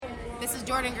This is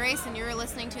Jordan Grace, and you're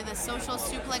listening to the Social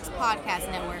Suplex Podcast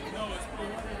Network.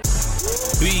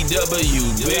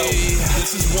 BWB,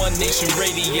 this is One Nation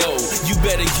Radio. You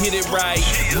better get it right.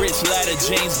 Rich Latta,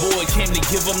 James Boyd came to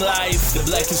give them life. The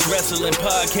Blackest Wrestling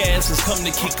Podcast has come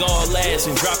to kick all ass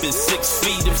and drop it 6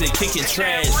 feet if they kicking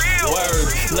trash.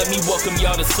 Word, let me welcome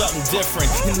y'all to something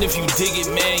different. And if you dig it,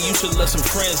 man, you should let some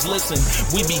friends listen.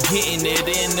 We be getting it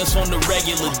in, this on the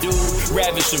regular dude.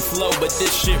 Ravish and flow, but this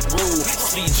shit rude.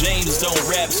 See, James don't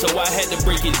rap, so I had to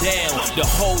break it down. The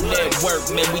whole network,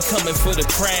 man, we coming for the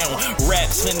crown.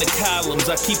 Raps in the columns,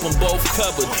 I keep them both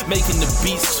covered. Making the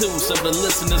beats too, so the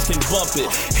listeners can bump it.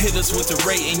 Hit us with the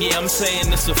rating, yeah, I'm saying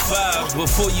it's a 5.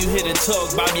 Before you hit it,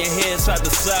 talk, bob your head side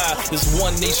to side. It's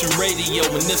One Nation Radio,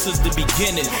 and this is the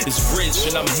beginning. It's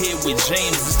Rich, and I'm here with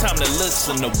James. It's time to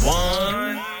listen to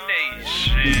One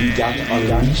Nation. We got to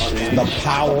unleash the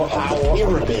power of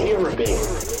the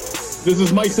pyramid. This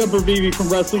is Mike Sempervive from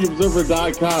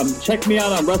WrestlingObserver.com. Check me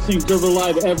out on Wrestling Observer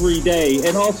Live every day.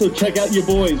 And also check out your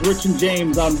boys, Rich and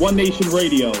James, on One Nation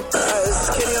Radio. This is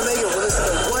Kenny Omega. We're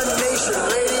listening to One Nation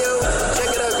Radio.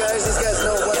 Check it out, guys. These guys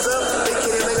know what's up. Big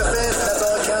Kenny Omega fans. That's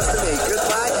all it counts to me.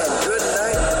 Goodbye and good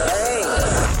night.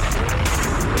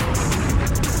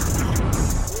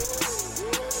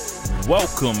 Bang.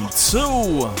 Welcome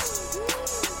to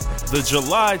the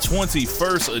July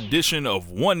 21st edition of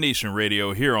One Nation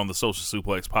Radio here on the Social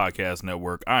Suplex Podcast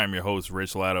Network. I am your host,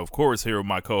 Rich Latta, of course, here with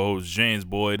my co-host, James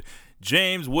Boyd.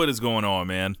 James, what is going on,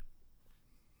 man?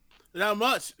 Not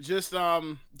much. Just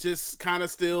kind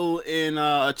of still in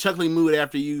a chuckling mood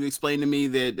after you explained to me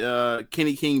that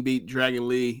Kenny King beat Dragon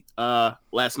Lee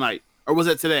last night. Or was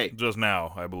it today? Just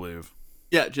now, I believe.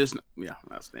 Yeah,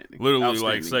 outstanding. Literally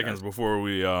like seconds before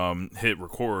we hit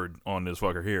record on this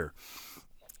fucker here.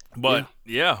 But,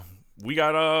 yeah, we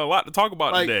got a lot to talk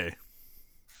about today.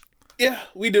 Yeah,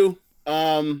 we do.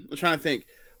 I'm trying to think.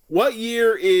 What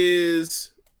year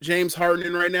is James Harden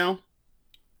in right now?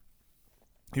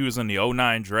 He was in the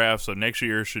 09 draft, so next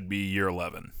year should be year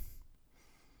 11.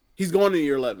 He's going to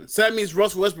year 11. So that means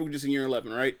Russell Westbrook just in year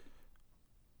 11, right?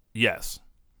 Yes.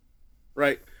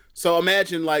 Right. So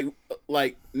imagine like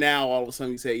now all of a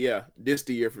sudden you say, yeah, this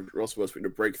the year for Russell Westbrook to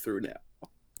break through now.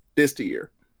 This the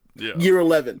year. Yeah. Year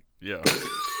 11. Yeah.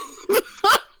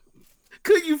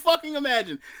 Could you fucking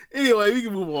imagine? Anyway, we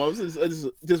can move on. I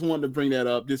just wanted to bring that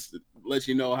up, just to let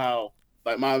you know how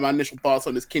like my initial thoughts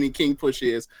on this Kenny King push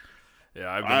is.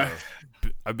 Yeah,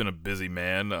 I've been a busy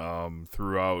man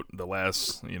throughout the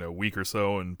last week or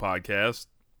so in podcast.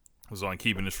 I was on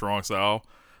Keeping It Strong Style.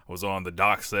 I was on The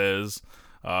Doc Says.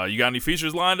 You got any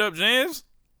features lined up, James?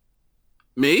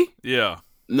 Me? Yeah.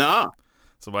 Nah.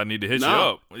 Somebody need to hit you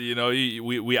up. We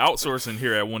outsourcing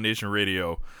here at One Nation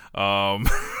Radio.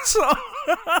 So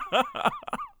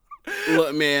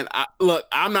look, man.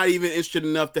 I'm not even interested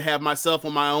enough to have myself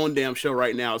on my own damn show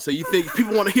right now. So you think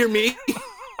people want to hear me?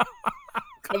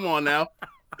 Come on now.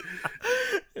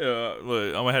 Yeah,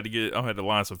 look, I'm gonna have to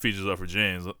line some features up for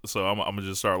James. So I'm gonna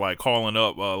just start like calling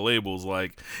up labels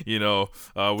like, we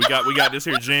got this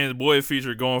here James Boyd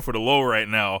feature going for the low right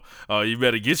now. You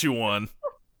better get you one.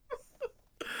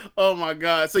 Oh my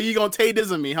God! So you gonna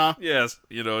Tay-Dizzle me, huh? Yes.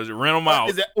 Rent them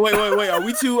out. Wait. Are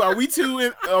we too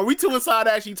inside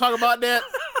to actually talk about that?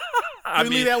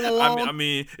 Leave that one alone? I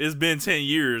mean, it's been 10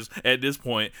 years at this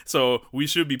point, so we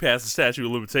should be past the statute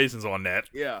of limitations on that.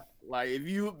 Yeah. Like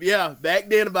back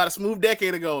then, about a smooth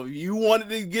decade ago, if you wanted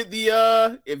to get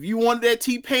if you wanted that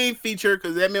T-Pain feature,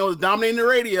 because that man was dominating the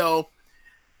radio.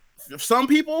 For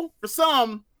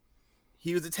some,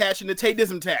 he was attaching the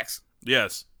Tay-Dizzle tax.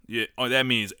 Yes. Yeah. Oh, that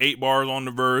means 8 bars on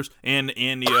the verse and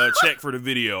the check for the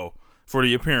video for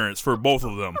the appearance for both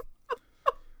of them.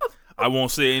 I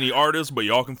won't say any artists, but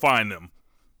y'all can find them.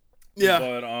 Yeah.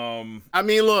 But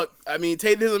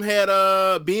Tay-Dizzle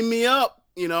had Beam Me Up,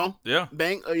 Yeah.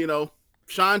 Bang,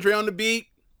 Chandre on the beat,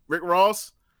 Rick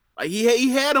Ross. Like he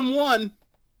had him one.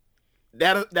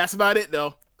 That's about it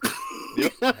though.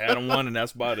 Yep. Had him one and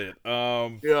that's about it.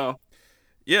 Yeah.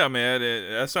 Yeah, man,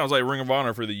 that sounds like Ring of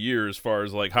Honor for the year as far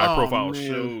as like high profile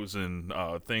shows and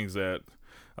things that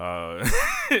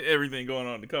everything going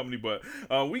on in the company. But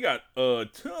we got a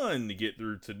ton to get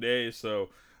through today, so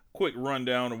quick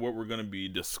rundown of what we're going to be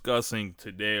discussing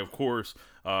today. Of course,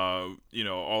 all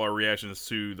our reactions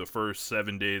to the first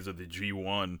 7 days of the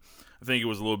G1. I think it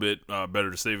was a little bit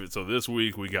better to save it. So this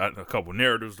week we got a couple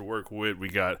narratives to work with. We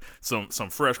got some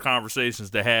fresh conversations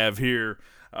to have here.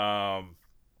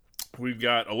 We've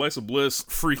got Alexa Bliss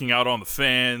freaking out on the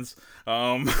fans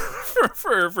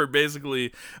for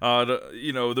basically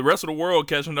the rest of the world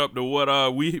catching up to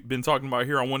what we've been talking about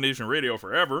here on One Nation Radio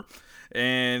forever.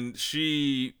 And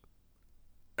she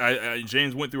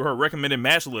James went through her recommended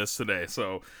match list today.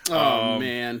 So,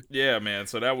 man, yeah, man.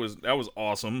 So that was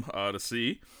awesome to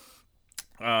see.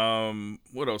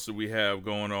 What else do we have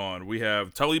going on? We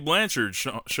have Tully Blanchard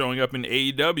showing up in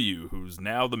AEW, who's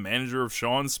now the manager of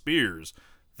Shawn Spears.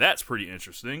 That's pretty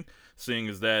interesting, seeing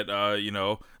as that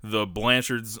the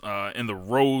Blanchards and the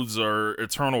Rhodes are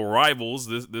eternal rivals.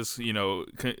 This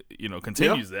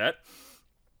continues that.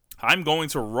 I'm going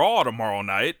to Raw tomorrow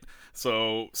night.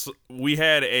 So we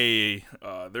had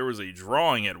there was a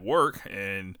drawing at work,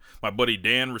 and my buddy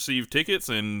Dan received tickets,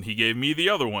 and he gave me the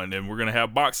other one, and we're going to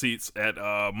have box seats at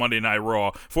Monday Night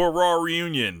Raw for a Raw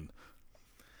reunion.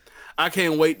 I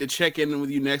can't wait to check in with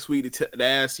you next week to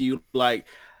ask you, like,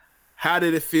 how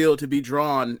did it feel to be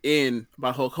drawn in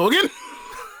by Hulk Hogan?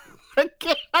 I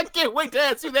can't wait to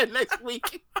ask you that next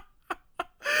week.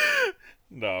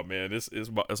 Nah, man, it's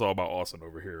all about Austin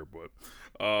over here, but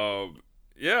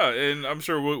yeah, and I'm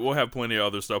sure we'll have plenty of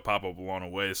other stuff pop up along the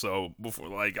way. So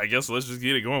before, I guess let's just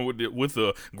get it going with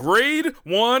the Grade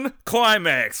 1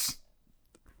 Climax.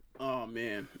 Oh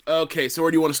man. Okay, so where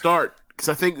do you want to start? Because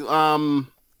I think,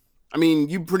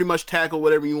 you pretty much tackle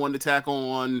whatever you wanted to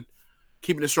tackle on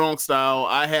Keeping It Strong style.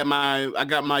 I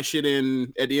got my shit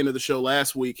in at the end of the show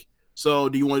last week. So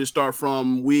do you want to start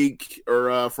from week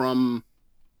or from,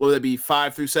 what would that be,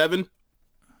 5 through 7?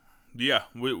 Yeah,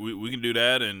 we can do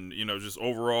that, and just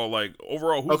overall,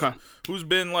 who's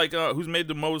been who's made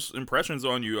the most impressions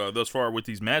on you thus far with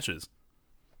these matches?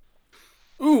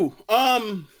 Ooh,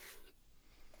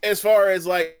 as far as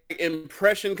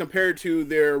impression compared to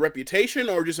their reputation,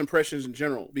 or just impressions in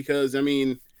general, because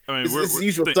it's the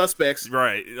usual suspects,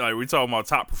 right? Like, we're talking about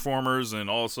top performers, and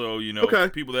also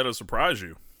people that have surprised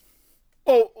you.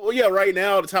 Oh, well, yeah. Right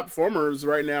now, the top performers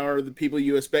right now are the people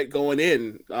you expect going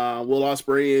in: Will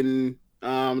Ospreay and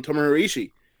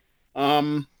Tomohiro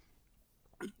Ishii.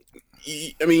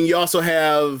 You also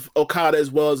have Okada as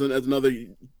well as another.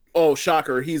 Oh,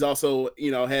 shocker! He's also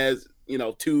has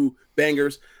 2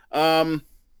 bangers. I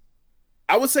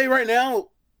would say right now,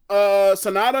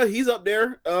 Sonata, he's up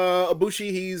there.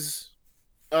 Ibushi, he's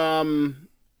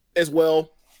as well.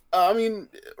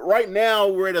 Right now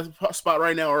we're at a spot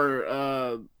right now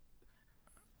where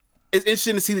it's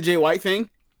interesting to see the Jay White thing.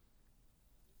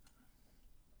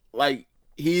 Like,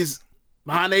 he's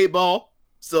behind the 8 ball,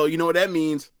 so you know what that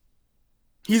means.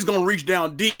 He's gonna reach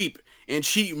down deep and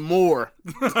cheat more.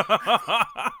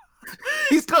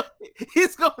 He's gonna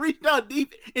reach down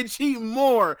deep and cheat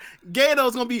more.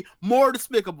 Gato's gonna be more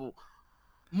despicable,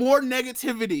 more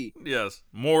negativity. Yes,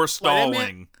 more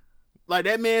stalling.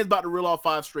 That man's about to reel off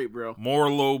 5 straight, bro. More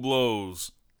low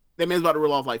blows. That man's about to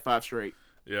reel off 5 straight.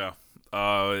 Yeah.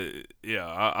 I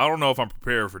don't know if I'm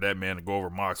prepared for that man to go over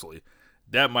Moxley.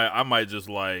 I might just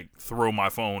throw my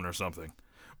phone or something.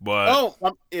 But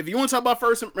if you want to talk about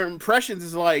first impressions,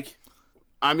 it's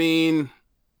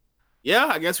yeah,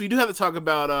 I guess we do have to talk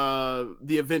about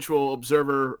the eventual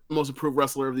Observer Most Improved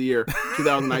Wrestler of the Year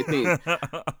 2019,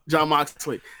 Jon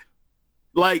Moxley.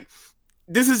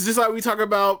 This is just like we talk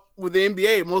about with the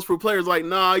NBA. Most pro players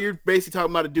you're basically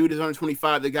talking about a dude that's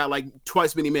 125 that got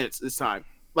twice many minutes this time.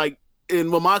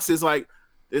 And what Mox is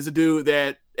there's a dude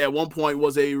that at one point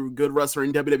was a good wrestler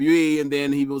in WWE, and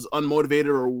then he was unmotivated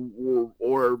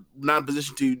or not in a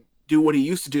position to do what he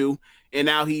used to do, and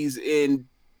now he's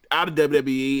out of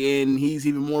WWE, and he's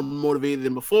even more motivated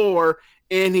than before,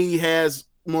 and he has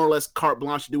more or less carte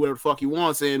blanche to do whatever the fuck he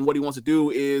wants, and what he wants to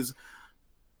do is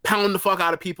pound the fuck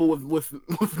out of people with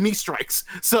knee strikes.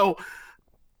 So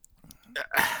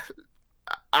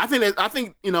I think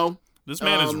this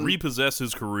man has repossessed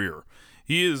his career.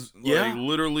 He is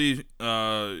literally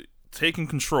taking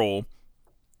control.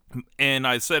 And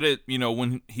I said it,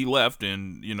 when he left,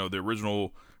 and the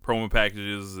original promo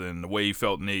packages and the way he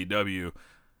felt in AEW.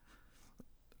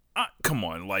 Come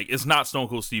on, it's not Stone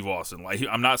Cold Steve Austin.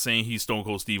 I'm not saying he's Stone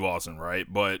Cold Steve Austin, right?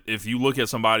 But if you look at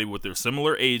somebody with their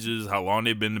similar ages, how long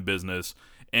they've been in the business,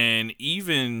 and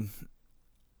even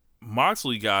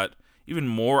Moxley got even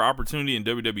more opportunity in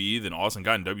WWE than Austin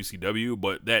got in WCW,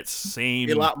 but that same...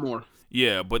 a lot more.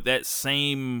 Yeah, but that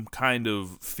same kind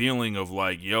of feeling of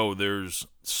there's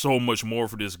so much more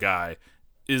for this guy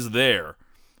is there.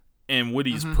 And what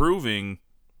he's proving...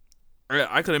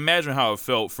 I could imagine how it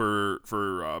felt for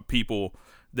people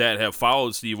that have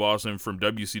followed Steve Austin from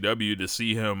WCW to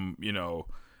see him,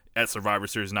 at Survivor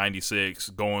Series 96,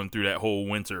 going through that whole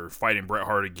winter, fighting Bret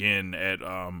Hart again at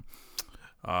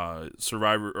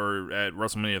Survivor or at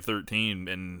WrestleMania 13,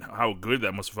 and how good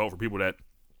that must have felt for people that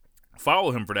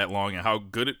follow him for that long, and how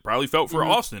good it probably felt for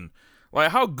Austin.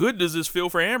 How good does this feel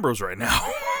for Ambrose right now?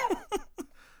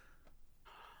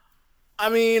 I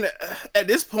mean, at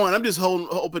this point, I'm just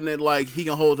hoping that like he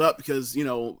can hold up because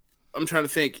I'm trying to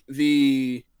think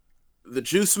the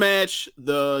Juice match,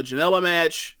 the Janela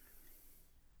match,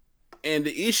 and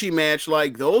the Ishii match.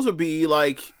 Like those would be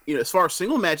like as far as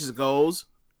single matches goes.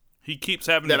 He keeps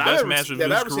having the best matches of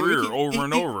his career over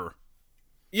and over.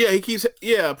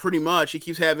 Yeah, pretty much. He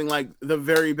keeps having like the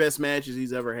very best matches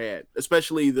he's ever had,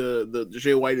 especially the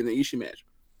Jay White and the Ishii match.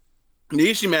 And the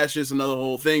Ishii match is another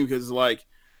whole thing because like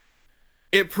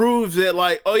it proves that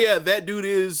like, oh yeah, that dude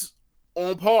is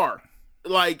on par.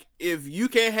 Like if you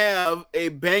can't have a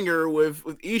banger with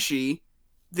Ishii,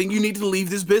 then you need to leave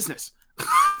this business.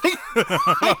 You know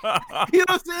what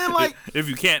I'm saying? Like if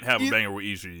you can't have a banger with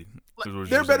Ishii.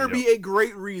 There better be a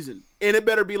great reason, and it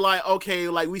better be like, okay,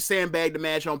 like we sandbagged the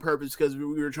match on purpose because we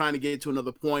were trying to get to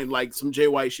another point, like some Jay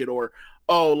White shit, or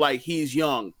like he's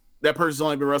young, that person's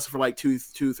only been wrestling for like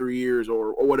 2-3 years,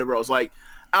 or whatever else. Like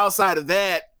outside of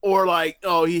that, or like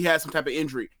he had some type of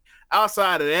injury.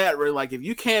 Outside of that, really, like if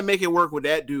you can't make it work with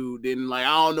that dude, then like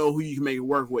I don't know who you can make it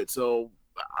work with. So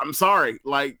I'm sorry,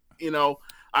 like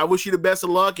I wish you the best of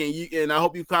luck, and I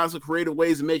hope you find some creative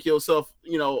ways to make yourself,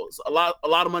 a lot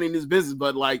of money in this business.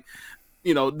 But like,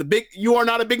 you are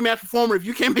not a big match performer if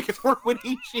you can't make it work with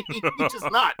Ishii. You're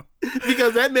just not,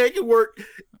 because that man can work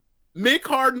mid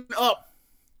card and up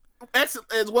as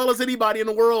well as anybody in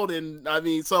the world. And I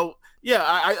mean, so yeah,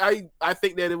 I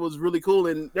think that it was really cool,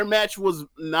 and their match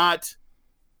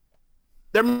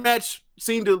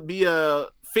seemed to be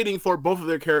fitting for both of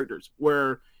their characters,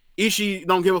 where Ishii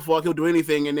don't give a fuck, he'll do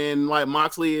anything, and then like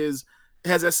Moxley has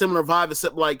that similar vibe,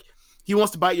 except like he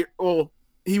wants to bite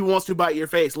your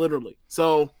face, literally.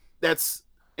 So and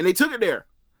they took it there.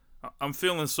 I'm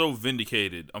feeling so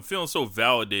vindicated. I'm feeling so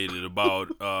validated about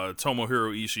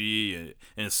Tomohiro Ishii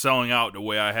and selling out the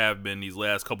way I have been these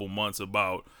last couple months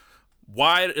about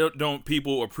why don't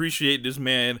people appreciate this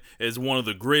man as one of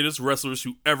the greatest wrestlers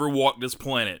who ever walked this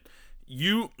planet.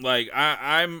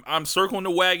 I'm circling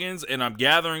the wagons and I'm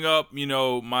gathering up,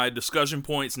 my discussion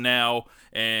points now,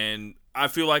 and I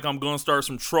feel like I'm going to start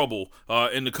some trouble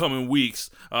in the coming weeks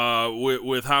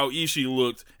with how Ishii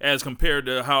looked as compared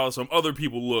to how some other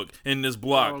people look in this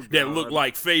block that look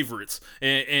like favorites,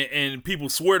 and people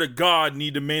swear to God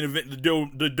need to main event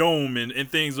the dome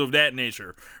and things of that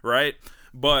nature, right?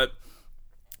 But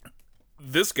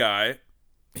this guy,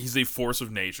 he's a force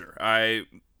of nature. I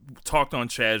talked on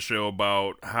Chad's show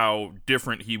about how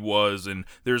different he was, and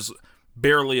there's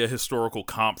barely a historical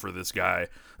comp for this guy.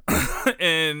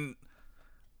 And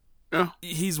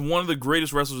he's one of the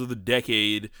greatest wrestlers of the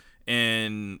decade,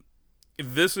 and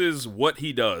this is what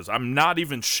he does. I'm not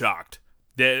even shocked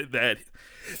that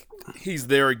he's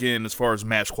there again as far as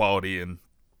match quality and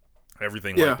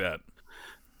everything like that.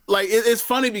 Like, it's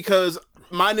funny because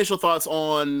my initial thoughts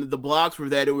on the blocks were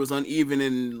that it was uneven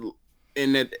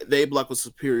and that the A block was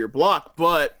superior block,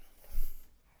 but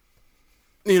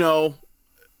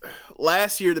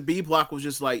last year the B block was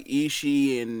just like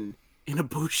Ishii and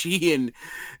Ibushi and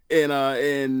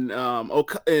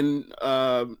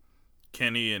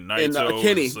Kenny and Naito and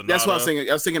Kenny. and That's what I was thinking.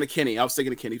 I was thinking of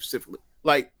Kenny. specifically.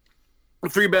 Like the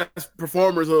three best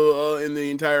performers in the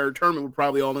entire tournament were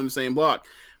probably all in the same block.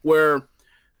 Where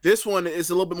this one is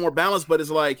a little bit more balanced, but it's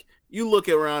like you look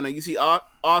around and you see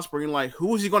Ospreay and like,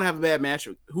 who is he going to have a bad match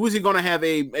with? Who is he going to have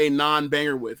a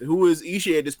non-banger with? Who is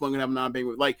Ishii at this point going to have a non-banger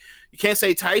with? Like, you can't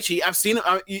say Taichi. I've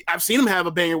seen him have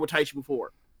a banger with Taichi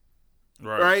before.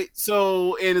 Right.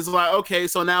 So, and it's like, okay,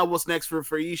 so now what's next for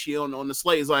Ishii on the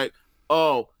slate? It's like,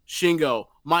 oh, Shingo,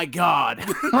 my God,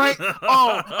 right?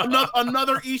 Oh,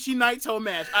 another Ishii Naito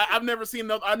match. I've never seen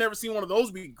one of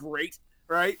those be great.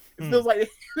 Right? It feels like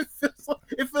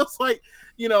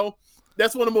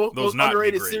that's one of the most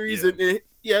underrated series.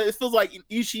 Yeah. It feels like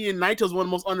Ishii and Naito is one of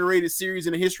the most underrated series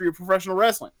in the history of professional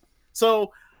wrestling.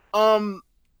 So,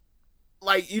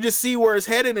 like you just see where it's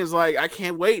headed. Is like I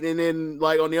can't wait. And then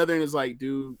like on the other end is like,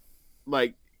 dude,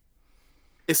 like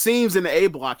it seems in the A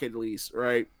block at least,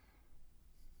 right?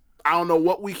 I don't know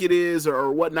what week it is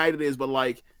or what night it is, but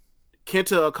like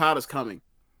Kenta Okada's coming,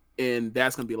 and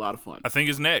that's gonna be a lot of fun. I think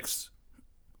it's next.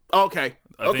 Okay.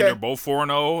 I think they're both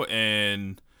 4-0,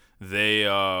 and they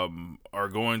are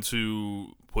going to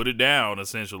put it down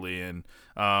essentially. And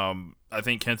I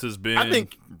think Kenta's been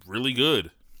really good.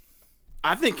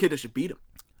 I think Kenta should beat him.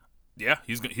 Yeah,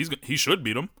 he should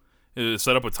beat him.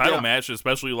 Set up a title match,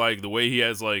 especially like the way he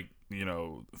has like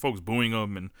folks booing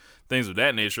him and things of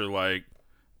that nature. Like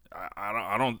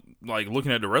I don't like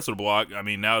looking at the rest of the block. I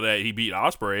mean, now that he beat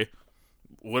Ospreay,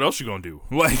 what else you gonna do?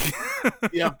 Like,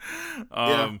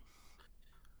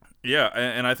 Yeah,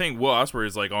 and I think Will Ospreay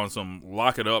is like on some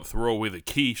lock it up, throw away the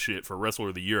key shit for Wrestler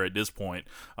of the Year at this point.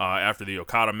 After the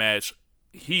Okada match,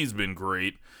 he's been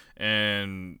great.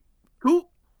 And Cool.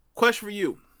 Question for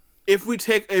you: if we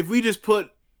just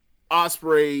put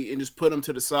Ospreay and just put him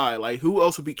to the side, like who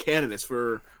else would be candidates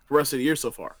for Wrestler of the Year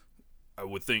so far? I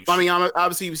would think. I mean,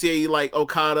 obviously you say like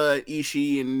Okada,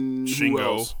 Ishii, and Shingo. Who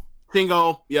else?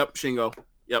 Shingo. Yep. Shingo.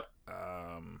 Yep.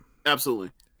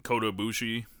 Absolutely. Kota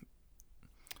Ibushi.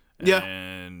 Yeah.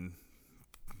 And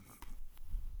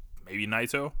maybe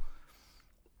Naito.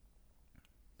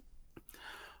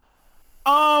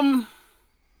 I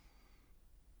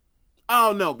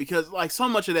don't know, because like so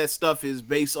much of that stuff is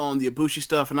based on the Ibushi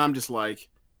stuff, and I'm just like,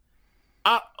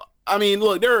 I mean,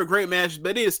 look, there are great matches,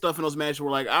 but there is stuff in those matches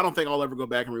where like I don't think I'll ever go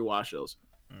back and rewatch those.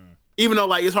 Even though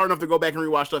like it's hard enough to go back and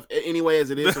rewatch stuff anyway as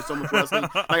it is for so much wrestling.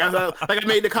 Like I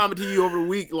made the comment to you over the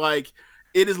week, like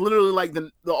it is literally like the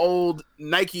old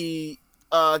Nike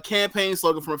campaign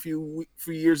slogan from a few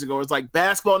years ago. It's like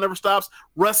basketball never stops,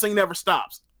 wrestling never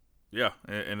stops. Yeah,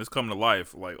 and it's come to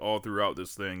life like all throughout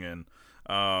this thing, and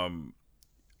I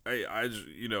just,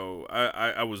 you know,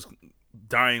 I was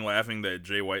dying laughing that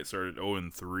Jay White started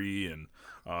 0-3 and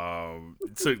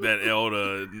took that L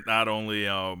to not only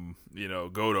you know,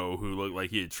 Goto, who looked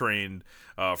like he had trained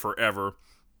forever,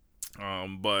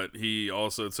 but he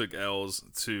also took L's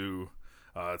to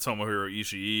Tomohiro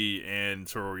Ishii and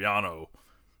Toru Yano,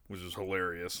 which is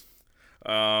hilarious.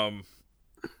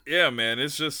 Yeah, man,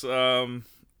 it's just I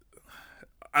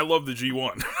love the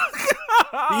G1.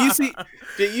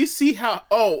 Did you see how?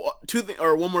 Oh,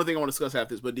 one more thing I want to discuss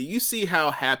after this. But do you see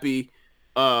how happy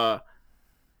Rocky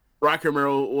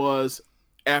Romero was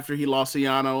after he lost to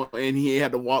Yano and he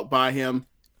had to walk by him?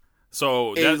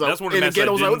 So that's one of the matches I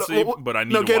didn't see, but I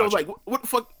need to watch it. No, Gato's like, what the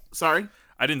fuck? Sorry,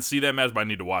 I didn't see that match, but I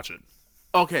need to watch it.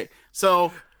 Okay,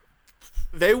 so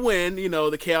they win. You know,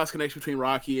 the chaos connection between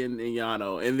Rocky and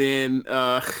Yano, and then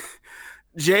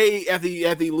Jay after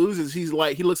he loses, he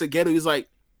looks at Gato. He's like,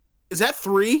 "Is that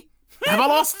 3? Have I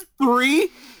lost 3?"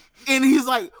 And he's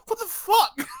like, "What the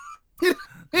fuck?"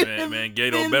 man,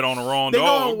 Gato bet on the wrong dog. They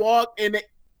dog. go walk and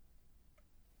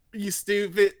you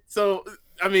stupid. So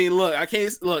I mean, look, I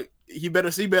can't look. He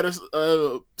better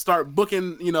start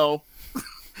booking. You know,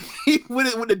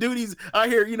 with the duties out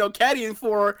here, you know, caddying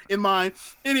for in mind.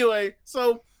 Anyway,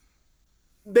 so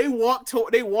they walk,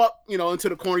 you know, into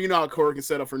the corner. You know how Corey can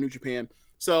set up for New Japan.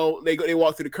 So they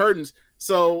walk through the curtains.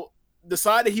 So the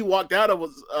side that he walked out of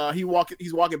was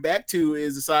he's walking back to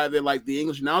is the side that like the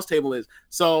English announce table is.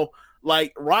 So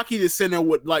like Rocky is sitting there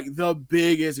with like the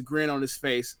biggest grin on his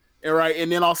face,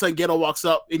 and then all of a sudden Geto walks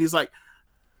up and he's like,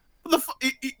 "What the fuck?"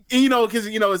 You know, because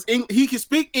you know he can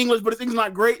speak English, but his English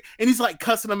not great, and he's like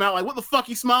cussing him out, like, "What the fuck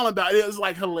you smiling about?" It was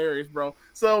like hilarious, bro.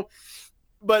 So,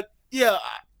 but yeah,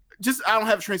 I don't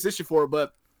have a transition for it,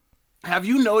 but have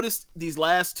you noticed these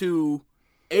last 2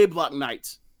 A Block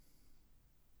nights?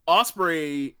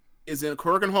 Ospreay is in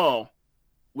Korakuen Hall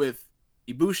with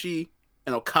Ibushi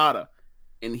and Okada,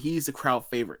 and he's the crowd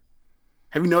favorite.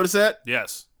 Have you noticed that?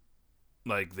 Yes.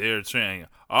 Like they're saying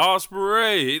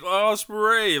Ospreay,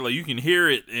 like you can hear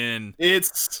it, and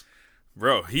it's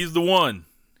bro, he's the one,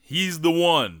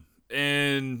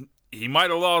 and he might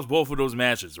have lost both of those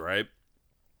matches, right?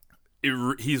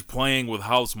 He's playing with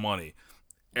house money.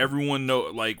 Everyone know,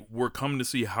 like, we're coming to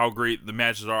see how great the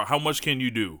matches are. How much can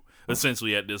you do,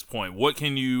 essentially, at this point? What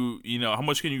can you know, how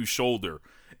much can you shoulder?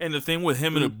 And the thing with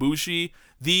him and Ibushi,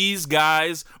 these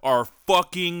guys are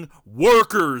fucking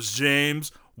workers,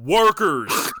 James.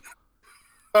 Workers.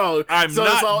 I'm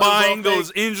not buying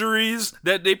those injuries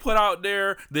that they put out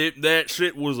there. That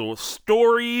shit was a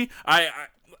story. I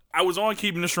was on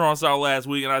Keeping the Strong Style last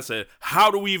week, and I said, how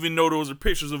do we even know those are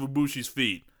pictures of Ibushi's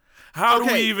feet? How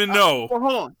do we even know? Well,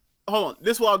 hold on.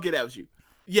 This is what I'll get at with you.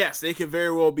 Yes, they could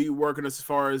very well be working as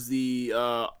far as the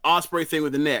Ospreay thing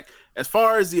with the neck. As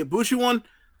far as the Ibushi one,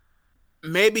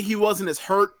 maybe he wasn't as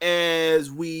hurt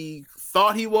as we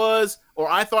thought he was,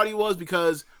 or I thought he was,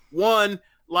 because one,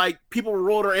 like, people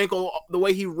roll their ankle the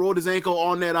way he rolled his ankle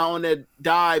on that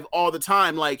dive all the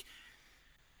time. Like,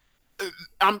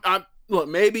 look,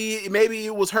 maybe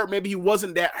it was hurt, maybe he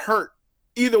wasn't that hurt.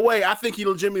 Either way, I think he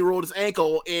legitimately rolled his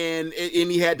ankle and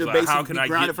he had to basically be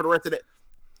grounded for the rest of that.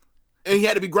 And he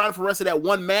had to be grounded for the rest of that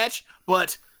one match.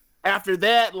 But after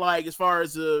that, like, as far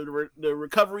as the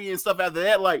recovery and stuff after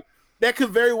that, like, that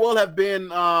could very well have been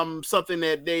something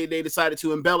that they decided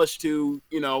to embellish to,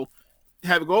 you know,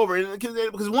 have it go over. And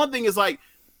because one thing is, like,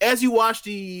 as you watch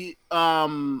the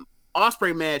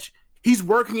Ospreay match, he's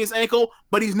working his ankle,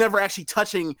 but he's never actually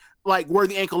touching like where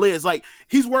the ankle is. Like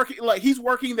he's working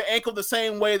the ankle the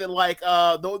same way that like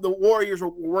the Warriors were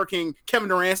working Kevin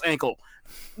Durant's ankle.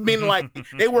 Meaning like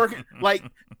they work like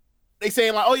they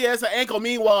saying like, oh yeah, it's an ankle.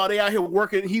 Meanwhile, they out here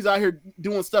working. He's out here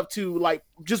doing stuff too, like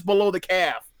just below the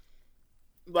calf.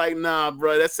 Like, nah,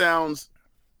 bro, that sounds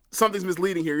something's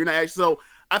misleading here. You're not actually. So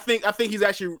I think he's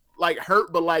actually like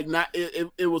hurt, but like not.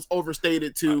 It was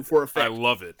overstated for effect. I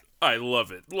love it.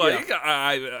 Like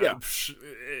I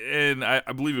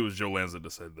believe it was Joe Lanza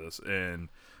that said this, and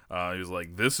he was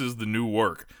like, "This is the new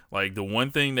work." Like the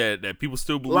one thing that people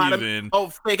still believe in. Oh,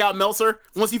 fake out Meltzer.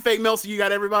 Once you fake Meltzer, you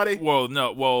got everybody.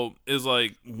 Well, it's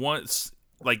like once.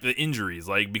 Like the injuries,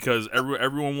 like because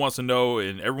everyone wants to know,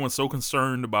 and everyone's so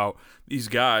concerned about these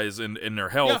guys and their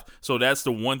health. Yeah. So that's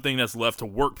the one thing that's left to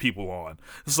work people on.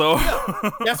 So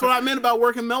that's what I meant about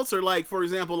working Meltzer. Like for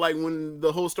example, like when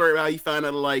the whole story about how he found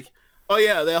out, like, oh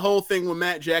yeah, that whole thing with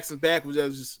Matt Jackson's back was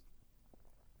just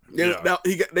they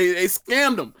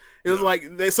scammed him. It was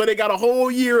like they got a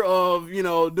whole year of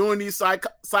doing these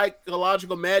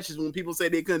psychological matches when people say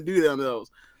they couldn't do them those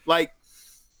like.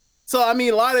 So, I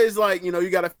mean, a lot of it is like, you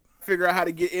got to figure out how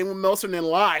to get in with Meltzer and then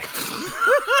lie.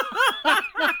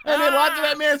 And then lie to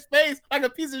that man's face like a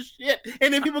piece of shit.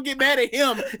 And then people get mad at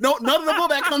him. No, none of the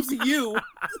blowback comes to you.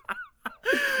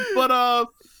 But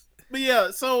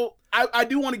yeah, so I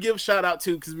do want to give a shout out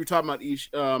too, because we were talking about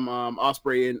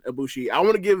Ospreay and Ibushi. I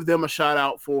want to give them a shout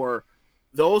out for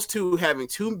those two having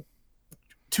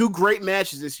two great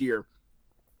matches this year.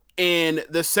 And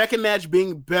the second match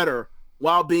being better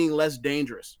while being less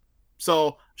dangerous.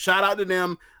 So shout out to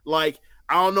them. Like,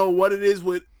 I don't know what it is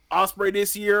with Ospreay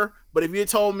this year, but if you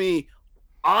told me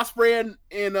Ospreay and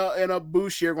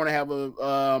Ibushi are going to have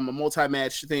a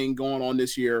multi-match thing going on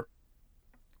this year,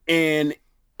 and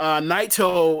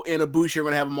Naito and Ibushi are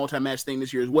going to have a multi-match thing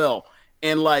this year as well,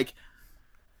 and like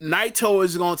Naito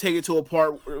is going to take it to a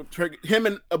part. Him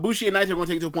and Ibushi and Naito are going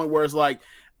to take it to a point where it's like,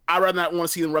 I'd rather not want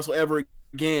to see them wrestle ever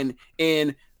again,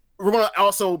 and we're going to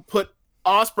also put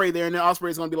Ospreay there, and then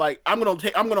Ospreay is going to be like, I'm going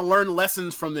to learn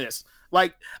lessons from this.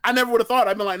 Like, I never would have thought.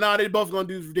 I've been like, nah, they both going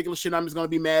to do this ridiculous shit. I'm just going to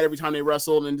be mad every time they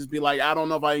wrestle and just be like, I don't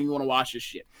know if I even want to watch this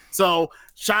shit. So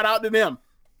shout out to them.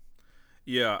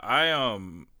 Yeah,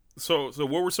 So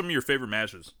what were some of your favorite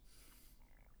matches?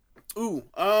 Ooh,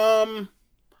 I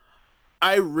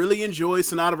really enjoy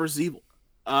Sonata vs. Evil.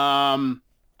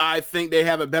 I think they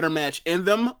have a better match in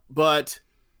them, but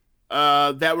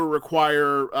that would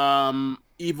require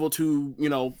Evil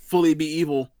to fully be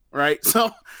evil, right? So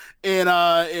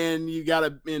and you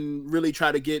gotta really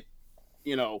try to get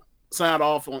Sonata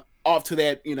off to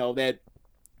that that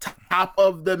top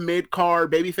of the mid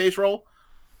card babyface role,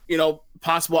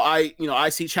 possible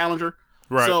IC challenger,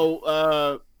 right?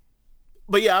 So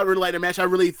but yeah, I really like the match. I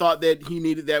really thought that he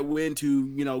needed that win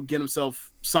to get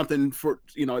himself something for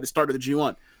at the start of the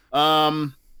G1. I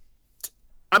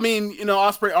mean,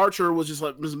 Ospreay Archer was just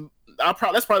like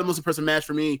that's probably the most impressive match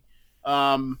for me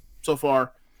so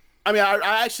far. I mean,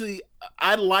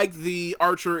 I like the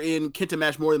Archer and Kenta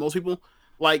match more than most people.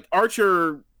 Like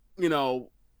Archer,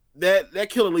 that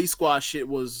Killer Elite Squad shit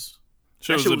was.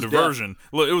 It was a diversion.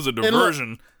 Look, it was a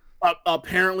diversion.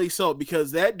 Apparently so,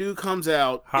 because that dude comes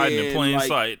out hiding in plain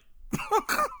sight.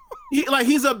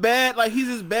 He's this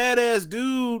badass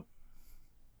dude.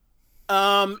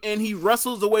 And he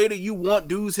wrestles the way that you want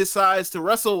dudes his size to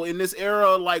wrestle in this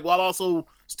era, like while also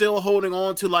still holding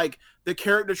on to like the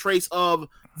character traits of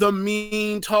the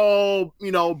mean, tall,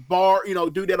 bar,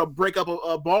 dude that'll break up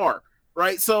a bar,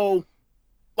 right? So,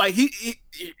 like he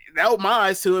that opened my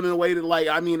eyes to him in a way that, like,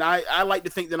 I mean, I like to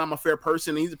think that I'm a fair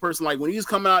person. He's a person like when he's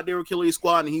coming out there with Killer Elite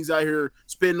Squad and he's out here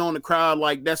spitting on the crowd,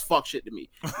 like that's fuck shit to me.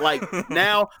 Like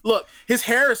now, look, his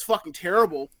hair is fucking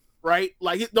terrible. Right,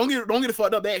 like don't get it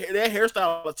fucked up. That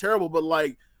hairstyle is terrible, but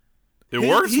like it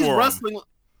works. He's for wrestling, him.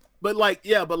 But like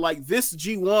this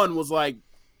G1 was like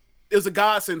it was a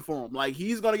godsend for him. Like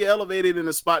he's gonna get elevated in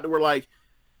a spot to where like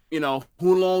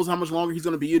who knows how much longer he's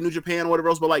gonna be in New Japan or whatever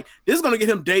else. But like this is gonna get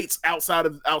him dates outside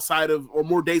of or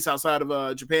more dates outside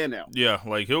of Japan now. Yeah,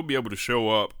 like he'll be able to show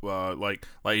up. Like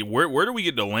where do we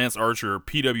get the Lance Archer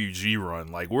PWG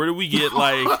run? Like where do we get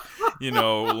like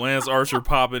Lance Archer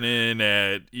popping in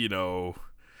at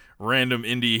random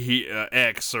indie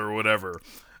X or whatever?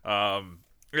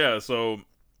 Yeah, so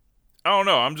I don't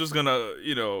know. I'm just gonna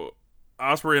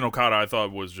Ospreay and Okada. I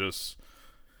thought was just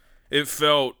it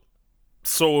felt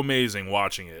so amazing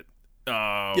watching it.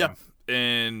 Yeah,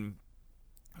 and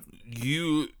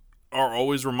you are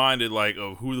always reminded like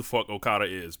of who the fuck Okada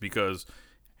is, because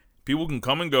people can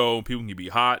come and go, people can be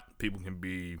hot, people can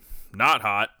be not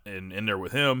hot and in there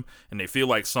with him, and they feel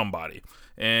like somebody.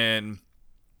 And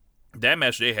that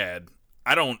match they had,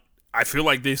 I feel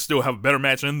like they still have a better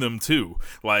match in them too,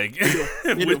 like,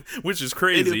 which is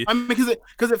crazy. I mean, because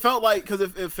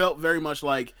it felt very much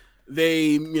like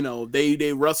they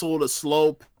wrestled a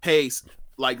slow pace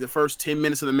like the first 10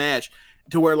 minutes of the match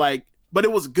to where like, but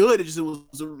it was good. It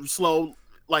was slow,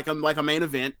 like a main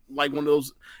event, like one of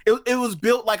those. It was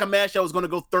built like a match that was going to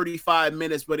go 35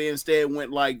 minutes, but it instead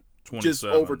went like just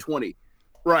over 20,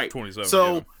 right? 27.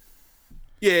 So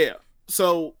yeah.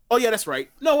 So, oh yeah, that's right.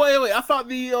 No, wait. I thought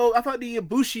the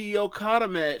Ibushi Okada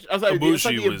match. I was like,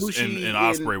 Ibushi was and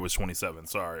Ospreay was 27.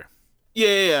 Sorry.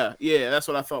 Yeah. That's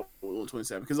what I thought was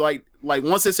 27. Because like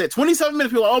once it said 27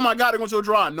 minutes, people were like, oh my god, they're going to a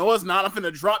draw. No, it's not. I'm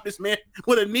finna drop this man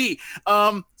with a knee.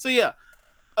 So yeah.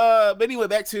 But anyway,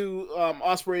 back to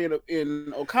Ospreay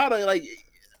and Okada. Like,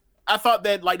 I thought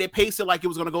that like they paced it like it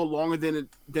was going to go longer than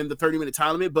the 30-minute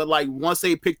time limit. But like once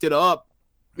they picked it up,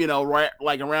 right,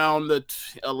 like around the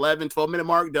 11, 12-minute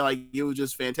mark, like it was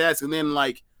just fantastic. And then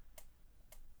like,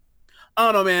 I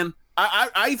don't know, man.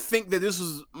 I think that this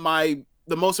was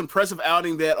the most impressive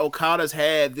outing that Okada's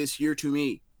had this year to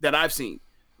me that I've seen.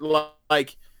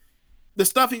 Like the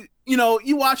stuff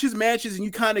you watch his matches and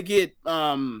you kind of get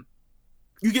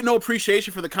you get no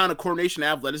appreciation for the kind of coordination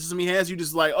and athleticism he has. You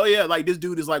just like, oh yeah, like this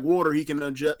dude is like water. He can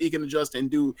adjust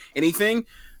and do anything.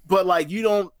 But like you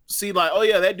don't see like, oh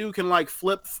yeah, that dude can like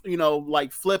flip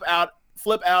out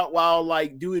while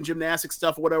like doing gymnastic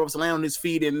stuff or whatever, to land on his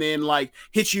feet and then like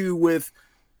hit you with,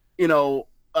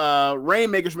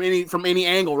 rainmakers from any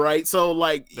angle, right? So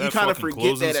like that you kind of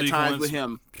forget that at times with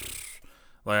him.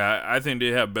 Like I think they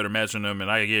have a better match than them,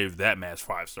 and I gave that match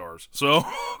 5 stars. So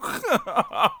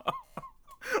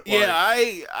yeah,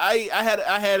 I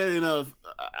had it in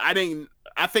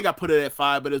I think I put it at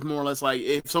 5, but it's more or less like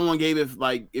if someone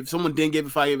didn't give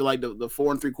it 5, I gave it like the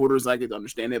 4 3/4, I could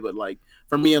understand it. But like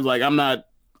for me, it's like I'm not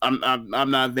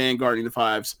vanguarding the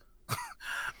 5s.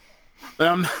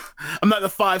 I'm not the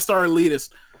 5-star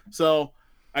elitist, so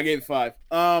I gave it 5.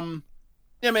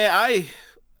 Yeah, man,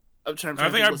 I'm trying to I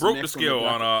think I broke the scale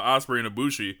on Ospreay and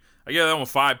Ibushi. I gave that one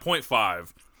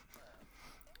 5.5.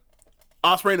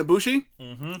 Ospreay and Ibushi?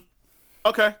 Mm-hmm.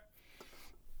 Okay.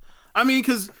 I mean,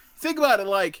 because think about it,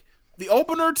 like the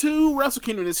opener to Wrestle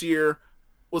Kingdom this year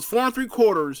was 4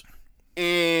 3/4,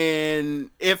 and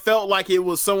it felt like it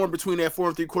was somewhere between that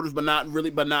 4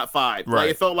 3/4, but not 5. Right. Like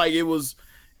it felt like it was,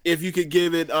 if you could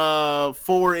give it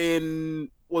 4 and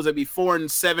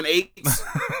 7/8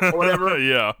 or whatever.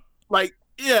 Yeah. Like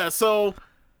yeah, so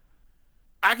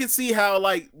I could see how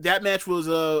like that match was.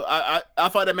 I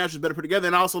thought that match was better put together,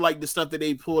 and I also like the stuff that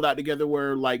they pulled out together,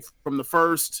 where like from the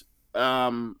first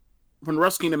from the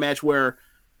Wrestle Kingdom match where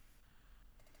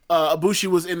Ibushi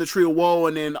was in the Tree of Woe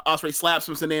and then Ospreay slaps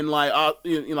him, and then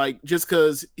like just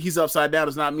because he's upside down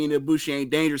does not mean that Ibushi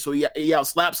ain't dangerous, so he out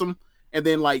slaps him, and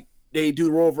then like they do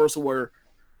the role reversal where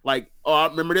like, oh, I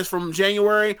remember this from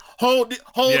January. Hold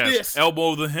this.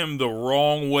 Elbow him the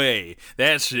wrong way.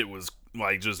 That shit was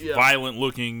like just violent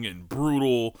looking and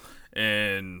brutal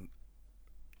and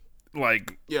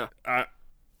like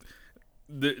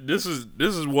This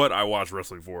is what I watch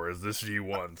wrestling for, is this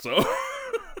G1. So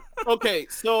okay,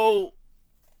 so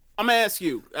I'm gonna ask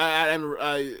you,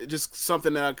 I just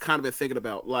something that I kind of been thinking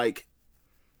about, like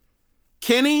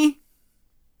Kenny,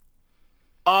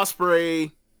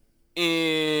 Ospreay,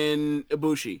 and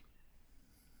Ibushi.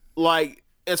 Like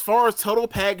as far as total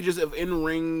packages of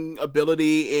in-ring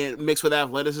ability and mixed with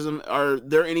athleticism, is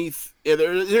there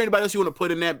anybody else you want to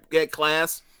put in that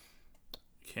class?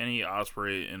 Kenny,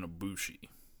 Ospreay, and Ibushi.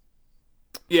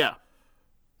 Yeah.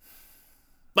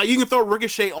 Like you can throw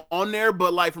Ricochet on there,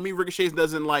 but like for me, Ricochet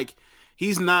doesn't like.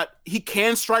 He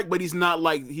can strike, but he's not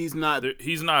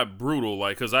brutal.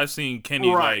 Like, because I've seen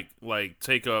Kenny like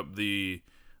take up the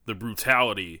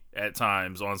brutality at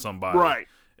times on somebody. Right.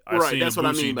 I've seen That's Ibushi what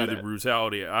I mean by do the that.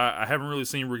 brutality. I haven't really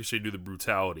seen Ricochet do the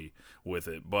brutality with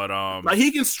it, but like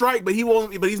he can strike, but he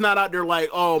won't. But he's not out there like,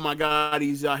 oh my god,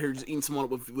 he's out here just eating someone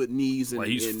up with knees and like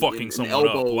he's and, fucking and someone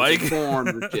elbows up, like and forearms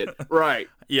and shit. Right.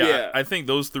 Yeah, I think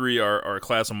those three are a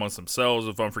class amongst themselves.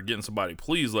 If I'm forgetting somebody,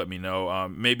 please let me know.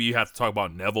 Maybe you have to talk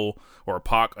about Neville or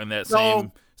Pac in that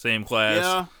same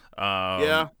class.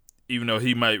 Yeah. Even though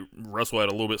he might wrestle at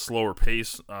a little bit slower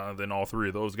pace than all three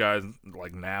of those guys,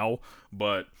 like now,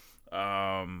 but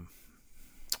I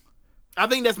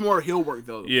think that's more heel work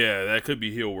though. Yeah, that could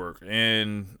be heel work,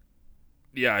 and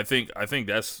yeah, I think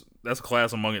that's a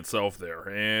class among itself there,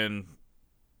 and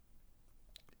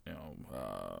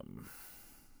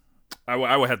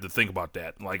I would have to think about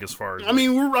that. Like as far as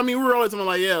we're always talking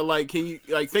like, yeah, like can you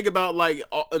like think about like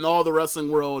in all the wrestling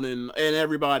world and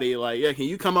everybody like, yeah, can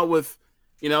you come up with,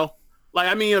 you know, like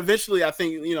I mean, eventually I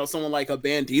think you know someone like a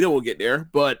Bandito will get there,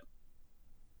 but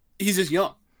he's just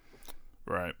young,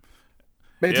 right?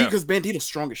 Because Bandito's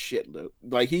strong as shit, though.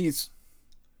 Like he has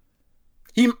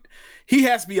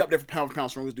to be up there for pound for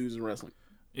pound strongest dudes in wrestling.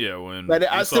 Yeah, when like,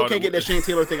 I still can't get that Shane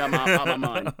Taylor thing out my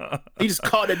mind. He just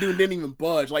caught that dude and didn't even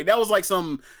budge. Like that was like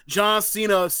some John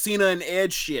Cena and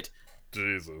Edge shit.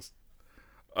 Jesus.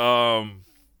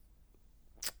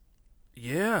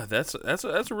 Yeah, that's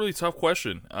a really tough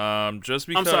question. Just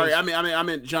because I'm sorry, I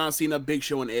meant John Cena, Big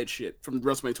Show, and Edge shit from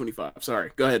WrestleMania 25.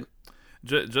 Sorry, go ahead.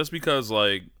 Just because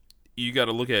like you got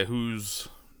to look at who's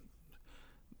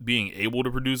being able to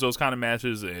produce those kind of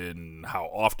matches and how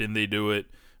often they do it.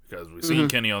 Because we've seen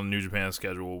Kenny on the New Japan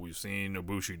schedule, we've seen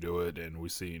Ibushi do it, and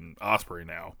we've seen Ospreay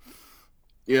now.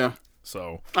 Yeah.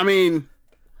 So I mean,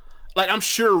 like I'm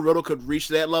sure Riddle could reach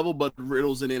that level, but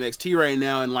Riddle's in NXT right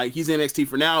now, and like he's in NXT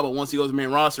for now. But once he goes to the main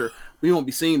roster, we won't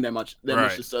be seeing that much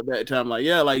just at that time. Like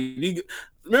yeah, like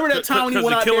remember that time when he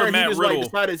went out there and he just like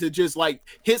decided to just like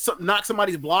knock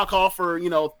somebody's block off for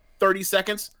 30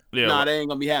 seconds. Yeah, nah, that ain't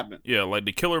gonna be happening. Yeah, like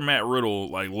the Killer Matt Riddle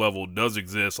like level does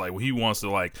exist. Like he wants to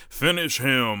like finish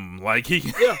him. Like he,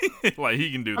 like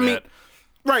he can do that. Mean,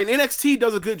 right, NXT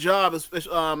does a good job.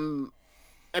 I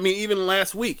mean, even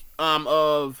last week,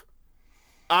 of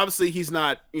obviously he's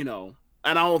not, and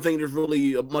I don't think there's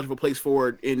really much of a place for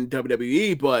it in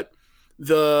WWE. But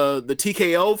the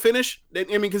TKO finish, I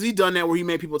mean, because he's done that where he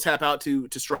made people tap out to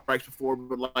strikes before.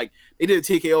 But like they did a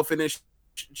TKO finish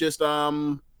just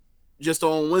on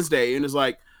Wednesday, and it's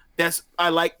like I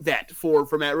like that for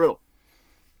Matt Riddle.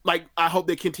 Like I hope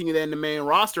they continue that in the main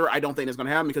roster. I don't think that's gonna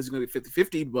happen because he's gonna be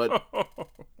 50-50, but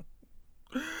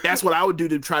that's what I would do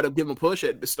to try to give him a push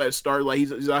at the start. Like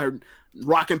he's out here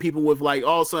rocking people with like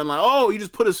all of a sudden like, oh, he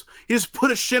just put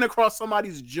a shin across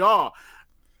somebody's jaw.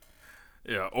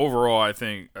 Yeah, overall I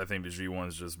think the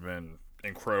G1's just been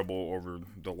incredible over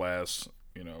the last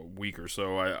week or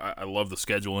so. I love the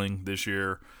scheduling this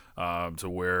year. To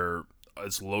where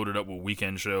it's loaded up with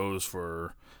weekend shows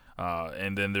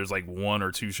and then there's like 1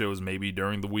 or 2 shows maybe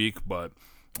during the week, but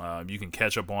you can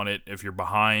catch up on it if you're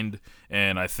behind.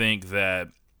 And I think that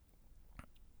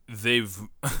they've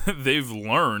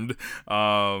learned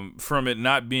from it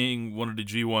not being one of the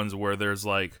G1s where there's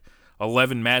like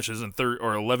 11 matches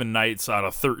or 11 nights out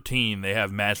of 13 they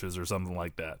have matches or something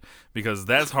like that, because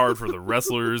that's hard for the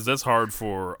wrestlers. That's hard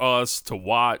for us to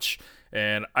watch.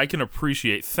 And I can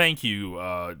appreciate, thank you,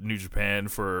 New Japan,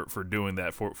 for doing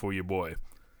that for your boy.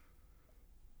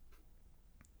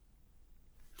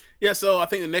 Yeah, so I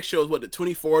think the next show is the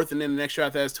 24th, and then the next show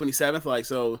after that is 27th. Like,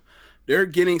 so they're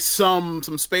getting some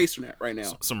space from that right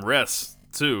now. Some rest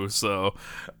too. So,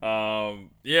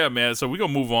 yeah, man. So we're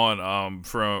gonna move on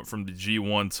from the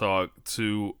G1 talk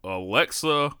to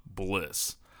Alexa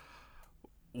Bliss.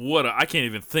 I can't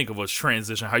even think of a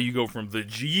transition. How you go from the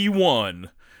G1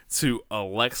 to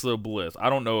Alexa Bliss. I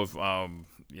don't know if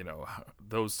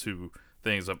those two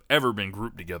things have ever been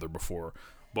grouped together before,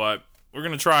 but we're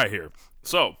gonna try here.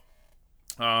 So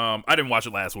I didn't watch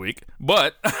it last week,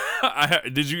 but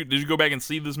did you go back and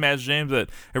see this match, James, that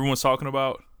everyone's talking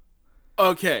about?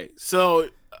 Okay, so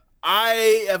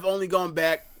I have only gone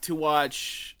back to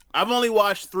watch. I've only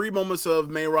watched 3 moments of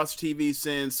main roster TV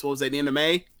since, what was that, the end of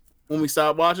May when we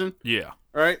stopped watching? Yeah.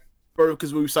 All right,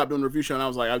 because we stopped doing the review show, and I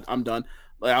was like, I'm done.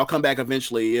 Like, I'll come back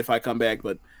eventually if I come back,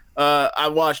 but I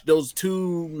watched those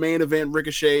 2 main event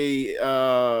Ricochet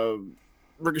and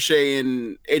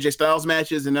AJ Styles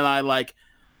matches, and then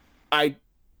I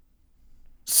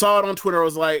saw it on Twitter. I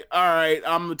was like, all right,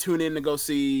 I'm gonna tune in to go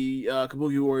see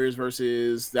Kabuki Warriors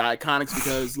versus the Iconics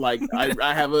because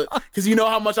I have because you know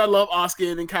how much I love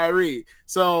Asuka and Kairi.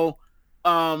 So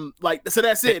so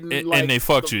that's it. And they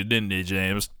fucked you, didn't they,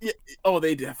 James? Yeah. Oh,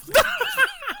 they definitely.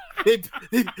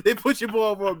 They put your boy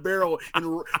over a barrel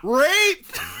and rape.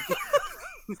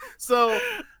 So,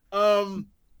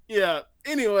 yeah.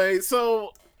 Anyway,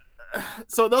 so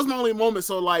those are my only moments.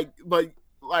 So I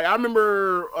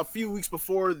remember a few weeks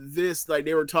before this,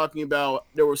 they were talking about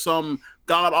there was some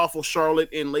god awful Charlotte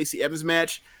and Lacey Evans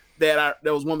match that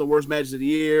was one of the worst matches of the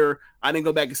year. I didn't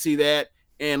go back and see that.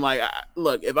 And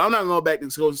look, if I'm not going back to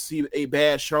go see a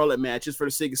bad Charlotte match just for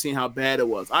the sake of seeing how bad it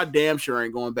was, I damn sure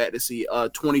ain't going back to see a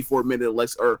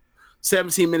 24-minute or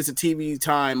 17 minutes of TV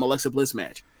time Alexa Bliss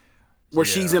match where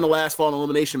she's in the last fall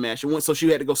elimination match and so she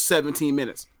had to go 17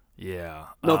 minutes. Yeah.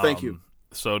 No, thank you.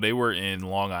 So they were in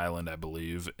Long Island, I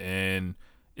believe, and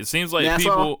it seems like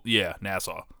Nassau?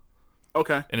 Nassau.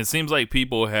 Okay. And it seems like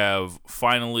people have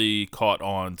finally caught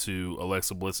on to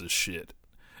Alexa Bliss's shit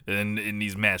in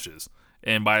these matches.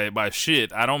 And by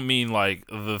shit, I don't mean like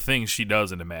the things she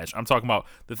does in the match. I'm talking about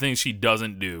the things she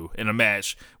doesn't do in a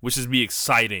match, which is be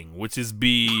exciting, which is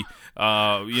be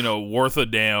worth a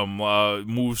damn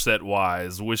moveset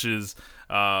wise, which is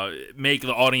make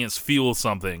the audience feel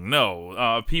something.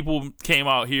 No, people came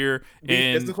out here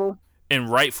and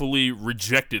rightfully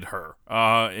rejected her.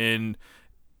 And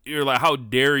you're like, how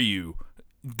dare you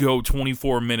go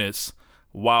 24 minutes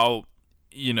while,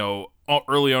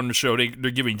 early on in the show,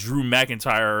 they're giving Drew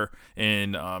McIntyre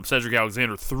and Cedric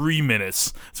Alexander 3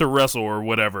 minutes to wrestle or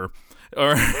whatever.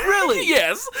 Or really?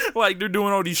 Yes. Like, they're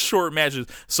doing all these short matches.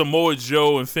 Samoa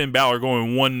Joe and Finn Balor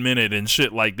going 1 minute and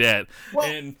shit like that.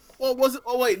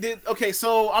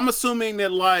 So I'm assuming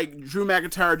that, like, Drew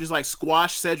McIntyre just, like,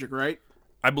 squashed Cedric, right?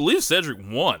 I believe Cedric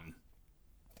won.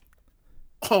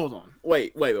 Hold on.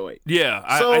 Wait. Yeah,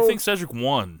 I think Cedric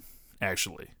won,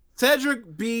 actually.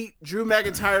 Cedric beat Drew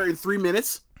McIntyre in 3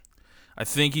 minutes? I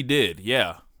think he did,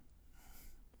 yeah.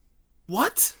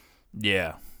 What?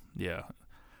 Yeah.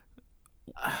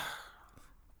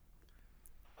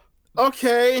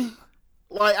 Okay.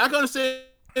 Like, I can understand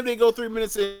if they go 3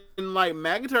 minutes and like,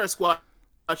 McIntyre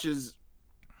squashes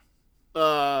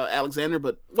Alexander,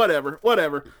 but whatever.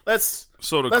 Let's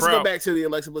go back to the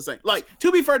Alexa Bliss thing. Like,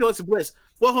 to be fair to Alexa Bliss,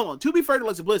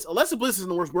 Alexa Bliss isn't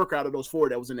the worst worker out of those four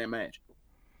that was in that match.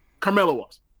 Carmella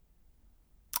was.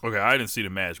 Okay, I didn't see the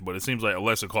match, but it seems like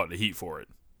Alexa caught the heat for it.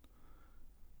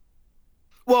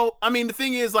 Well, I mean, the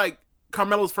thing is, like,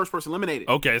 Carmella's first person eliminated.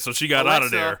 Okay, so she got out of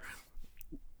there.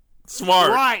 Smart.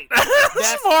 Right.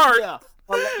 That's smart. Yeah.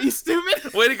 You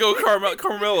stupid? Way to go,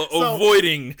 Carmella.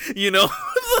 Avoiding,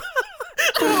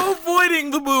 avoiding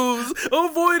the moves,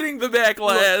 avoiding the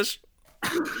backlash.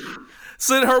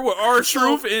 Send her with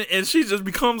R-Truth, and she just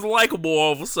becomes likable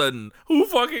all of a sudden. Who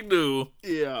fucking knew?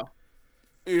 Yeah.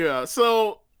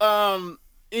 So,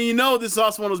 this is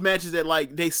also one of those matches that,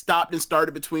 like, they stopped and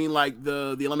started between, like,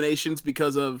 the eliminations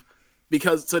because so they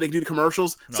can do the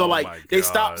commercials. So, they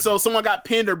stopped. So someone got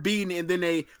pinned or beaten, and then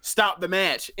they stopped the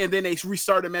match, and then they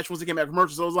restarted the match once they came back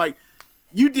commercials. So it was like,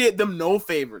 you did them no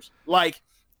favors. Like,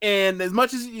 and as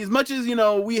much as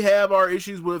we have our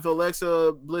issues with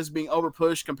Alexa Bliss being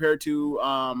overpushed compared to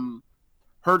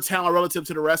her talent relative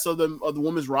to the rest of the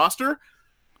women's roster,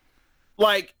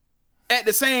 like, at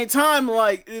the same time,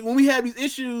 like, when we have these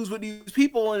issues with these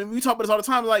people, and we talk about this all the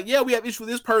time, like, yeah, we have issues with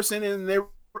this person and they're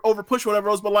overpushed whatever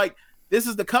else, but like, this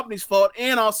is the company's fault.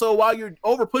 And also, while you're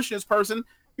overpushing this person,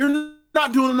 you're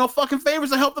not doing them no fucking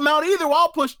favors to help them out either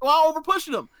while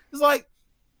overpushing them. It's like,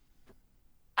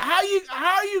 how are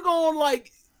you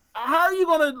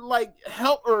gonna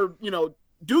help or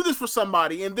do this for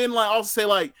somebody and then like also say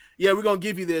like, yeah, we're gonna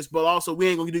give you this, but also we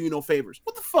ain't gonna do you no favors.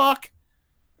 What the fuck?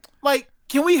 Like,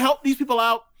 can we help these people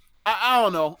out? I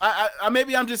don't know. I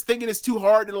maybe I'm just thinking it's too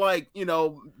hard to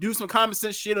do some common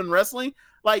sense shit in wrestling.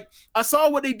 Like, I saw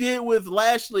what they did with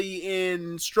Lashley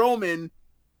and Strowman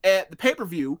at the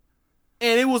pay-per-view,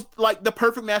 and it was like the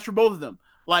perfect match for both of them.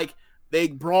 Like, they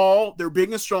brawl, they're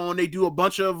big and strong, they do a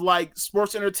bunch of like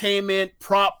sports entertainment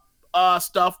prop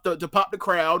stuff to pop the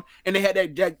crowd, and they had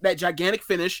that gigantic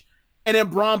finish, and then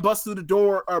Braun busts through the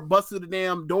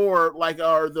damn door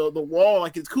or the wall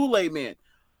like it's Kool-Aid Man.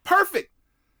 Perfect.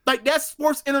 Like, that's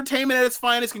sports entertainment at its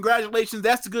finest. Congratulations,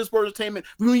 that's the good sports entertainment.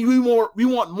 We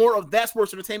want more of that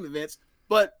sports entertainment events.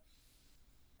 But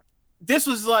this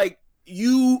was like,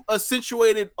 you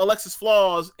accentuated Alexa's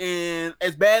flaws and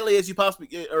as badly as you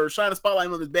possibly, or shine a spotlight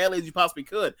on them as badly as you possibly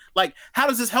could. Like, how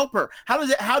does this help her? How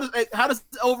does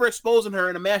overexposing her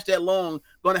in a match that long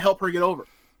going to help her get over?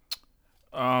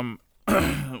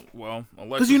 Well,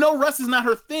 because wrestling's not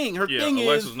her thing.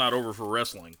 Alexa's not over for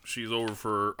wrestling. She's over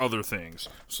for other things.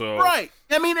 So right.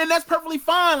 I mean, and that's perfectly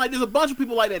fine. Like, there's a bunch of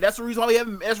people like that. That's the reason why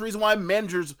That's the reason why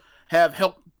managers have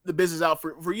helped the business out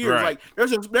for years. Right. Like,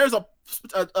 there's a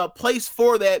place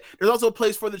for that. There's also a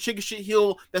place for the chicken shit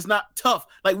heel that's not tough.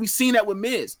 Like, we've seen that with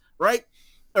Miz, right?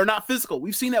 Or not physical.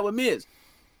 We've seen that with Miz.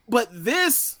 But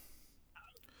this.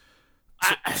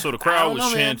 So the crowd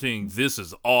was chanting, "This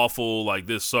is awful! Like,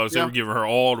 this sucks." They were giving her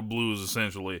all the blues,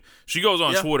 essentially. She goes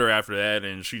on Twitter after that,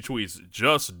 and she tweets,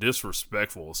 "Just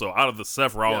disrespectful." So out of the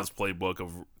Seth Rollins playbook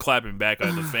of clapping back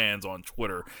at the fans on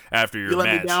Twitter after your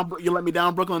match. You let me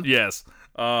down, Brooklyn? Yes.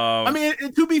 I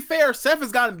mean, to be fair, Seth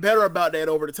has gotten better about that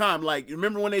over the time. Like,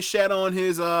 remember when they shat on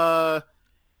his Iron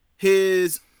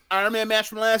Man match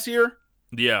from last year?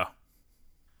 Yeah.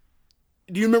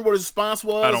 Do you remember what his response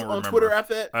was on Twitter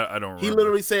after that? I don't remember. He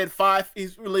literally said 5.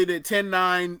 He's related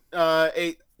 10-9,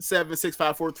 8,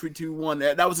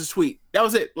 7654321. That was his tweet. That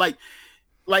was it. Like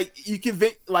you can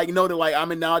know that like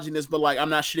I'm acknowledging this, but like I'm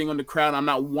not shitting on the crowd. I'm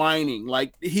not whining.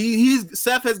 Like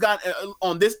Seth has got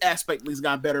on this aspect. He's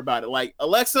gotten better about it. Like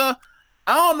Alexa,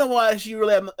 I don't know why she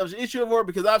really had an issue with her,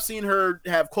 because I've seen her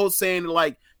have quotes saying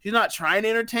like she's not trying to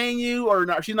entertain you, or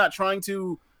not. She's not trying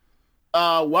to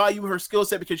wow you with her skill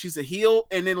set because she's a heel,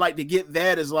 and then like to get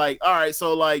that is like, all right,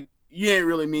 so like you didn't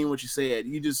really mean what you said.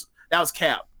 That was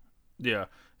cap. Yeah.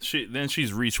 She's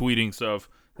retweeting stuff.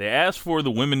 They asked for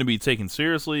the women to be taken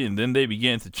seriously, and then they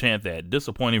began to chant that.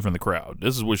 Disappointing from the crowd.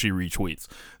 This is what she retweets.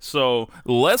 So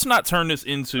let's not turn this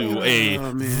into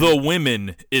the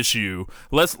women issue.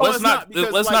 Let's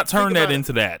not turn that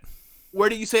into that. Where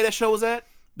did you say that show was at?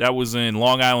 That was in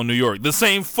Long Island, New York. The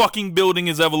same fucking building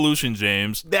as Evolution,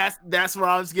 James. That's where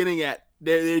I was getting at.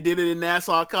 They did it in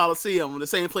Nassau Coliseum, the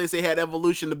same place they had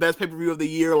Evolution, the best pay-per-view of the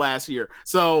year last year.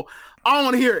 So I don't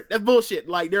want to hear it. That's bullshit.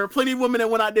 Like, there are plenty of women that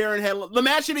went out there and had the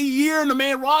match of the year, and the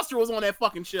main roster was on that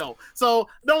fucking show. So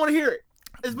I don't want to hear it.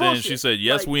 It's bullshit. Then she said,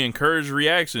 yes, we encourage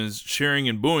reactions, cheering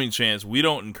and booing chants. We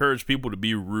don't encourage people to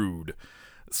be rude.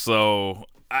 So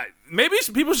maybe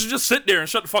people should just sit there and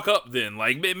shut the fuck up then.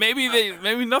 Like,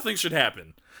 maybe nothing should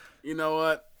happen. You know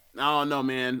what? I don't know,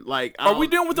 man. Like, are we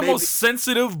dealing with the most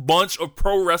sensitive bunch of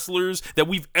pro wrestlers that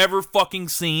we've ever fucking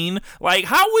seen? Like,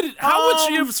 how would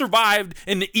she have survived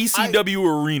in the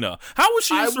ECW arena? How would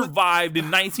she have survived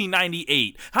in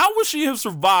 1998? How would she have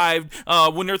survived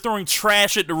when they're throwing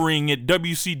trash at the ring at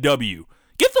WCW?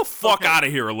 Get the fuck out of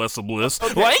here, Alexa Bliss.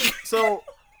 Okay. Like, so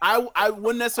I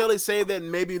wouldn't necessarily say that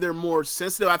maybe they're more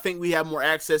sensitive. I think we have more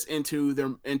access into their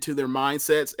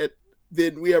mindsets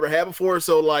than we ever had before.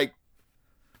 So like,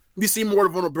 we see more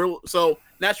of the vulnerability. So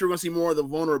naturally, we're going to see more of the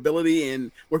vulnerability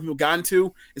and where people gotten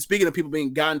to. And speaking of people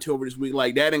being gotten to over this week,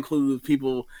 like that includes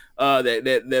people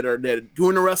that are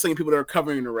doing the wrestling and people that are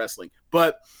covering the wrestling.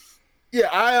 But yeah,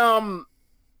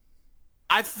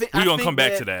 I think we're gonna come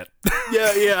back to that.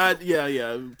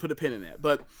 Yeah. Put a pin in that.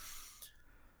 But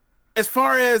as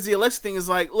far as the Alexa thing is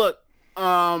like, look,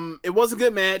 it was a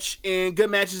good match, and good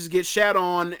matches get shat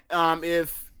on.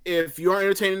 If you're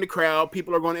entertaining the crowd,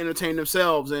 people are going to entertain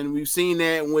themselves, and we've seen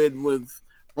that with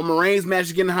Roman Reigns'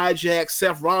 match getting hijacked,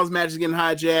 Seth Rollins' match is getting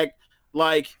hijacked.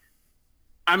 Like,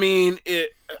 I mean, the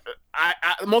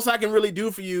most I can really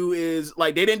do for you is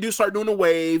like they didn't start doing the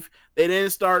wave, they didn't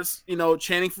start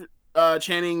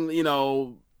chanting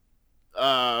the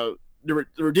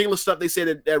ridiculous stuff they said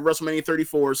at WrestleMania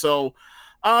 34. So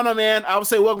I don't know, man. I would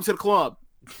say welcome to the club.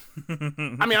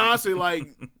 I mean, honestly, like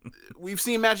we've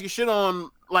seen matches get shit on.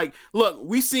 Like, look,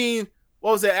 we've seen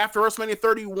what was that after WrestleMania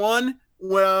 31?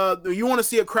 Where you want to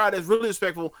see a crowd that's really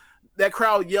respectful. That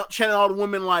crowd chanting all the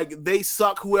women like they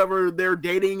suck, whoever they're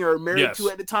dating or married to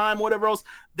at the time, whatever else.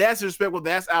 That's disrespectful.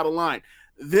 That's out of line.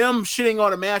 Them shitting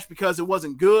on a match because it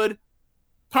wasn't good,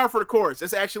 par for the course.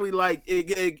 It's actually like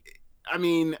I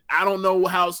mean, I don't know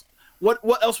what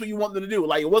else would you want them to do?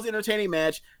 Like, it was an entertaining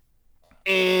match,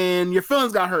 and your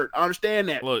feelings got hurt. I understand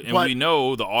that. Look, and we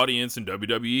know the audience in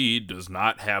WWE does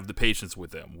not have the patience with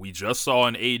them. We just saw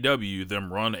in AEW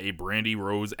them run a Brandy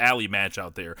Rose Alley match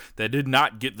out there that did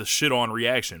not get the shit on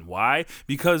reaction. Why?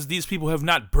 Because these people have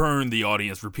not burned the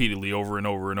audience repeatedly over and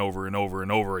over and over and over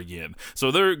and over again. So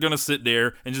they're going to sit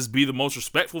there and just be the most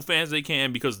respectful fans they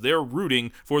can because they're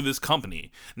rooting for this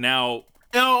company. Now...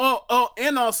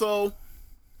 and also...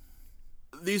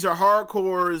 these are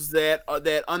hardcores that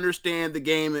understand the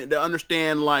game, that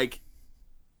understand, like,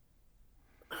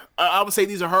 I would say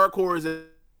these are hardcores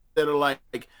that are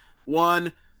like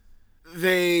one,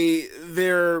 they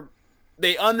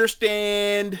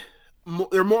understand,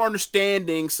 they're more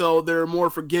understanding, so they're more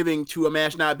forgiving to a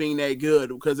match not being that good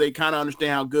because they kind of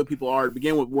understand how good people are to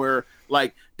begin with. Where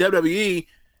like WWE,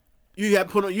 you can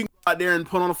go out there and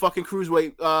put on a fucking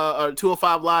cruiserweight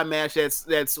 205 live match that's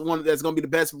going to be the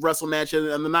best wrestle match of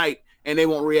the night, and they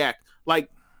won't react.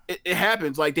 Like it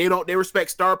happens. Like they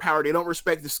respect star power, they don't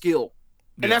respect the skill,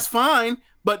 and that's fine.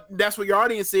 But that's what your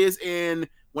audience is, and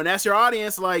when that's your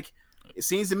audience, like it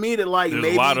seems to me that like there's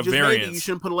maybe a lot of variance. Maybe you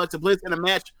shouldn't put Alexa Bliss in a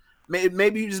match.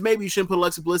 Maybe you shouldn't put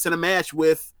Alexa Bliss in a match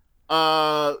with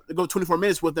go 24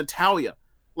 minutes with Natalya.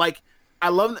 Like. I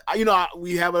love,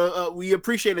 we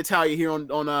appreciate Natalya here on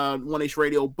One Nation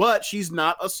Radio, but she's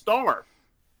not a star.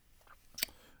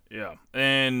 Yeah,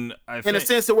 and I think, in a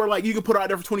sense that we're like you can put her out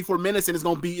there for 24 minutes and it's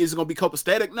gonna be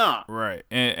copacetic. Nah, right.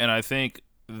 And I think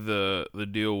the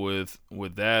deal with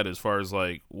that, as far as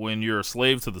like when you're a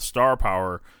slave to the star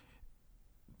power,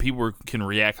 people can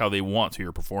react how they want to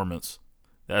your performance.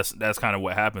 That's kind of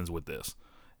what happens with this,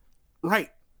 right?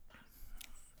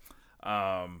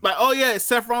 Like, oh yeah, it's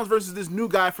Seth Rollins versus this new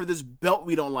guy for this belt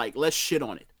we don't like. Let's shit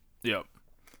on it. Yep.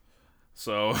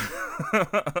 So,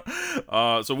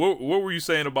 so what were you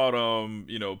saying about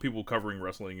people covering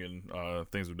wrestling and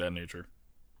things of that nature?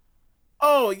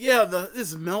 Oh yeah,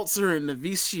 this Meltzer and the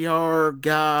VCR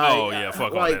guy. Oh yeah,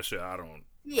 fuck all that shit. I don't.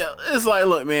 Yeah, it's like,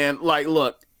 look, man. Like,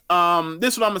 look.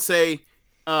 This is what I'm gonna say.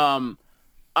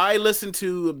 I listen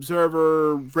to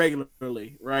Observer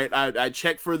regularly, right? I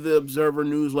check for the Observer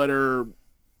newsletter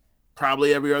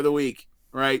probably every other week,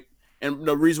 right? And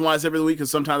the reason why it's every week is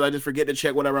sometimes I just forget to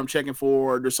check whatever I'm checking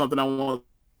for, or there's something I want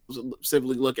to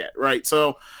specifically look at, right?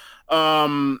 So,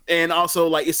 and also,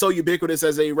 like, it's so ubiquitous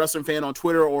as a wrestling fan on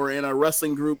Twitter or in a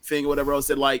wrestling group thing or whatever else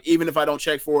that, like, even if I don't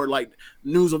check for it, like,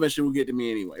 news eventually will get to me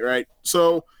anyway, right?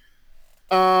 So,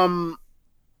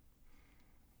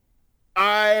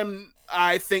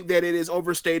 I think that it is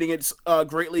overstating it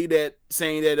greatly that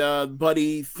saying that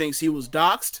Buddy thinks he was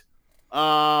doxxed.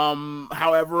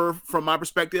 However, from my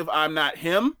perspective, I'm not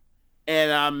him,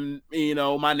 and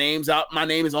my name's out. My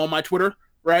name is on my Twitter,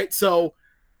 right? So,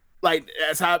 like,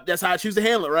 that's how I choose to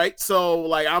handle it, right? So,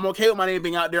 like, I'm okay with my name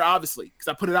being out there, obviously, because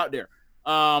I put it out there,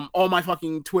 on my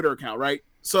fucking Twitter account, right?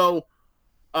 So,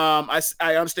 I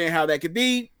understand how that could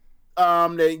be.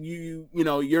 That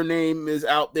your name is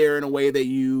out there in a way that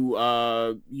you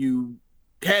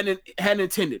hadn't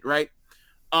intended, right?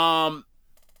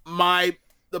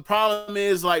 The problem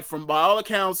is, like, from by all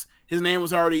accounts, his name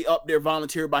was already up there,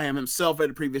 volunteered by him himself at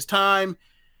the previous time.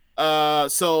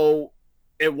 So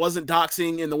it wasn't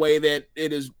doxing in the way that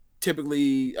it is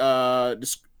typically the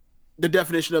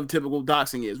definition of typical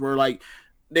doxing is, where, like,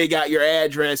 they got your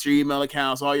address, your email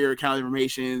accounts, all your account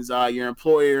informations, your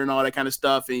employer, and all that kind of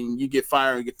stuff, and you get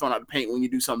fired and get thrown out the paint when you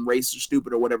do something racist or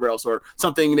stupid or whatever else, or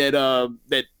something that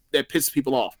pisses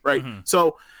people off, right? Mm-hmm.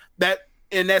 So that,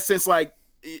 in that sense, like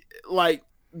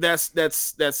that's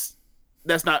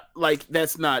not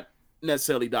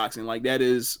necessarily doxing. Like, that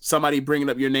is somebody bringing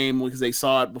up your name because they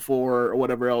saw it before or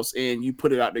whatever else, and you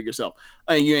put it out there yourself,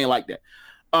 and you ain't like that.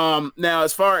 Now,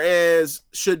 as far as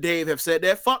should Dave have said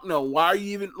that, fuck no. Why are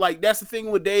you even, like, that's the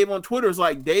thing with Dave on Twitter, is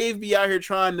like, Dave be out here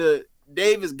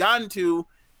Dave has gotten to,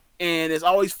 and is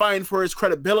always fighting for his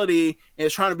credibility, and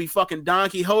is trying to be fucking Don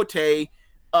Quixote,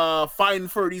 fighting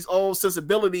for these old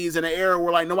sensibilities in an era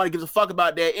where, like, nobody gives a fuck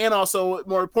about that. And also,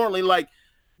 more importantly, like,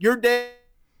 you're Dave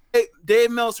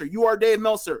Meltzer. You are Dave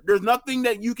Meltzer. There's nothing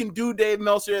that you can do, Dave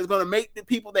Meltzer, that's going to make the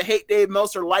people that hate Dave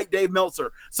Meltzer like Dave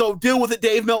Meltzer. So deal with it,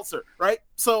 Dave Meltzer, right?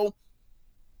 So,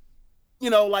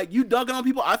 like, you dunking on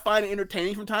people, I find it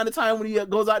entertaining from time to time when he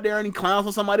goes out there and he clowns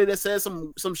on somebody that says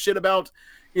some shit about,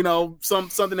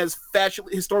 something that's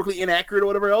factually, historically inaccurate or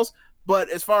whatever else. But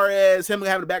as far as him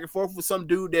having a back and forth with some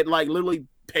dude that, like, literally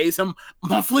pays him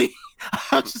monthly,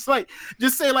 I'm just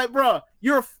say, like, bro,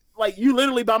 you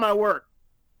literally buy my work.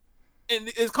 And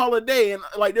it's called a day. And,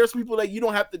 like, there's people that you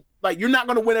don't have to, like, you're not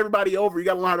going to win everybody over. You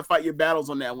got to learn how to fight your battles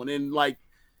on that one. And, like,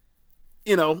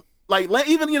 like,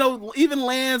 even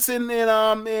Lance and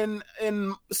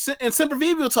Semper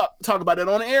Vivi will talk about it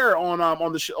on air on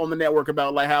the network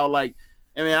about, like, how, like,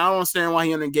 I mean, I don't understand why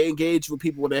he engage with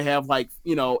people that have, like,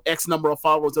 X number of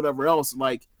followers, whatever else.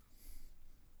 Like,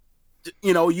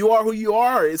 you are who you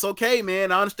are. It's okay,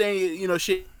 man. I understand,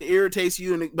 shit irritates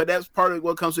you, but that's part of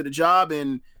what comes with the job.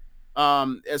 And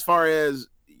as far as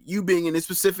you being in a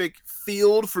specific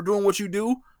field for doing what you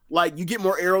do, like, you get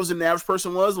more arrows than the average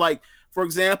person was. Like, for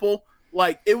example,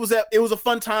 like, it was a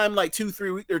fun time, like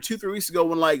 2-3 weeks ago,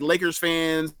 when, like, Lakers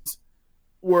fans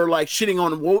were, like, shitting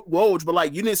on Woj, but,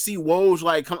 like, you didn't see Woj,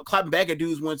 like, clapping back at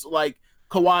dudes when, like,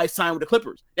 Kawhi signed with the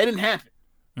Clippers. That didn't happen.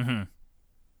 Mm-hmm.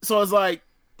 So it's like,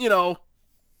 I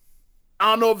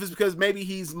don't know if it's because maybe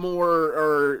he's more,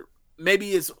 or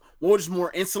maybe it's Woj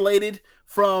more insulated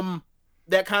from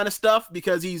that kind of stuff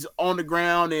because he's on the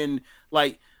ground, and,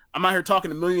 like, I'm out here talking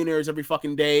to millionaires every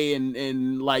fucking day,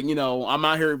 and like, I'm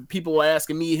out here, people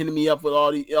asking me, hitting me up with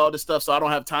all this stuff, so I don't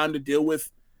have time to deal with,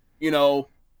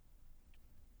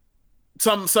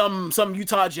 some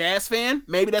Utah Jazz fan.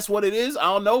 Maybe that's what it is. I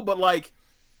don't know, but, like,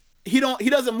 he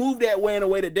doesn't move that way in a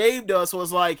way that Dave does. So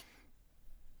it's like,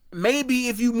 maybe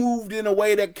if you moved in a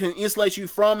way that can insulate you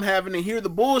from having to hear the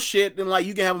bullshit, then, like,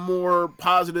 you can have a more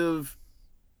positive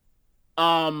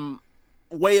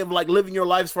way of, like, living your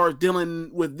life as far as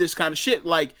dealing with this kind of shit.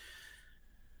 Like,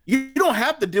 you don't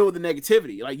have to deal with the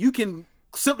negativity. Like, you can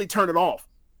simply turn it off,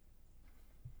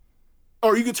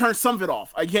 or you can turn some of it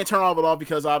off. I can't turn all of it off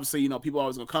because, obviously, people are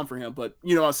always gonna come for him. But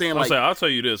you know what I'm saying? Like, I'll tell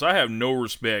you this: I have no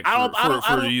respect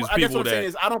for these people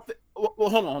that. Well,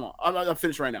 hold on. I'll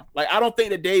finish right now. Like, I don't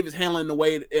think that Dave is handling the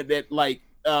way that like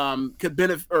could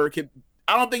benefit, or could.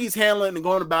 I don't think he's handling and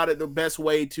going about it the best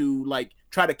way to like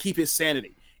try to keep his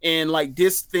sanity. And like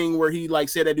this thing where he like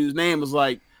said that dude's name was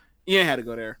like, you ain't had to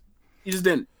go there. You just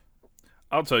didn't.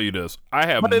 I'll tell you this.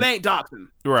 But it ain't doxing.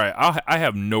 Right. I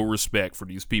have no respect for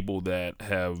these people that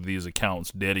have these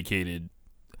accounts dedicated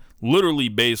literally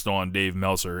based on Dave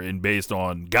Meltzer and based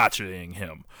on gotchaing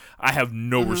him. I have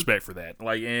no respect for that.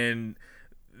 Like, and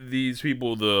these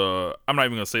people, I'm not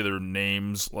even gonna say their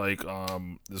names, like,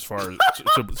 as far as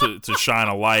to shine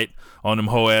a light on them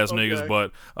hoe ass niggas,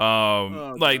 but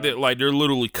they're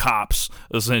literally cops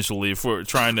essentially for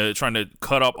trying to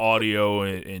cut up audio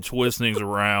and twist things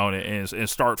around and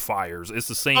start fires. It's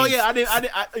the same. Oh yeah,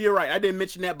 you're right. I didn't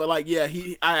mention that, but like, yeah,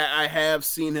 I have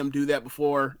seen him do that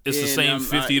before. It's the same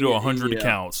 50 to 100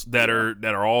 accounts that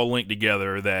are all linked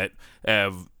together that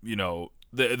have, you know.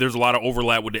 There's a lot of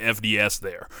overlap with the FDS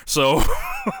there. So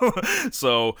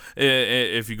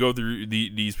if you go through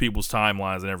these people's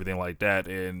timelines and everything like that,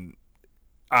 and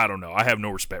I don't know, I have no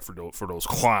respect for those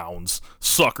clowns,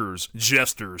 suckers,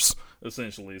 jesters,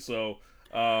 essentially. So,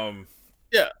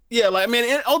 yeah, like,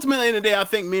 man, ultimately in the day, I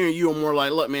think me and you are more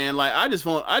like, look, man, like, I just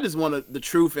want the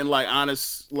truth and like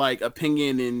honest, like,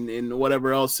 opinion and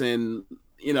whatever else, and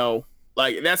you know,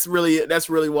 like that's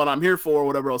really what I'm here for, or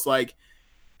whatever else, like.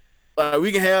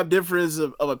 We can have differences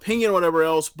of opinion or whatever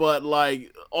else, but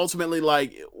like ultimately,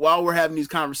 like while we're having these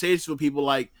conversations with people,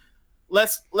 like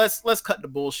let's cut the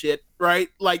bullshit, right?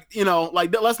 Like, you know,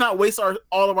 like let's not waste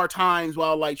all of our times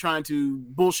while like trying to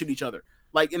bullshit each other.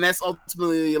 Like, and that's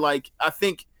ultimately like, I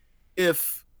think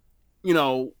if, you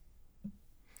know,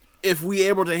 if we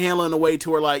able to handle it in a way to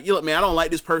where like, you look, man, I don't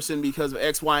like this person because of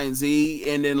X, Y, and Z,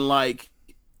 and then like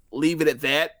leave it at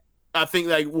that, I think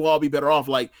like we'll all be better off.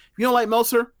 Like, if you don't like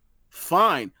Meltzer,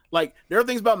 fine. Like, there are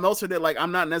things about Meltzer that like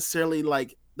I'm not necessarily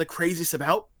like the craziest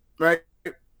about, right?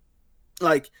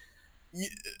 Like,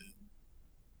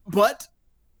 but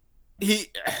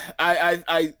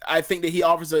I think that he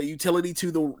offers a utility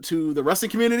to the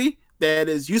wrestling community that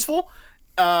is useful.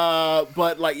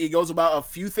 But like he goes about a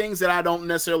few things that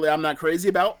I'm not crazy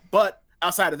about. But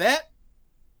outside of that,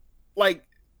 like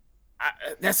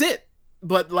that's it.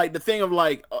 But like the thing of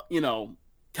like you know,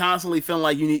 constantly feeling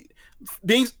like you need.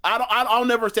 I'll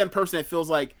never understand a person that feels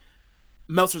like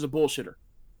Meltzer's a bullshitter.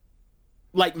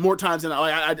 Like more times than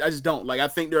I just don't. Like I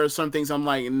think there are some things I'm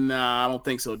like, nah, I don't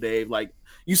think so, Dave. Like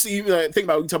you see, think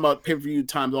about we talk about pay-per-view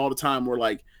times all the time. Where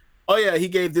like, oh yeah, he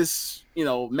gave this, you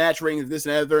know, match ratings, this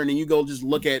and that, and then you go just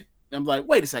look at. I'm like,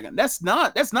 wait a second, that's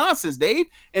nonsense, Dave.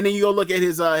 And then you go look at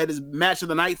his match of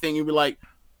the night thing, and be like,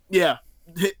 yeah.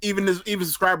 Even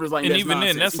subscribers like, and even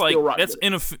nonsense. Then that's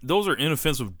like those are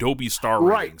inoffensive dopey star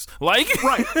ratings, like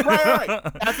right.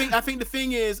 I think the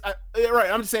thing is,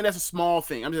 I'm just saying that's a small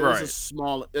thing. I'm just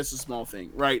that's a small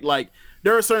thing, right? Like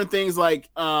there are certain things like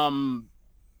I'm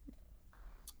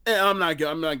not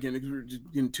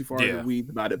getting too far in the weeds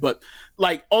about it, but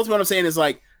like ultimately what I'm saying is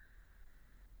like,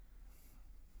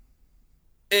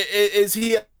 is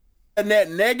he a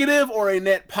net negative or a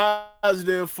net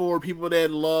positive for people that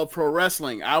love pro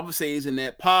wrestling? I would say he's a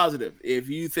net positive. If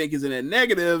you think he's a net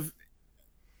negative,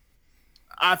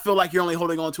 I feel like you're only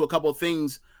holding on to a couple of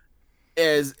things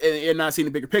and not seeing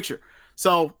the bigger picture.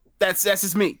 So that's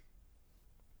just me.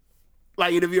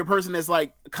 Like if you're a person that's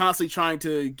like constantly trying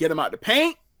to get him out the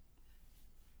paint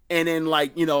and then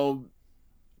like, you know,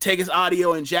 take his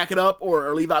audio and jack it up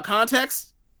or leave out context,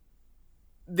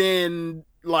 then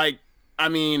like, I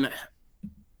mean,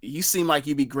 you seem like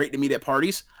you'd be great to meet at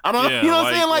parties. I don't know. You know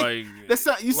what I'm saying? Like that's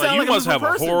not, you sound like you must have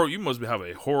you must have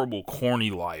a horrible, corny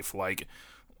life. Like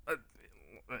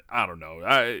I don't know.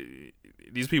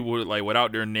 These people like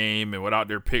without their name and without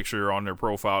their picture on their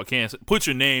profile can't put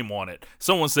your name on it.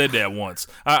 Someone said that once.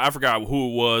 I forgot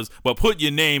who it was, but put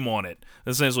your name on it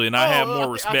essentially. And I have more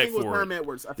respect for it. Herm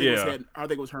Edwards. I think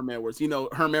it was Herm Edwards. You know,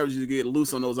 Herm Edwards used to get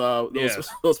loose on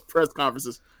those press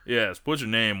conferences. Yes, put your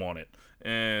name on it.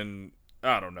 And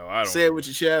I don't know. Say it with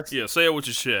your chest. Yeah, say it with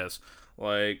your chest.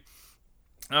 Like,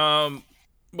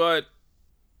 but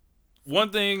one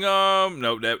thing,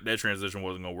 no, that transition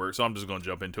wasn't gonna work, so I'm just gonna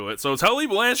jump into it. So Tully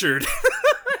Blanchard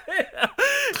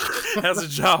has a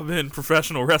job in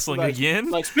professional wrestling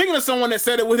again. Like speaking of someone that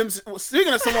said it with him,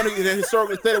 speaking of someone that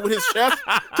historically said it with his chest,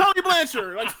 Tully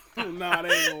Blanchard. Like, nah,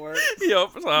 that ain't gonna work. Yep.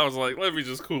 So I was like, let me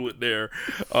just cool it there.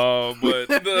 But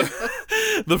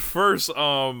the first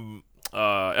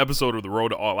episode of The Road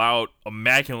to All Out,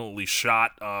 immaculately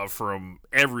shot from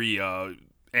every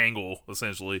angle,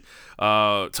 essentially.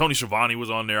 Tony Schiavone was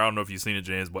on there. I don't know if you've seen it,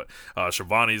 James, but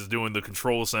Schiavone's doing the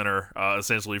control center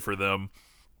essentially for them.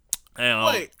 And,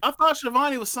 wait, I thought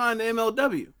Schiavone was signed to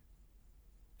MLW.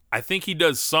 I think he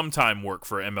does sometime work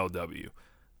for MLW.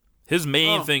 His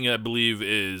main thing, I believe,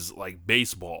 is like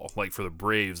baseball, like for the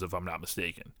Braves, if I'm not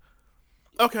mistaken.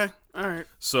 Okay, all right.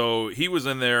 So he was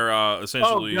in there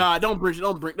essentially. Oh God, don't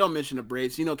mention the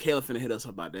Braves. You know, Caleb finna hit us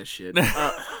about that shit.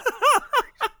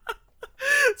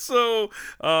 So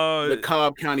the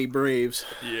Cobb County Braves.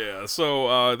 Yeah.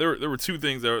 So there were two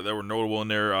things that were notable in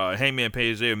there. Hangman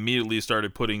Page, they immediately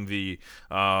started putting the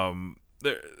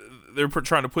they're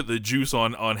trying to put the juice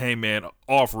on Hangman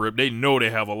off rip. They know they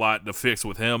have a lot to fix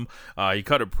with him. He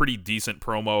cut a pretty decent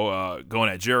promo going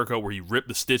at Jericho where he ripped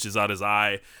the stitches out his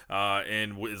eye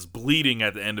and was bleeding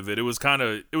at the end of it. It was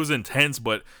intense,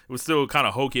 but it was still kind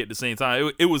of hokey at the same time.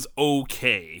 It was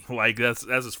okay. Like that's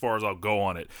as far as I'll go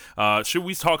on it. Should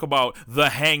we talk about the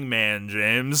Hangman,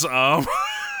 James? Well,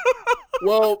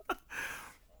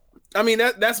 I mean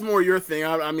that's more your thing.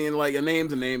 I mean, like a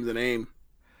name's a name.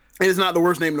 It's not the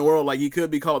worst name in the world. Like, he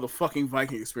could be called the fucking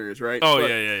Viking Experience, right? Oh,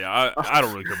 but, yeah. I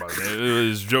don't really care about that. It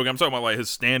was joking. I'm talking about, like, his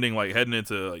standing, like, heading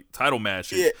into, like, title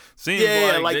matches. Yeah. Seems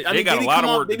like they got a lot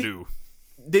of work to do.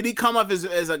 Did he come off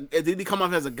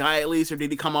as a guy at least, or did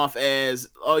he come off as,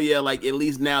 oh, yeah, like, at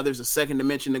least now there's a second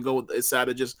dimension to go with instead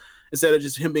of just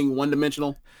him being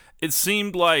one-dimensional? It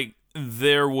seemed like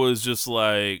there was just,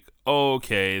 like,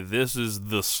 okay, this is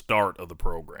the start of the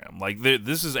program. Like,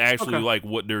 this is actually, like,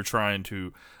 what they're trying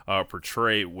to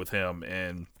portray with him,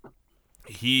 and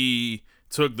he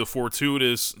took the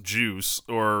fortuitous juice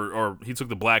or he took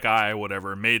the black eye or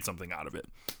whatever and made something out of it.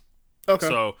 Okay.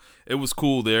 So it was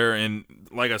cool there, and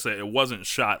like I said, it wasn't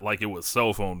shot like it was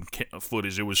cell phone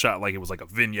footage. It was shot like it was like a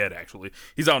vignette, actually.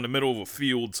 He's out in the middle of a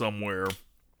field somewhere,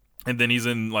 and then he's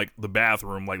in, like, the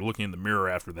bathroom, like, looking in the mirror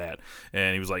after that.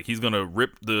 And he was like, he's going to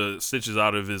rip the stitches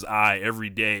out of his eye every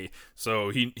day.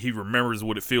 So he remembers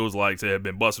what it feels like to have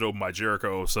been busted open by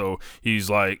Jericho. So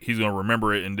he's like, he's going to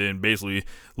remember it and then basically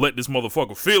let this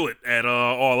motherfucker feel it at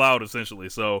All Out, essentially.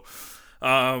 So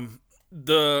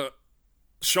the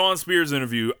Shawn Spears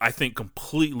interview, I think,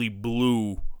 completely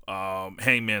blew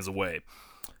Hangman's away.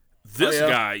 This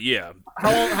guy, yeah.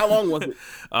 How long was it?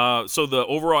 So the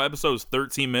overall episode is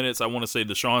 13 minutes. I want to say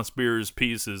the Shawn Spears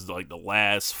piece is like the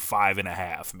last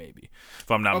 5.5, maybe, if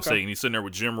I'm not mistaken. He's sitting there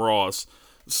with Jim Ross.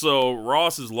 So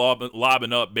Ross is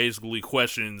lobbing up basically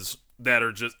questions that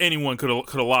are just anyone could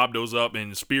have lobbed those up,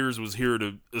 and Spears was here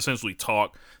to essentially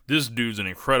talk. This dude's an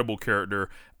incredible character.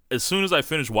 As soon as I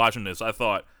finished watching this, I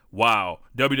thought, wow,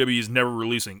 WWE is never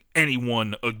releasing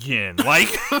anyone again. Like,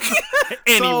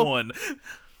 anyone.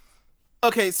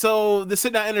 Okay, so the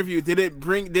sit-down interview, did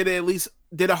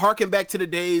it harken back to the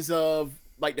days of,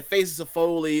 like, the Faces of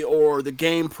Foley or the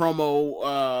game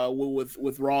promo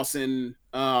with Ross and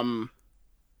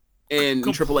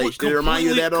Triple H? Did it remind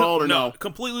you of that at all, or no?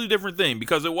 Completely different thing,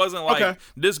 because it wasn't like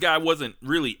this guy wasn't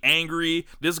really angry.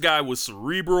 This guy was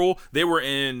cerebral. They were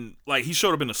in, like, he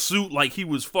showed up in a suit, like he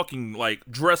was fucking, like,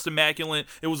 dressed immaculate.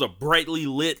 It was a brightly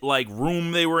lit, like,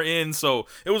 room they were in, so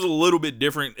it was a little bit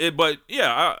different. But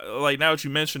yeah, like, now that you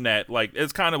mentioned that, like,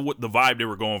 it's kind of what the vibe they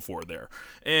were going for there.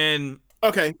 And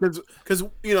okay, because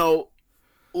you know,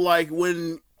 like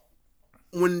when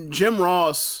Jim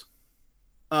Ross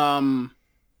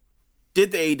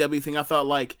did the AEW thing, I thought,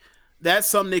 like, that's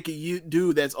something they could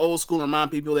do that's old school and remind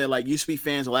people that, like, used to be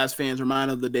fans, the last fans, remind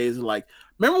of the days of, like,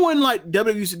 remember when, like,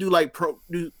 WWE used to do, like,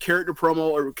 do character promo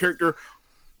or character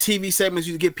TV segments,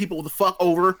 you to get people the fuck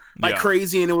over like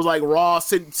crazy, and it was like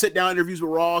Ross sit down interviews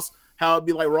with Ross, how it'd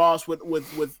be like Ross with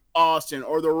Austin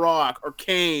or The Rock or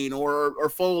Kane or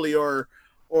Foley or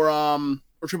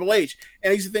Triple H,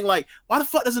 and I used to think, like, why the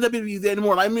fuck doesn't WWE do that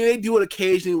anymore? Like, I mean, they do it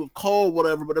occasionally with Cole,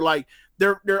 whatever, but they're like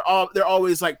they're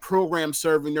always like program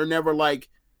serving. They're never like,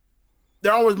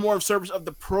 they're always more of service of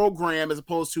the program as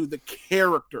opposed to the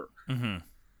character. Mm-hmm.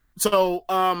 So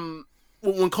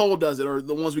when Cole does it, or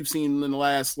the ones we've seen in the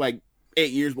last like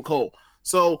 8 years with Cole,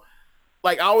 so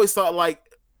like I always thought like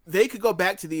they could go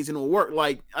back to these and it'll work.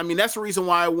 Like, I mean, that's the reason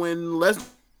why when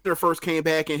Lesnar first came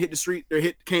back and hit the street, or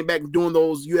came back doing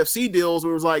those UFC deals,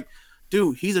 where it was like,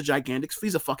 dude, he's a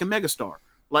fucking megastar.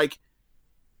 Like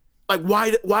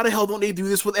why the hell don't they do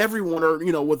this with everyone, or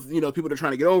with people that are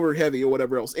trying to get over heavy or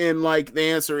whatever else? And like the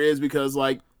answer is because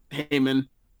like Heyman.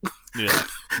 Yeah,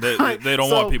 they don't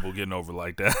want people getting over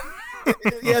like that.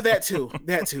 Yeah, that too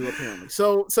apparently.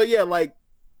 So yeah, like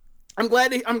I'm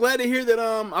glad to hear that.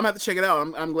 I'm gonna have to check it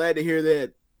out. I'm glad to hear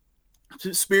that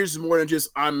Spears is more than just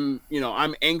I'm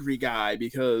angry guy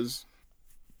because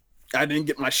I didn't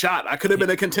get my shot. I could have been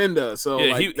a contender. So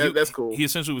yeah, that's cool. He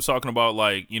essentially was talking about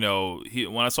like when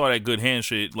I saw that good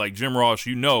handshake, like Jim Ross,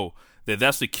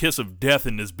 that's the kiss of death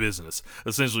in this business,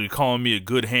 essentially calling me a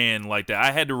good hand like that.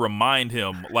 I had to remind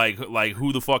him like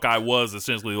who the fuck I was,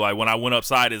 essentially, like when I went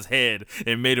upside his head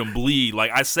and made him bleed.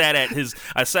 Like I was at his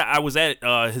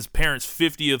parents'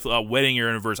 50th wedding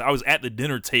anniversary. I was at the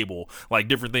dinner table, like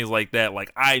different things like that.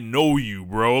 Like, I know you,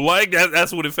 bro. Like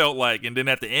that's what it felt like. And then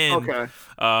at the end,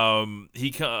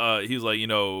 he was like,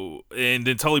 and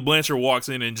then Tully Blanchard walks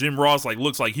in, and Jim Ross like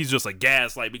looks like he's just a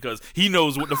gaslight because he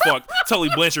knows what the fuck Tully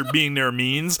Blanchard being there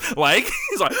means. Like,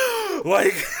 he's like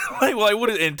what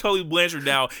is, and Tully Blanchard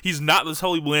now, he's not the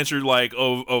Tully Blanchard like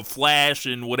of Flash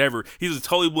and whatever. He's a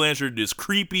Tully Blanchard, this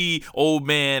creepy old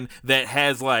man that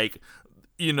has like,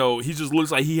 he just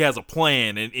looks like he has a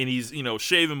plan, and he's,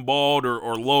 shaving bald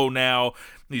or low now.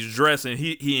 He's dressing.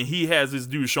 He has this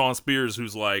dude Sean Spears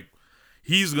who's like,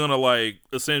 he's gonna like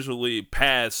essentially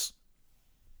pass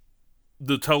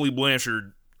the Tully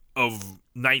Blanchard of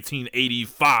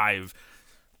 1985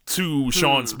 to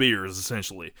Sean Spears,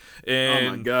 essentially. And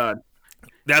oh my god,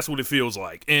 that's what it feels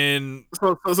like. And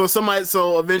so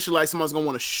eventually, like, someone's gonna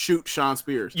want to shoot Sean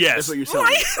Spears. Yes, that's what you're saying.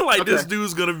 Like this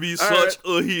dude's gonna be such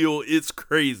a heel. It's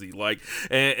crazy. Like,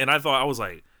 and I was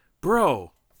like,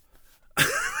 bro,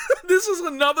 this is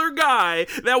another guy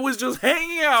that was just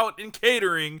hanging out and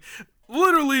catering.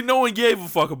 Literally, no one gave a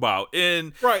fuck about,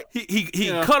 and he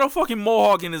cut a fucking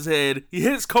mohawk in his head. He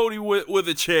hits Cody with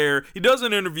a chair. He does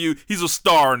an interview. He's a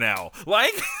star now.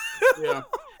 Like, yeah.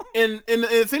 And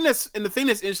the thing that's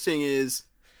interesting is,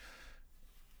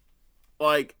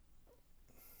 like,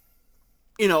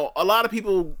 a lot of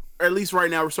people, or at least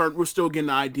right now, we're still getting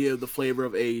the idea of the flavor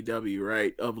of AEW,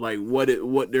 right? Of like what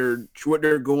they're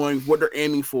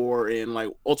aiming for, and like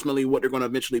ultimately what they're going to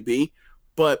eventually be,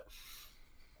 but.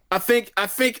 I think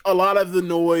a lot of the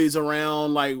noise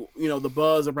around, like, the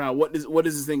buzz around what is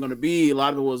this thing going to be, a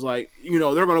lot of it was like, they're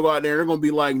going to go out there, they're going to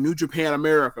be like New Japan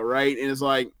America, right? And it's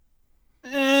like,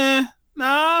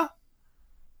 nah.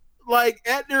 Like,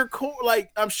 at their core, like,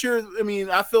 I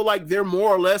feel like they're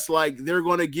more or less like they're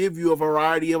going to give you a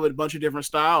variety of a bunch of different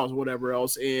styles, whatever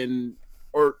else, and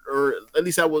or at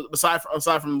least that was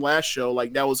aside from the last show,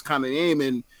 like that was kind of the aim,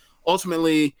 and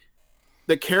ultimately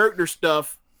the character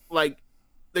stuff, like.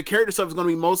 The character stuff is going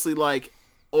to be mostly like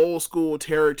old school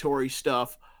territory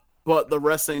stuff, but the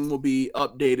wrestling will be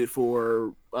updated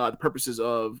for the purposes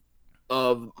of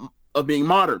being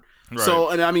modern. Right. So,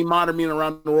 and I mean modern meaning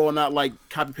around the world, not like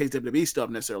copy paste WWE stuff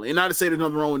necessarily. And not to say there's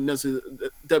nothing wrong with necessarily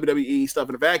WWE stuff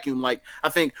in a vacuum. Like, I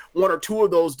think one or two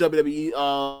of those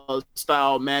WWE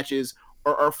style matches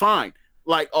are fine.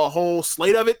 Like a whole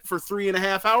slate of it for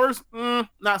 3.5 hours,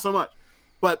 not so much.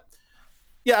 But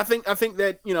yeah, I think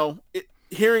that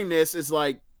hearing this is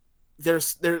like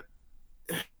it's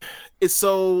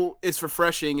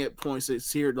refreshing at points to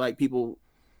hear like people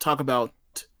talk about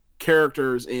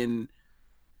characters in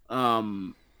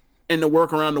the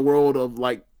work around the world of,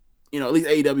 like, at least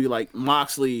AEW, like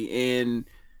Moxley and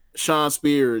Sean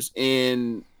Spears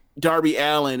and Darby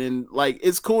Allin, and like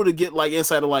it's cool to get like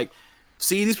insight of like,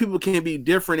 see, these people can be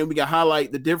different, and we can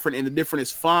highlight the different, and the different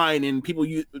is fine, and people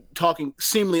talking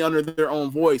seemingly under their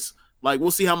own voice. Like,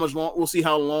 we'll see how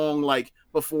long, like,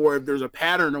 before, if there's a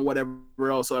pattern or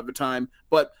whatever else at the time.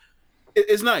 But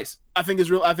it's nice. I think it's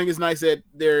nice that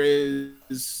there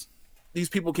is, these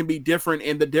people can be different,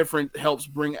 and the different helps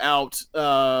bring out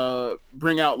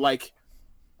like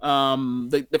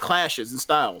the clashes and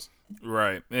styles.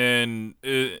 Right. And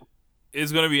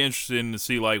it's going to be interesting to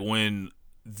see, like, when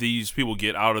these people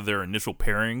get out of their initial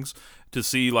pairings, to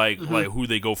see like who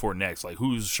they go for next, like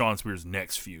who's Sean Spears'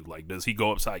 next feud, like does he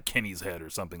go upside Kenny's head or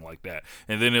something like that,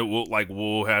 and then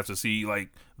we'll have to see like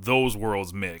those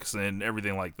worlds mix and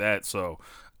everything like that. So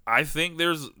I think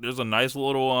there's a nice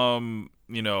little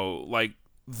like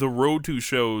the Road to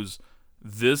shows,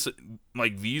 these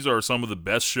are some of the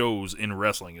best shows in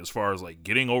wrestling as far as like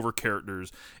getting over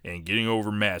characters and getting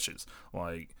over matches.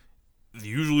 Like,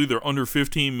 usually they're under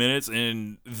 15 minutes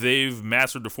and they've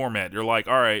mastered the format. They're like,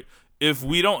 all right, if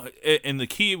we don't, and the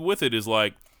key with it is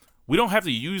like, we don't have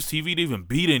to use TV to even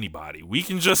beat anybody. We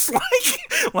can just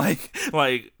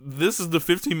like this is the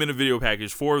 15-minute video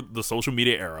package for the social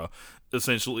media era,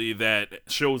 essentially, that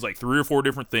shows like 3 or 4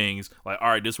 different things. Like, all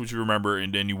right, this is what you remember,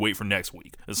 and then you wait for next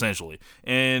week, essentially.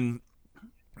 And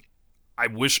I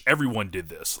wish everyone did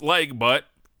this, like, but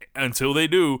until they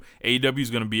do, AEW is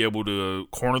going to be able to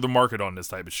corner the market on this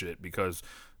type of shit, because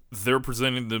they're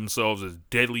presenting themselves as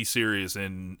deadly serious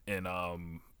and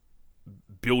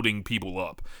building people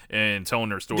up and telling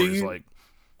their stories.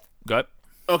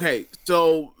 Okay,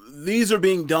 so these are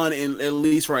being done at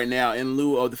least right now in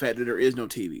lieu of the fact that there is no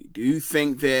TV. Do you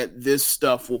think that this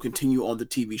stuff will continue on the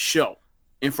TV show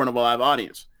in front of a live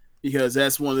audience? because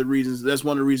that's one of the reasons. That's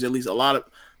one of the reasons, at least a lot of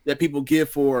that people give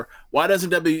for why doesn't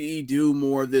WWE do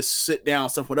more of this sit down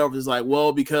stuff, whatever. It's like,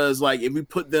 well, because like if we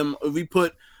put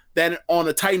that on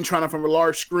a Titantron from a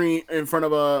large screen in front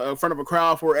of a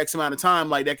crowd for X amount of time,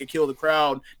 like that could kill the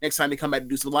crowd next time they come back to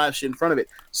do some live shit in front of it.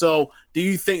 So do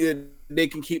you think that they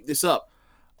can keep this up?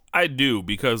 I do,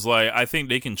 because like I think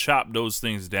they can chop those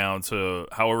things down to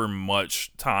however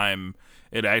much time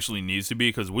it actually needs to be,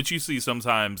 because what you see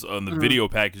sometimes on the video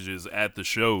packages at the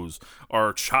shows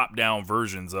are chopped down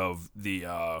versions of the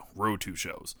Road to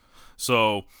shows.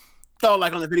 So,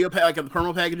 like on the video like on the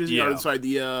promo packages, yeah. Sorry,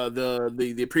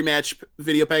 the pre-match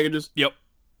video packages. Yep.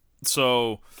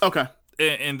 So okay,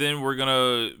 and then we're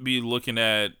gonna be looking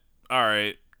at, all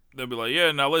right, they'll be like,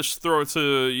 yeah, now let's throw it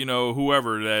to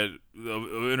whoever that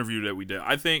the interview that we did.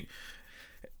 I think,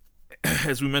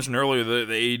 as we mentioned earlier,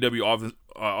 the AEW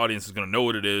audience is going to know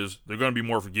what it is. They're going to be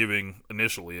more forgiving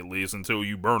initially, at least, until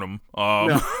you burn them.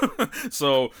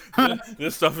 So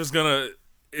this stuff is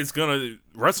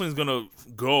wrestling's going to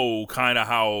go kind of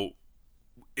how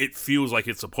it feels like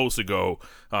it's supposed to go.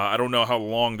 I don't know how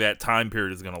long that time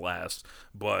period is going to last,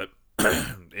 but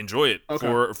enjoy it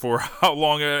for how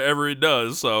long ever it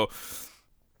does. So,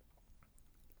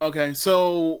 okay,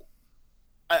 so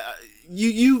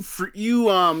you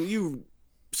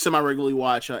semi-regularly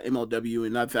watch MLW,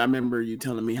 and I remember you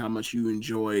telling me how much you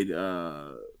enjoyed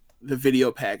the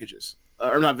video packages,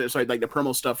 or not, sorry, like the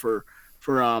promo stuff for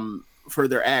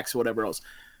their acts or whatever else.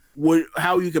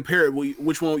 How you compare it?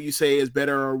 Which one would you say is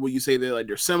better, or will you say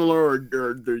they're similar,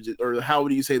 or how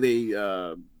would you say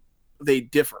they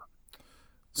differ?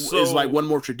 So, is like one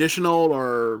more traditional,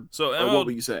 or what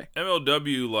would you say?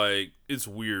 MLW, like, it's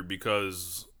weird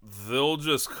because they'll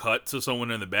just cut to someone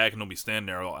in the back and they'll be standing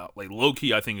there. Like,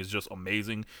 Low-Ki, I think, is just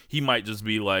amazing. He might just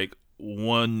be like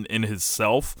one in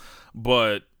himself,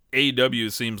 but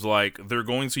AEW seems like they're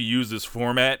going to use this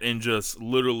format and just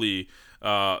literally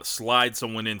slide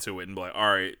someone into it and be like, all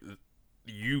right,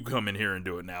 you come in here and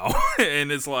do it now.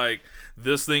 And it's like,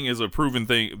 this thing is a proven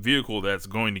vehicle that's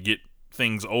going to get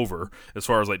things over as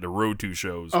far as like the Road to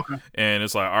shows. And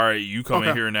it's like, all right, you come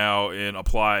in here now and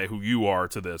apply who you are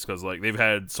to this, because like they've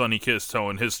had Sonny Kiss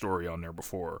telling his story on there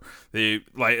before. They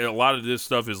like, a lot of this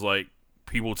stuff is like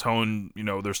people telling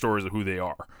their stories of who they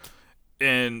are,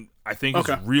 and I think it's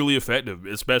really effective,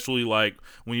 especially like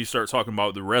when you start talking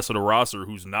about the rest of the roster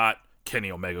who's not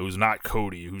Kenny Omega, who's not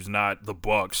Cody, who's not the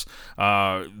Bucks.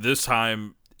 This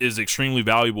time is extremely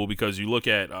valuable because you look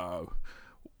at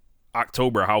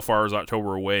October. How far is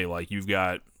October away? Like, you've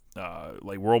got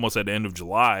like, we're almost at the end of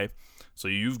July, so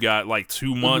you've got like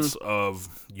 2 months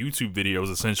of YouTube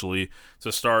videos essentially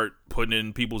to start putting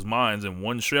in people's minds in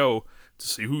one show to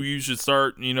see who you should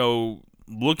start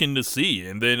looking to see.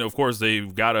 And then of course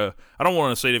they've got to, I don't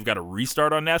want to say they've got to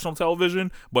restart on national television,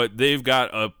 but they've got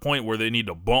a point where they need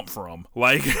to bump from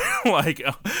like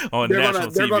on national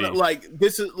TV. They're gonna, like,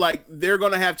 this is like, they're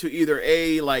gonna have to either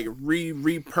A, like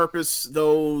repurpose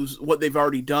those what they've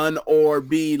already done, or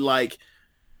B, like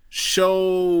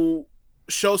show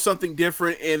something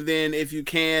different, and then if you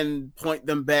can, point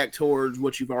them back towards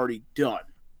what you've already done.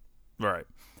 Right.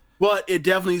 But it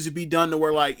definitely needs to be done to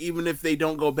where, like, even if they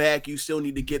don't go back, you still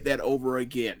need to get that over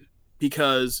again.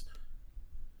 Because,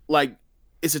 like,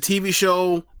 it's a TV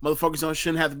show. Motherfuckers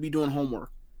shouldn't have to be doing homework.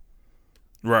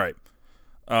 Right.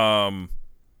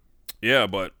 Yeah,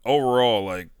 but overall,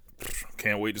 like,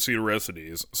 can't wait to see the rest of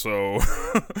these. So,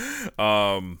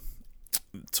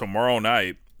 tomorrow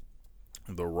night,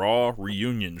 the Raw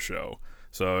reunion show.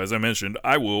 So, as I mentioned,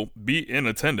 I will be in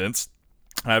attendance.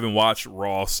 I haven't watched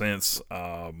Raw since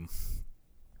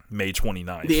May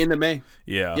 29th. The end of May.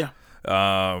 Yeah.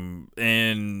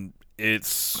 And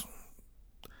it's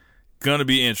gonna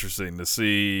be interesting to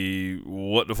see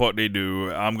what the fuck they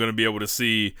do. I'm gonna be able to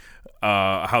see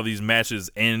how these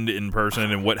matches end in person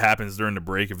and what happens during the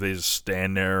break if they just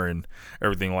stand there and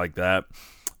everything like that.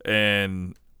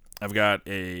 And I've got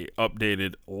a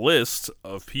updated list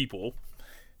of people.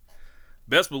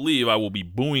 Best believe I will be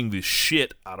booing the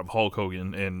shit out of Hulk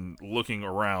Hogan and looking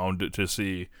around to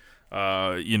see,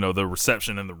 the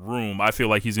reception in the room. I feel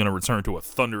like he's going to return to a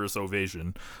thunderous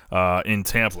ovation in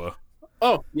Tampa.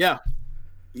 Oh, yeah.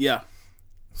 Yeah.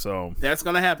 So that's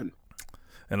going to happen.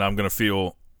 And I'm going to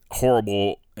feel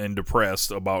horrible and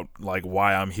depressed about, like,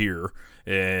 why I'm here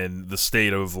and the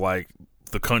state of, like,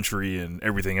 the country and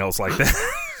everything else like that.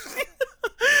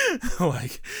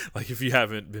 like if you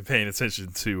haven't been paying attention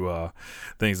to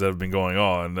things that have been going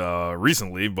on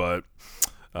recently, but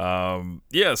so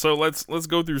let's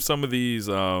go through some of these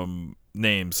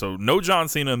names. So no John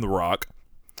Cena and The Rock,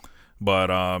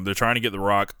 But they're trying to get The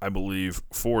Rock, I believe,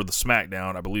 for the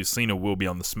SmackDown. I believe Cena will be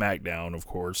on the SmackDown, of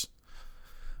course.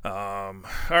 All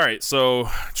right, so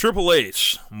Triple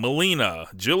H, Melina,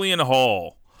 Jillian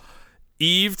Hall,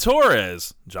 Eve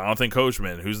Torres, Jonathan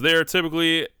Coachman, who's there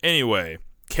typically anyway,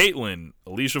 Caitlyn,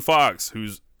 Alicia Fox,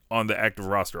 who's on the active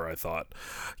roster, I thought,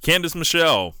 Candice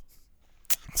Michelle,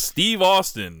 Steve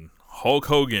Austin, Hulk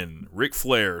Hogan, Ric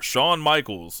Flair, Shawn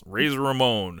Michaels, Razor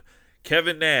Ramon,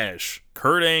 Kevin Nash,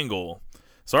 Kurt Angle,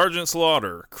 Sergeant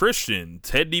Slaughter, Christian,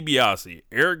 Ted DiBiase,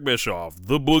 Eric Bischoff,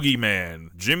 The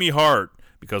Boogeyman, Jimmy Hart,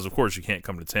 because of course you can't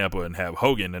come to Tampa and have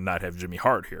Hogan and not have Jimmy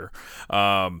Hart here.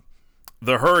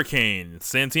 The Hurricane,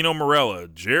 Santino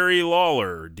Marella, Jerry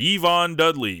Lawler, Devon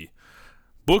Dudley,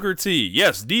 Booker T.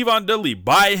 Yes, Devon Dudley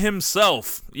by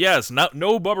himself. Yes,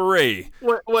 no Bubba Ray.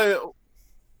 Wait.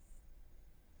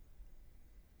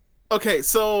 Okay,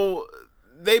 so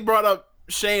they brought up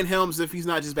Shane Helms if he's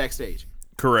not just backstage.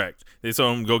 Correct. They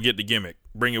told him go get the gimmick.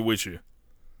 Bring it with you.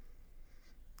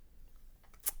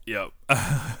 Yep.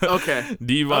 Okay.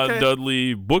 Devon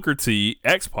Dudley, Booker T,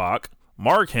 X-Pac,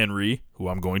 Mark Henry, who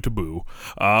I'm going to boo,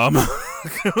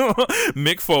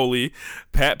 Mick Foley,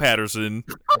 Pat Patterson,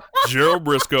 Gerald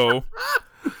Briscoe,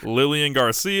 Lillian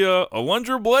Garcia,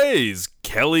 Alundra Blaze,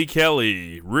 Kelly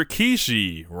Kelly,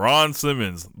 Rikishi, Ron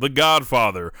Simmons, The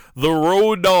Godfather, The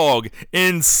Road Dogg,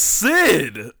 and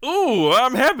Sid. Ooh,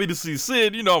 I'm happy to see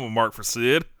Sid. You know I'm a mark for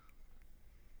Sid.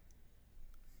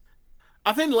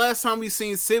 I think the last time we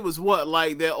seen Sid was what,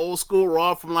 like that old school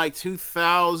Raw from like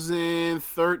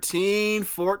 2013,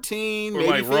 14, or maybe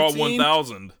like 15? Raw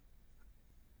 1000.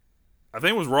 I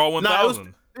think it was Raw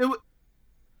 1000.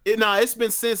 It's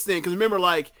been since then. Because remember,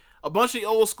 like a bunch of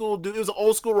old school dudes. It was an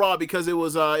old school Raw because it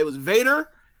was Vader,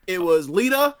 it was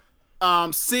Lita,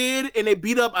 Sid, and they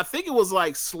beat up. I think it was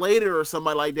like Slater or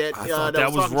somebody like that. I thought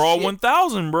that was Raw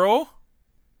 1000, bro.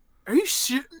 Are you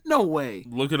sure? No way.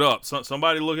 Look it up.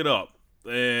 Somebody look it up.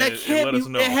 And That can't let be. us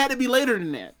know. It had to be later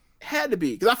than that. It had to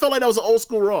be because I felt like that was an old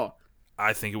school Raw.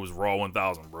 I think it was Raw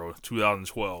 1000, bro.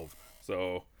 2012.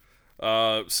 So,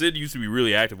 Sid used to be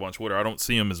really active on Twitter. I don't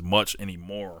see him as much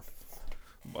anymore.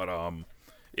 But,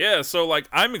 yeah, so, like,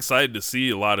 I'm excited to see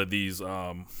a lot of these,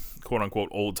 quote-unquote,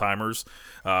 old-timers.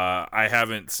 I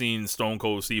haven't seen Stone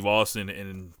Cold Steve Austin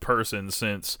in person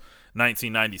since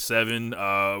 1997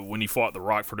 when he fought The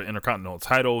Rock for the Intercontinental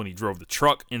title and he drove the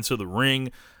truck into the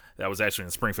ring. That was actually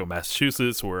in Springfield,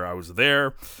 Massachusetts, where I was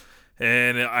there.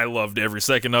 And I loved every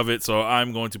second of it. So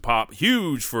I'm going to pop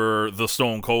huge for the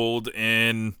Stone Cold.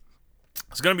 And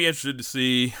it's going to be interesting to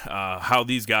see how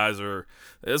these guys are.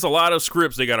 There's a lot of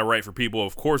scripts they got to write for people.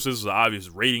 Of course, this is an obvious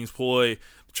ratings ploy to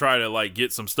try to like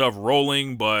get some stuff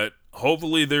rolling. But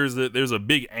hopefully there's a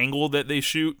big angle that they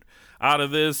shoot out of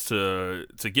this to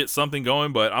get something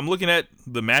going. But I'm looking at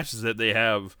the matches that they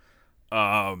have.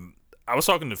 I was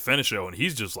talking to Finisho, and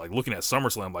he's just, like, looking at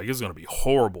SummerSlam like it's going to be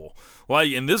horrible.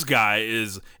 Like, and this guy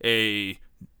is a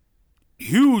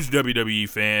huge WWE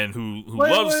fan who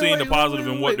loves seeing the positive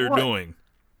in what they're doing.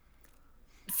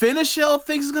 Finisho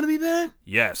thinks it's going to be bad?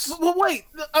 Yes. Well, wait.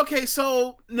 Okay,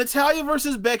 so Natalya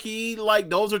versus Becky, like,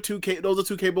 those are two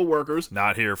capable workers.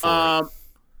 Not here for it.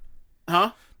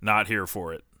 Huh? Not here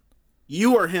for it.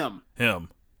 You or him? Him.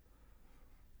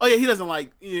 Oh, yeah, he doesn't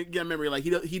like, get memory, like,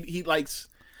 he likes...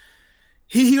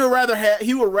 He would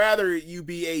rather you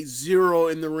be a 0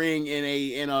 in the ring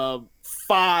and a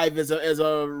 5 as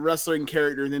a wrestling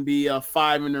character than be a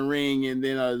 5 in the ring and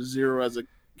then a 0 as a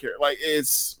character. Like,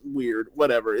 it's weird.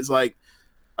 Whatever. It's like,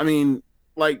 I mean,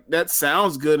 like, that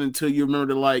sounds good until you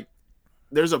remember that, like,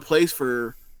 there's an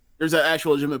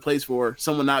actual legitimate place for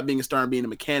someone not being a star and being a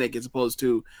mechanic as opposed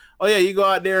to, oh yeah, you go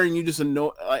out there and you just annoy,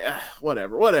 like,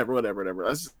 whatever.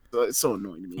 It's so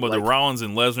annoying to me. But like, the Rollins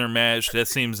and Lesnar match, that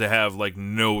seems to have like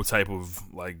no type of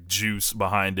like juice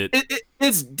behind it.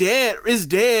 It's dead. It's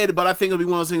dead. But I think it'll be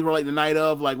one of those things where like the night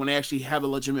of, like when they actually have a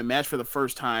legitimate match for the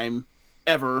first time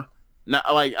ever.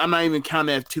 Not like I'm not even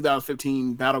counting that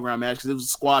 2015 Battleground match because it was a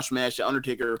squash match. The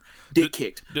Undertaker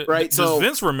kicked. Right. Does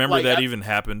Vince remember like, that even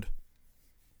happened?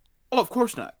 Oh, of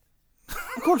course not.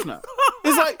 Of course not.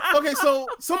 It's like, okay, so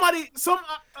I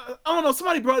don't know,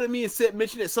 somebody brought it to me and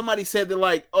mentioned it. Somebody said that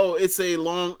like, oh, it's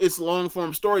long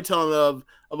form storytelling of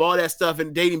all that stuff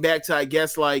and dating back to I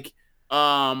guess like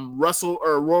Russell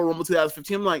or Royal Rumble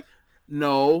 2015. I'm like,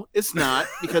 no, it's not,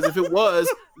 because if it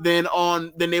was, then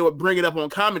they would bring it up on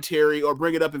commentary or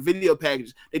bring it up in video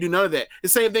packages. They do none of that. The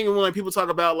same thing when like people talk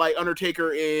about like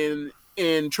Undertaker in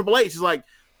Triple H. It's like,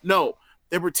 no.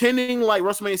 They're pretending like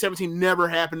WrestleMania 17 never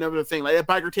happened, never the thing. Like that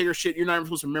Biker Taker shit, you're not even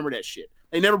supposed to remember that shit.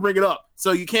 They never bring it up.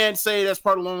 So you can't say that's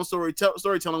part of long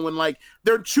storytelling when like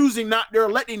they're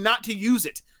electing not to use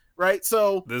it, right?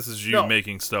 So this is you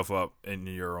making stuff up in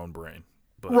your own brain.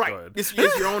 But right, it's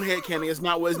your own headcanon. It's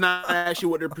not actually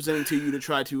what they're presenting to you to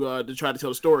try to tell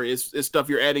the story. It's stuff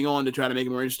you're adding on to try to make it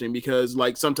more interesting. Because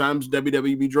like sometimes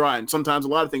WWE be dry, and sometimes a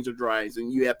lot of things are dry,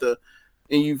 and you have to,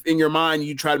 and you in your mind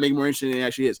you try to make it more interesting than it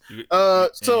actually is.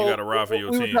 So you got to ride for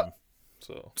your team.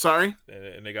 So sorry,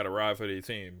 and they got to ride for their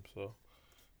team. So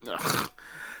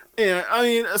yeah, I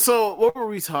mean, so what were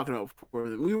we talking about before?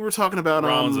 We were talking about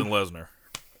Rollins and Lesnar.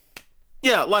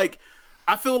 Yeah, like.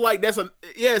 I feel like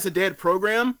it's a dead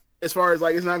program as far as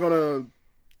like it's not gonna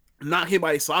knock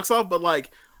anybody's socks off, but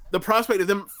like the prospect of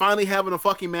them finally having a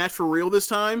fucking match for real this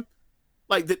time,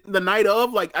 like the night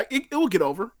of, like it will get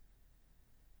over.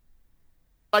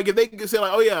 Like if they can say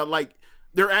like, oh yeah, like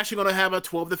they're actually gonna have a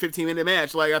 12 to 15-minute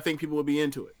match, like I think people will be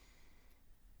into it.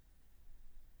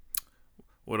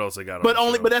 What else they got? But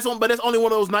that's only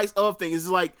one of those nights of things. It's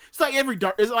like every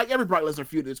Brock Lesnar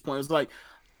feud at this point. It's like.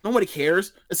 Nobody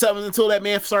cares except until that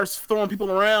man starts throwing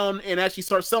people around and actually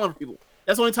starts selling for people.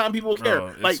 That's the only time people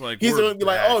care. Like he's gonna be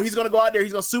like, oh, he's gonna go out there,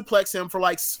 he's gonna suplex him for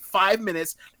like 5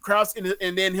 minutes, crowds,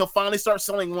 and then he'll finally start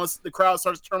selling once the crowd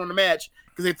starts turning the match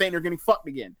because they think they're getting fucked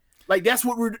again. Like that's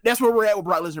where we're at with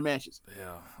Brock Lesnar matches.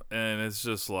 Yeah, and it's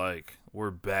just like we're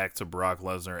back to Brock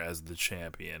Lesnar as the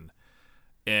champion,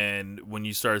 and when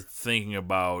you start thinking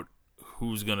about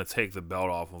who's going to take the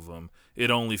belt off of him, it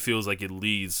only feels like it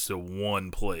leads to one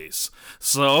place.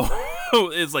 So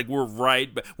it's like we're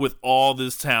right with all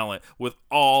this talent, with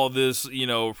all this,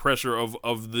 pressure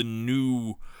of the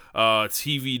new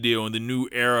TV deal and the new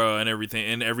era and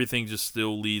everything just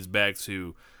still leads back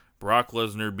to Brock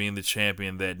Lesnar being the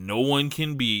champion that no one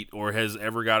can beat or has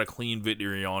ever got a clean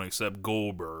victory on except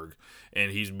Goldberg,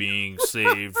 and he's being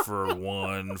saved for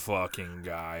one fucking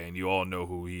guy, and you all know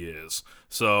who he is.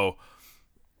 So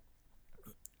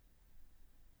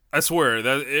I swear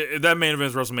that main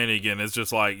event's WrestleMania again. It's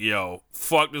just like, yo,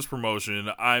 fuck this promotion.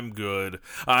 I'm good.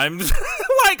 I'm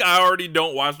like, I already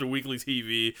don't watch the weekly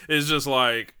TV. It's just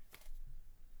like,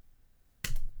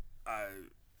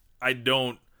 I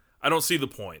don't see the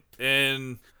point.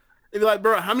 And it'd be like,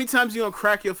 bro, how many times you gonna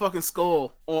crack your fucking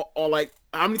skull, or like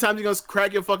how many times you gonna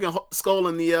crack your fucking skull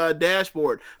in the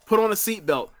dashboard? Put on a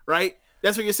seatbelt, right?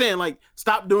 That's what you're saying. Like,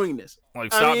 stop doing this.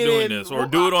 Like, stop doing this, or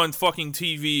do it on fucking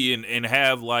TV and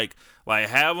have like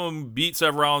have him beat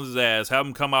Seth Rollins' ass, have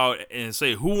him come out and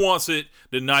say who wants it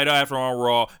the night after on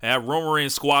Raw, and have Roman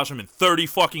Reigns squash him in 30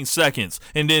 fucking seconds,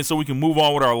 and then so we can move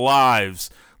on with our lives.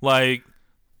 Like,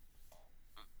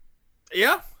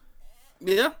 yeah.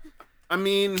 I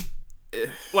mean,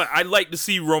 like, I'd like to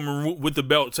see Roman with the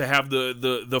belt, to have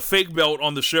the fake belt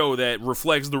on the show that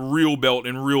reflects the real belt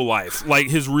in real life,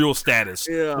 like his real status.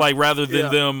 Yeah. Like, rather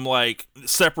than them like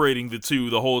separating the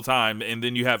two the whole time, and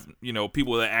then you have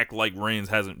people that act like Reigns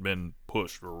hasn't been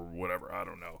pushed or whatever. I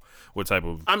don't know what type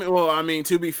of. I mean,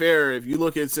 to be fair, if you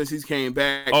look at since he's came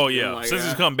back. Oh yeah, like, since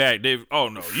he's come back, Dave. Oh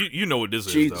no, you know what this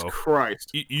is though. Jesus Christ.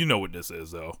 You know what this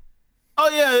is though. Oh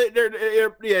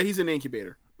yeah, he's an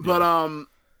incubator. But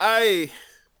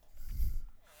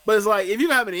but it's like, if you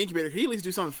have an incubator, can you at least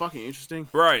do something fucking interesting?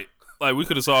 Right. Like, we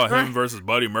could have saw him versus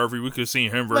Buddy Murphy. We could have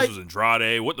seen him versus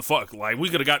Andrade. What the fuck? Like, we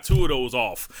could have got two of those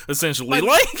off, essentially.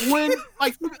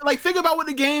 Think about what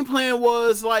the game plan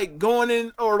was, like, going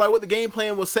in, or like what the game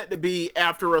plan was set to be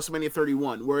after WrestleMania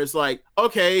 31, where it's like,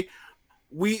 okay,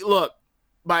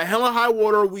 by hell or high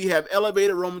water, we have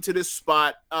elevated Roman to this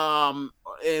spot, and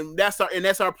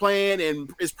that's our plan,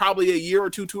 and it's probably a year or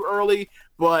two too early,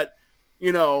 but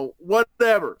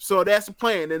whatever. So that's the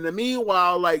plan. In the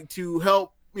meanwhile, like, to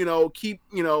help keep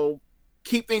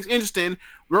things interesting,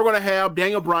 we're gonna have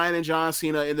Daniel Bryan and John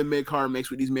Cena in the mid-card mix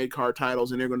with these mid-card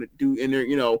titles, and they're gonna do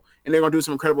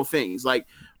some incredible things. Like,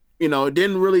 we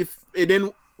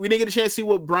didn't get a chance to see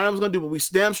what Bryan was gonna do, but we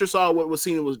damn sure saw what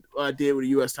Cena did with the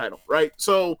U.S. title, right?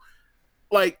 So,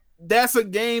 like, that's a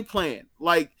game plan.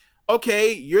 Like,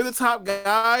 okay, you're the top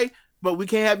guy, but we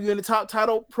can't have you in the top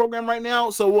title program right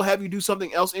now, so we'll have you do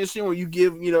something else interesting where you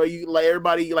give, you like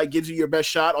everybody like gives you your best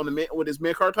shot on with his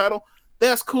mid card title.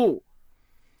 That's cool.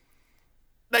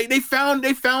 Like, they found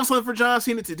something for John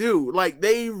Cena to do. Like,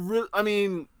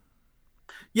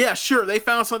 yeah, sure, they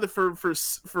found something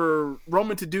for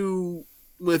Roman to do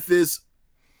with this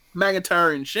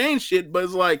McIntyre and Shane shit, but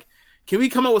it's like, can we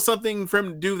come up with something for him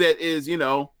to do that is,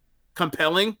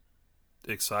 compelling,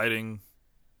 exciting,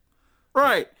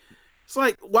 right? It's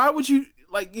like, why would you,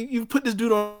 like, you put this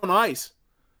dude on ice?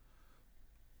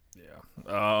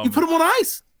 Yeah. You put him on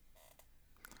ice.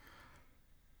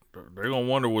 They're going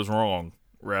to wonder what's wrong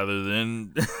rather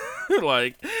than,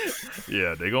 like,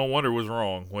 yeah, they're going to wonder what's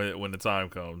wrong when the time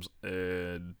comes.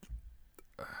 And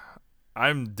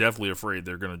I'm definitely afraid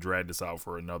they're gonna drag this out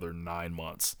for another 9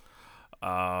 months.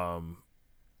 To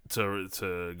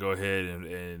go ahead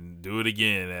and do it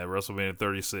again at WrestleMania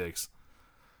 36.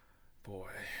 Boy.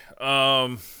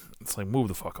 It's like, move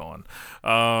the fuck on.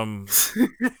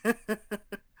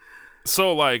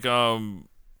 So like, damn.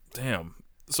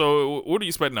 So what are you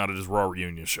expecting out of this Raw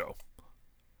reunion show?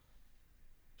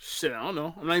 Shit, I don't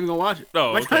know. I'm not even gonna watch it.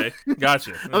 Oh, okay,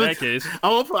 gotcha. In that case, I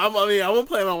won't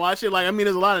plan on watching it. Like, I mean,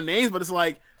 there's a lot of names, but it's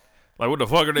like what the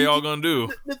fuck are they all gonna do?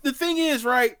 The thing is,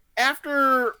 right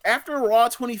after Raw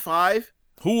 25,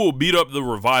 who will beat up the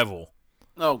Revival?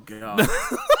 Oh god.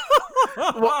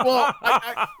 What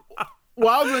I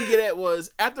was gonna get at was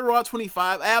after Raw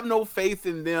 25, I have no faith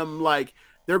in them. Like,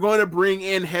 they're going to bring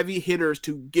in heavy hitters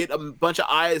to get a bunch of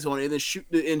eyes on it and then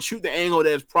shoot the angle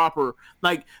that is proper.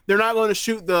 Like, they're not going to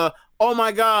shoot the oh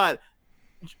my god,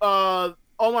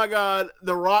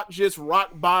 The Rock just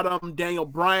rock bottom Daniel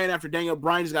Bryan after Daniel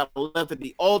Bryan just got left at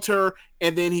the altar,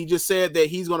 and then he just said that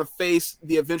he's going to face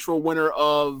the eventual winner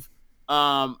of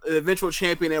the eventual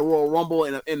champion at Royal Rumble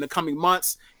in the coming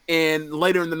months. And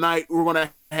later in the night, we're going to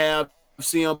have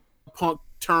CM Punk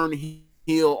turn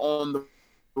heel on the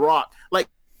Rock. Like,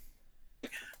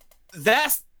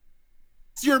 that's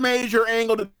your major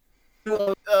angle to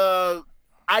do.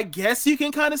 I guess you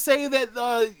can kind of say that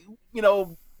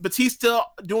Batista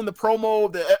doing the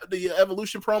promo, the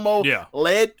Evolution promo,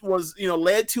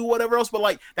 led to whatever else, but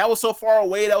like that was so far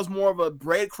away, that was more of a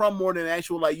breadcrumb more than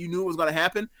actual, like, you knew it was going to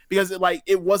happen, because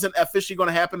it wasn't officially going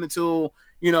to happen until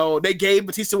they gave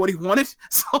Batista what he wanted.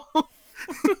 So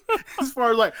as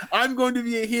far as like, I'm going to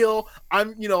be a heel,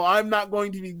 I'm not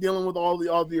going to be dealing with all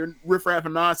the riffraff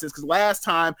and nonsense, because last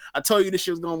time I told you this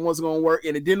shit wasn't going to work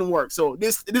and it didn't work. So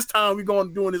this time we're going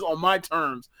to doing this on my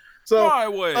terms. So my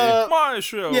way, my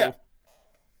show. Yeah,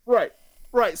 right.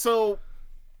 So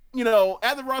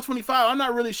after Raw 25, I'm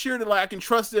not really sure that like I can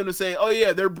trust them to say, oh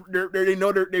yeah, they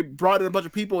brought in a bunch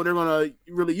of people and they're gonna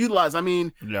really utilize. I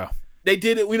mean, yeah, they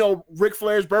did it. Ric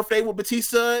Flair's birthday with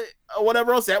Batista or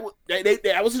whatever else. That was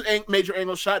a major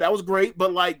angle shot. That was great.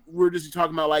 But like, we're just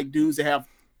talking about like dudes that have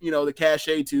the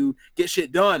cachet to get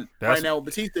shit done right now with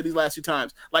Batista these last 2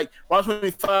 times. Like, Raw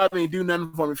 25 ain't do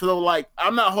nothing for me. So like,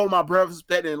 I'm not holding my breath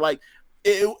expecting like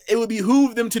it would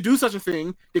behoove them to do such a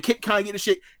thing to kind of get the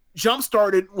shit jump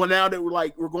started. Well, now that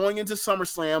we're going into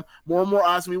SummerSlam, more and more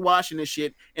eyes will be watching this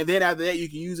shit, and then after that, you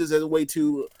can use this as a way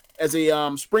to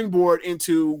springboard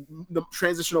into the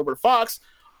transition over to Fox.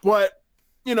 But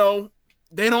they don't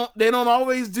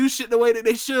always do shit the way that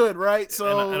they should, right?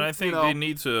 So and I think they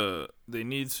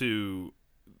need to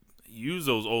use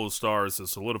those old stars to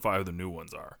solidify who the new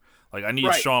ones are. Like, I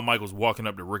need Shawn Michaels walking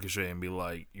up to Ricochet and be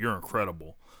like, "You're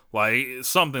incredible." Like,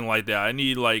 something like that. I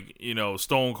need, like,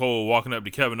 Stone Cold walking up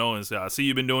to Kevin Owens and say, "I see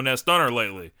you've been doing that stunner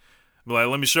lately. But like,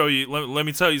 let me show you. Let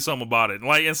me tell you something about it."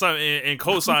 Like, and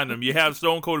co-sign them. You have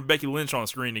Stone Cold and Becky Lynch on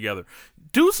screen together.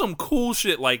 Do some cool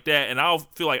shit like that, and I'll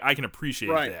feel like I can appreciate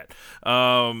that.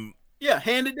 Yeah,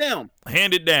 hand it down.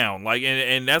 Hand it down. Like,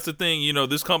 and that's the thing,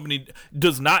 this company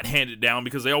does not hand it down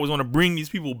because they always want to bring these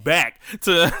people back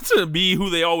to be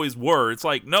who they always were. It's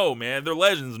like, no, man, they're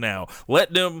legends now.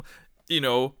 Let them,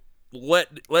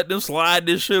 let them slide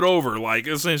this shit over. Like,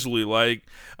 essentially, like,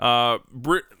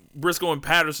 Briscoe and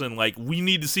Patterson, like, we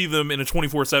need to see them in a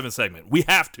 24/7 segment. We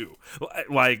have to.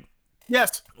 Like,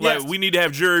 yes. We need to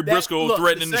have Jerry Briscoe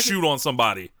threatening to shoot on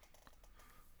somebody.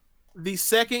 The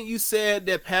second you said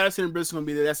that Patterson and Briscoe going to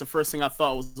be there, that's the first thing I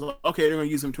thought was, okay, they're going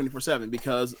to use them 24/7,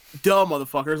 because dumb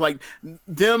motherfuckers, like,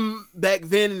 them back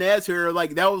then and as here,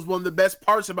 like, that was one of the best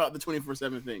parts about the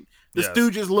 24/7 thing. The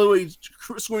Stooges literally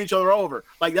screwing each other over.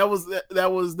 Like, that was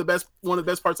the best, one of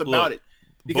the best parts about it.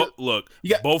 Because,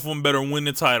 both of them better win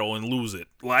the title and lose it.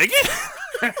 Like,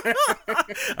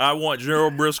 I want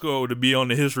Gerald Briscoe to be on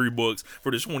the history books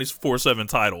for the 24/7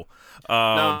 title.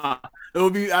 It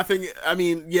would be.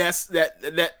 Yes,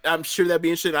 that I'm sure that'd be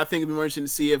interesting. I think it'd be more interesting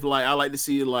to see if, like, I like to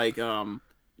see like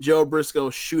Joe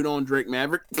Briscoe shoot on Drake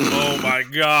Maverick. Oh my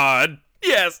god,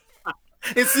 yes.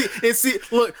 And see.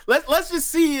 Look, let's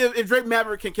just see if Drake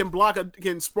Maverick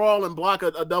can sprawl and block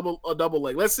a double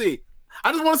leg. Let's see.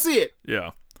 I just want to see it.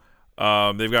 Yeah.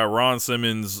 They've got Ron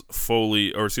Simmons,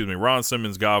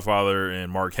 Godfather, and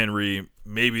Mark Henry.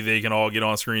 Maybe they can all get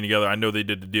on screen together. I know they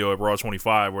did the deal at Raw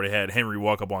 25 where they had Henry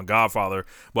walk up on Godfather,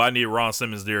 but I need Ron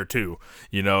Simmons there too,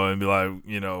 and be like,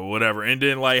 whatever. And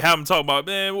then, like, have him talk about,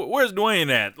 man, where's Dwayne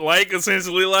at? Like,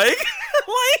 essentially, like,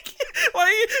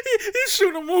 he's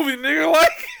shooting a movie, nigga.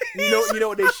 Like, you know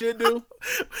what they should do?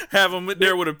 Have him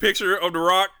there with a picture of The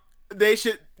Rock. They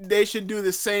should do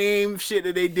the same shit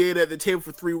that they did at the Table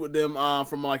for Three with them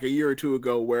from like a year or two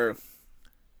ago, where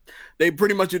they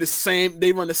pretty much do the same.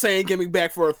 They run the same gimmick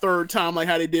back for a third time, like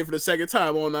how they did for the second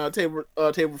time on table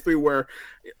 3, where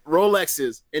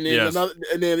Rolexes, and then another,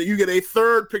 and then you get a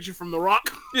third picture from The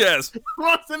Rock. Yes,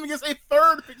 Ron Simmons gets a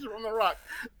third picture from The Rock.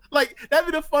 Like, that'd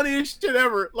be the funniest shit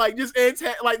ever. Like, just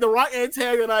like The Rock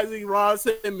antagonizing Ron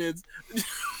Simmons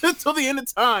until the end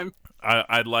of time.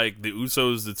 I'd like the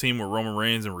Usos, the team where Roman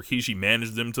Reigns and Rikishi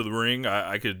managed them to the ring.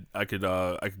 I could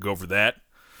go for that.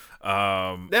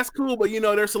 That's cool, but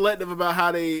they're selective about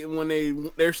how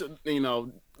they're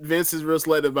Vince is real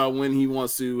selective about when he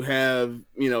wants to have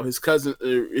his cousins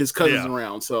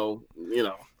around. So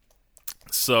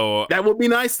So that would be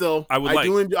nice, though.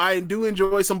 I do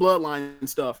enjoy some bloodline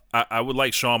stuff. I would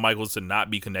like Shawn Michaels to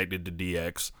not be connected to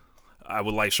DX. I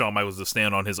would like Shawn Michaels to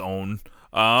stand on his own,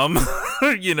 and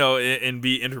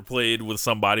be interplayed with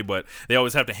somebody. But they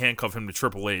always have to handcuff him to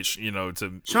Triple H,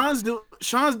 to.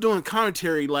 Shawn's doing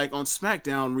commentary like on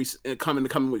SmackDown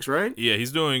coming weeks, right? Yeah,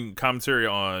 he's doing commentary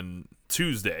on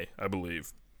Tuesday, I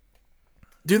believe.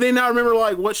 Do they not remember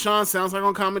like what Shawn sounds like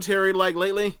on commentary like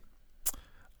lately?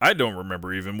 I don't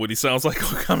remember even what he sounds like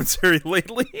on commentary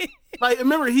lately. Like,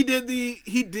 remember he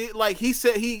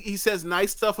says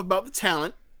nice stuff about the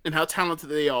talent and how talented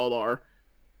they all are,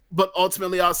 but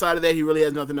ultimately outside of that, he really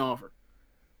has nothing to offer.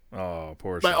 Oh,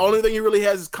 poor. Like, only thing he really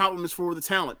has is compliments for the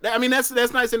talent. I mean, that's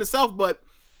nice in itself, but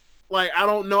like, I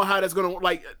don't know how that's gonna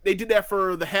like. They did that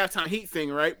for the halftime heat thing,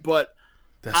 right? But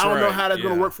I don't know how that's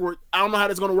gonna work for. I don't know how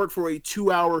that's gonna work for a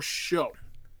 2-hour show.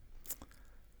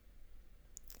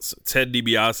 So Ted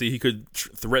DiBiase, he could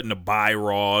threaten to buy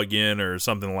Raw again or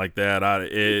something like that.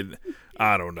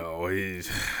 I don't know. It's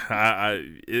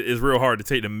real hard to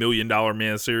take the $1 million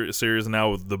man serious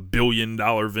now with the $1 billion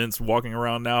Vince walking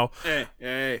around now.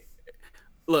 Hey,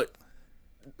 look,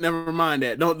 never mind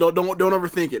that. Don't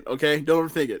overthink it. Okay, don't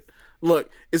overthink it. Look,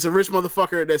 it's a rich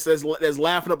motherfucker that's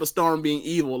laughing up a storm being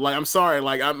evil. Like, I'm sorry.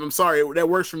 Like, I'm sorry. That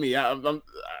works for me.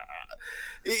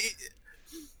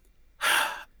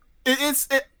 It's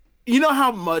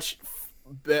how much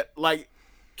like.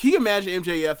 Can you imagine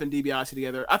MJF and DiBiase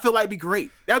together? I feel like it'd be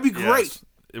great. That'd be great. Yes,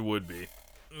 it would be.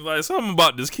 Like, something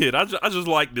about this kid. I just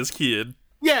like this kid.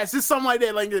 Yeah, it's just something like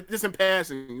that. Like, just in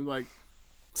passing, like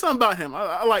something about him.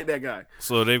 I like that guy.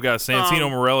 So they've got Santino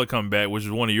Marella come back, which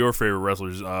is one of your favorite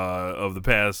wrestlers of the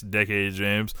past decade,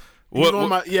 James.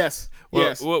 Yes.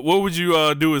 What would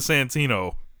you do with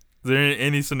Santino? Is there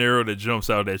any scenario that jumps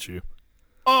out at you?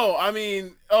 You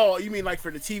mean like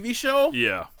for the TV show?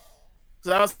 Yeah.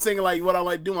 So I was thinking, like, what I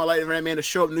like doing. I like for that man to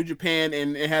show up in New Japan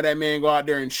and have that man go out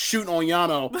there and shoot on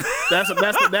Yano.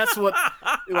 That's what.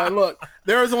 Like, look,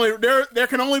 there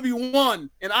can only be one,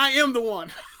 and I am the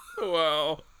one.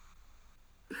 Wow.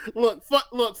 Look,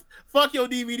 fuck your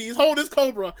DVDs. Hold this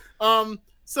Cobra.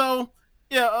 So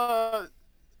yeah.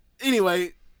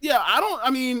 Anyway, yeah.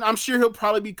 I'm sure he'll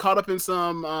probably be caught up in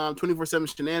some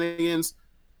 24/7 shenanigans.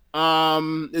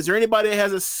 Is there anybody that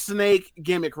has a snake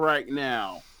gimmick right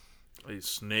now? A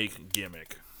snake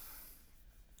gimmick.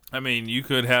 I mean, you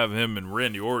could have him and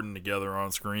Randy Orton together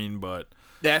on screen, but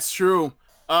that's true.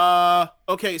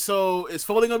 Okay, so is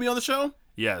Foley gonna be on the show?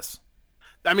 Yes.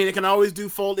 I mean, they can always do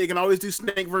Foley. They can always do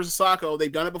Snake versus Socko.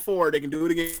 They've done it before. They can do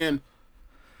it again.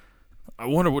 I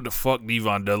wonder what the fuck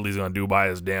Devon Dudley's gonna do by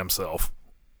his damn self.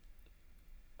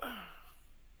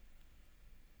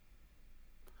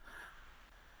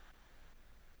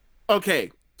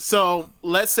 Okay. So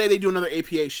let's say they do another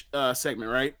APA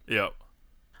segment, right? Yep.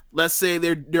 Let's say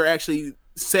they're actually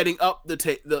setting up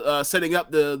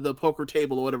the poker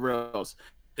table or whatever else.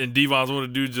 And Devon's want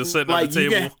to do just setting up the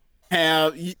table.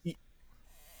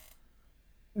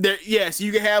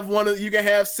 You can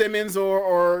have Simmons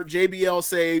or JBL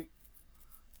say,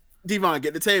 Devon,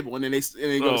 get the table, and then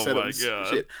they go set up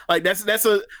shit. Like that's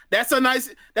a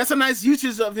nice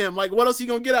usage of him. Like, what else are you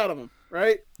gonna get out of him,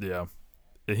 right? Yeah.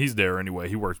 And he's there anyway.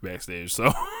 He works backstage,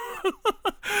 so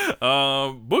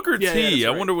Booker T. I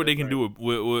wonder what they can do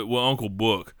with Uncle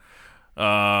Book. He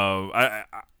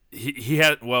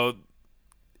had the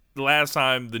last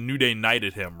time the New Day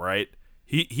knighted him, right?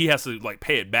 He has to like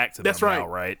pay it back to them now,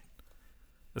 right?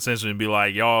 Essentially, and be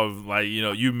like, y'all, like,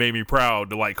 you made me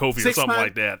proud to like Kofi or something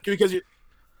like that. Because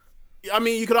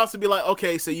you could also be like,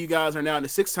 okay, so you guys are now in the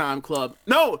 6-time club.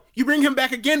 No, you bring him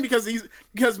back again because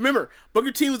remember,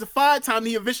 Booker T was the 5-time.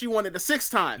 He eventually wanted the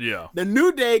 6-time. Yeah. The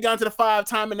New Day got into the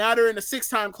 5-time, and now they're in the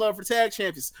 6-time club for tag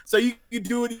champions. So you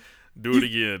do it. Do it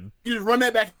again. You just run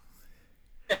that back.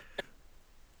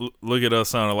 Look at us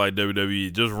sounding like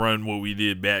WWE. Just run what we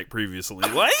did back previously.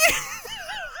 Like,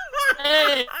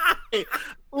 hey,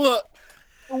 look.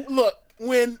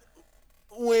 When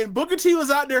Booker T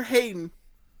was out there hating.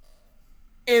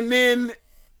 And then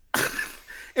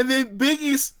And then Big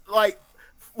E's like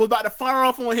was about to fire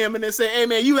off on him and then say, "Hey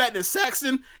man, you acting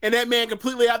Saxon," and that man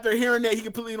completely after hearing that, he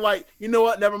completely like, you know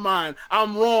what, never mind,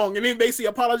 I'm wrong, and then basically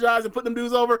apologized and put them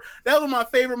dudes over. That was my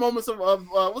favorite moments of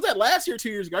was that last year or 2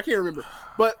 years ago? I can't remember,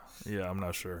 but yeah, I'm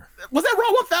not sure. Was that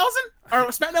Raw 1000 or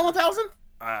SmackDown 1000?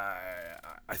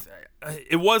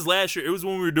 It was last year. It was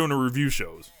when we were doing the review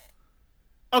shows.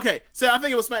 Okay, so I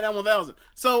think it was SmackDown 1000.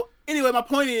 So anyway, my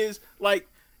point is, like,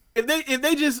 if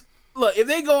they just look, if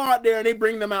they go out there and they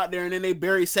bring them out there and then they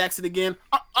bury Saxon again,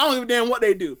 I don't give a damn what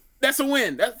they do. That's a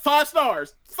win. That's 5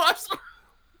 stars. 5 stars.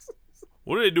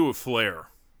 What do they do with Flair?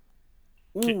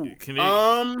 Ooh, Can they...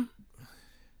 I'm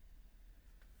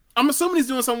assuming he's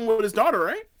doing something with his daughter,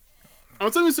 right? I'm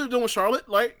assuming he's still doing with Charlotte.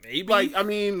 Maybe. I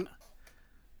mean,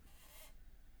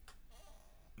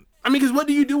 because what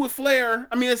do you do with Flair?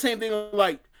 I mean, the same thing.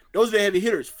 Like, those are the heavy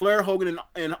hitters. Flair, Hogan,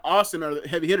 and Austin are the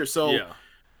heavy hitters. So, yeah.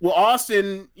 Well,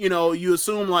 Austin, you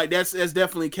assume like that's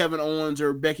definitely Kevin Owens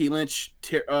or Becky Lynch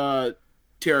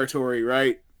territory,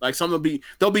 right? Like they'll be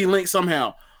linked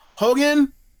somehow.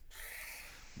 Hogan,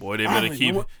 boy, they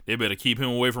better keep him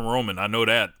away from Roman. I know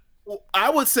that.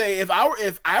 I would say if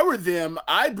I were them,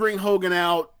 I'd bring Hogan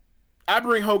out.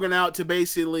 To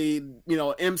basically,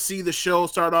 MC the show.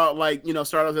 Start off. Let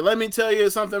me tell you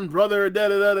something, brother. Da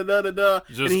da da da da da.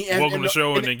 Just welcome the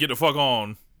show and then get the fuck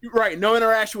on. Right, no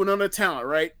interaction with another talent,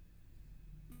 right?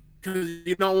 Because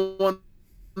you don't want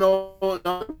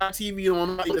TV, you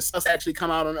don't want the stuff to actually come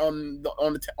out on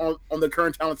the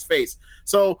current talent's face.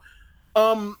 So,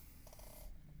 I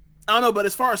don't know, but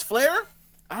as far as Flair,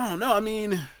 I don't know. I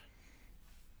mean,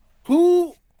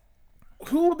 who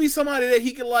would be somebody that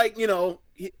he could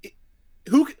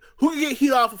who could get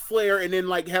heat off of Flair and then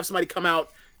like have somebody come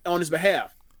out on his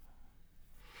behalf?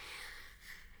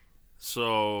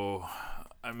 So,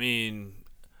 I mean,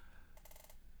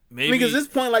 maybe because at this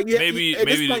point, like maybe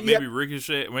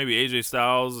Ricochet, maybe AJ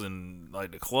Styles and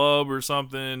like the Club or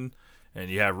something, and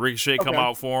you have Ricochet come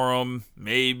out for him.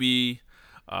 Maybe,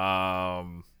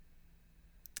 I'm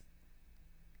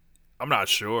not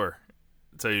sure.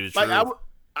 To tell you the truth,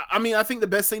 I think the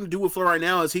best thing to do with Flair right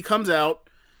now is he comes out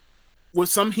with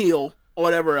some heel or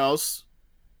whatever else.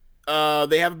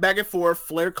 They have a back and forth.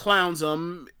 Flair clowns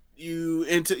him. You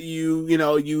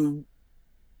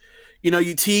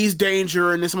tease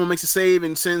danger, and then someone makes a save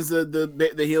and sends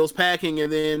the heels packing,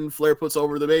 and then Flair puts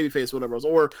over the babyface, whatever else,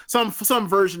 or some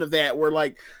version of that,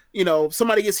 where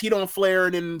somebody gets heat on Flair,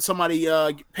 and then somebody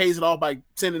pays it off by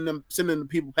sending the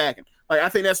people packing. Like, I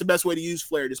think that's the best way to use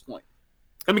Flair at this point.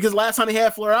 I mean, because last time they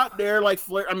had Flair out there, like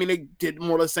Flair, I mean, they did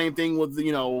more or less the same thing with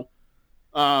the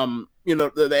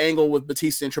angle with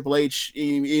Batista and Triple H,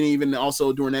 and even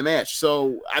also during that match.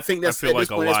 So I think that's where we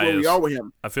are with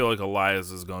him. I feel like Elias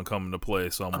is going to come into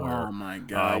play somewhere. Oh my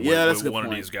god! That's one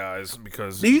of these guys.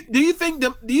 Because do you think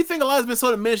Elias has been so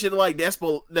diminished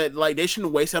that they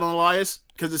shouldn't waste that on Elias?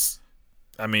 Because it's.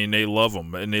 I mean, they love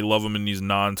him, and they love him in these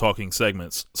non-talking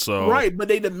segments. So right, but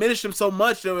they diminish him so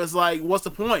much that it's like, what's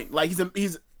the point? Like he's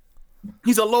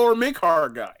a lower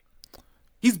mid-card guy.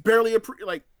 He's barely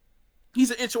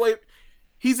he's an inch away.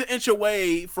 He's an inch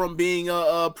away from being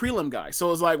a prelim guy.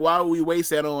 So it's like, why would we waste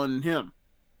that on him?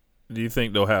 Do you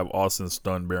think they'll have Austin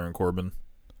stun Baron Corbin?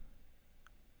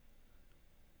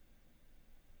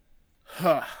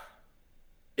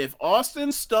 If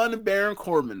Austin stunned Baron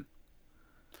Corbin,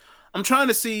 I'm trying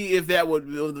to see if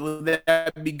would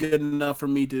that be good enough for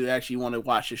me to actually want to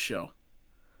watch this show.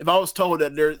 If I was told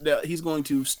that he's going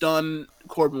to stun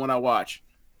Corbin when I watch,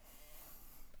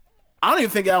 I don't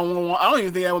even think that would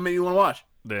make me want to watch.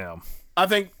 Damn. I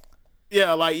think,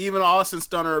 yeah, like even Austin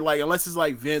Stunner, like unless it's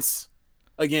like Vince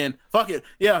again, fuck it,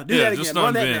 yeah, do that again, just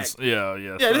run that Vince. back.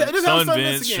 Yeah. Stun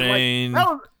Vince, Shane.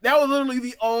 Like, that was literally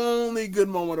the only good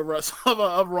moment of Raw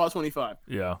 25.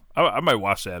 Yeah, I might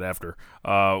watch that after.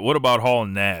 What about Hall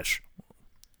and Nash?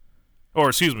 Or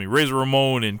excuse me, Razor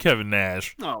Ramon and Kevin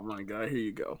Nash. Oh my god, here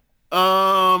you go.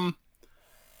 I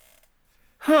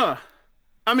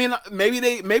mean, maybe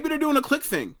they're doing a click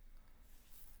thing.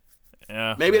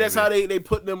 Yeah, maybe that's how they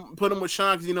put them with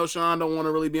Sean, because Sean don't want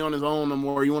to really be on his own no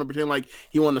more. You want to pretend like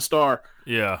he won the star.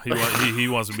 Yeah, he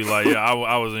wants to be like, yeah,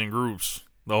 I was in groups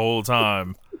the whole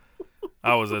time.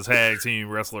 I was a tag team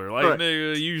wrestler, like right.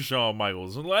 Nigga, you Shawn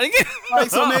Michaels, like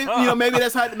so maybe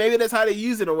that's how they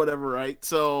use it or whatever, right?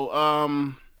 So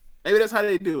maybe that's how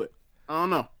they do it. I don't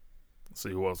know. Let's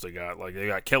see who else they got. Like they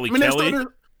got Kelly.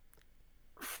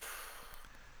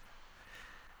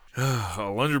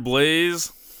 Alundra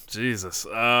Blaze. Jesus.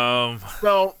 So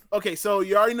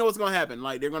you already know what's gonna happen.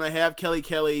 Like they're gonna have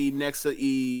Kelly next to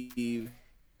Eve,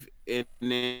 and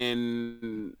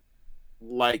then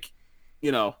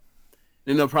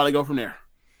and they'll probably go from there.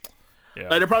 Yeah.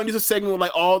 Like they'll probably do a segment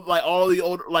with all the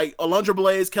old like Alundra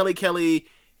Blaze, Kelly,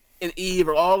 and Eve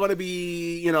are all going to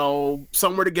be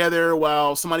somewhere together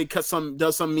while somebody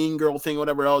does some mean girl thing or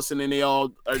whatever else, and then they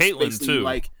all are Caitlyn too.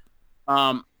 like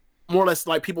more or less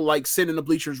like people like sit in the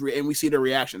bleachers and we see their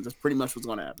reactions. That's pretty much what's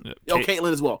going to happen. Yeah.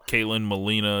 Caitlyn as well. Caitlyn,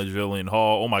 Melina, Jillian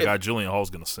Hall. Oh my God, Jillian Hall's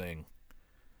going to sing.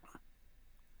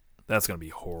 That's going to be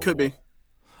horrible. Could be.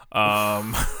 Look,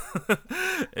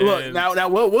 now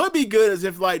what would be good is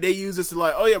if like they use this to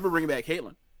like, oh yeah, we're bringing back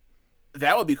Caitlyn.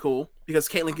 That would be cool because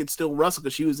Caitlyn could still wrestle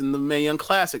because she was in the Mae Young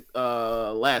Classic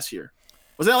last year.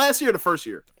 Was that last year or the first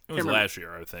year? It was last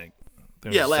year, I think.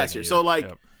 Yeah, last year. So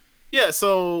like, yeah.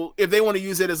 So if they want to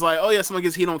use it as like, oh yeah, someone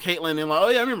gets heat on Caitlyn and like, oh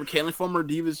yeah, I remember Caitlyn, former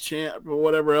Divas champ or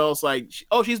whatever else. Like,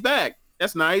 she's back.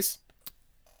 That's nice.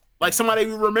 Like somebody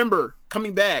we remember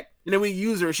coming back, and then we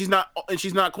use her. She's not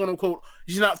quote unquote.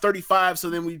 She's not 35. So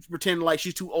then we pretend like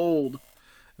she's too old.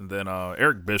 And then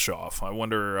Eric Bischoff. I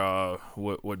wonder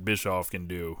what Bischoff can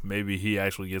do. Maybe he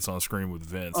actually gets on screen with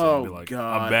Vince and be like,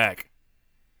 God. I'm back.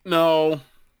 No.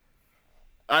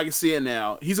 I can see it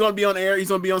now. He's going to be on air. He's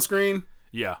going to be on screen.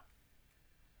 Yeah.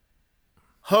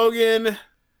 Hogan,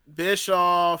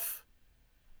 Bischoff,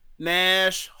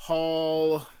 Nash,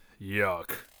 Hall.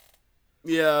 Yuck.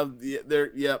 Yeah, they're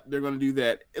going to do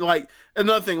that. Like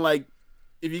another thing, like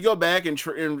if you go back and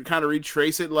kind of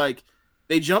retrace it, like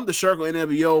they jumped the shark on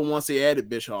NWO once they added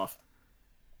Bischoff.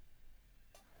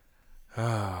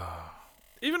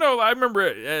 Even though I remember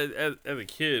as a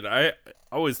kid, I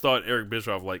always thought Eric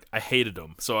Bischoff, like, I hated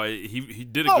him. So he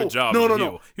did a good job.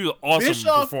 No. He was an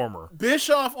awesome performer.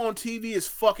 Bischoff on TV is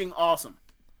fucking awesome.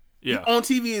 Yeah, on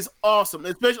TV is awesome.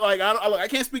 Especially like I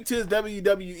can't speak to his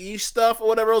WWE stuff or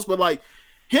whatever else, but like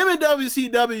him in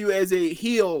WCW as a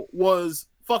heel was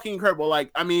fucking incredible.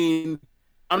 Like, I mean,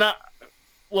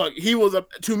 he was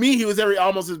to me he was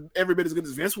almost every bit as good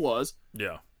as Vince was.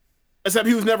 Yeah. Except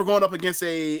he was never going up against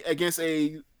an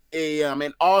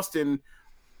Austin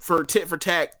for tit for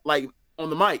tat, like on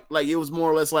the mic. Like it was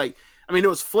more or less like, I mean, it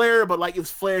was Flair, but like it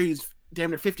was Flair. He's damn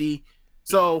near 50.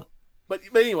 So, but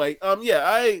anyway,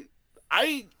 yeah,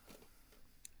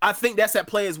 I think that's at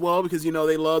play as well because they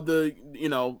love the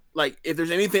like if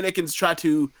there's anything that can try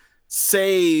to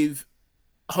save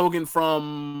Hogan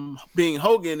from being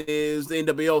Hogan is the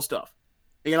NWO stuff.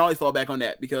 They can always fall back on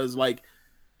that because like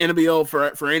NWO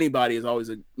for anybody is always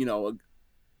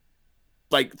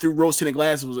like through rose tinted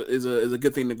glasses is a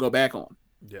good thing to go back on.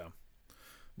 Yeah,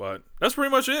 but that's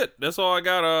pretty much it. That's all I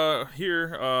got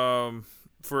here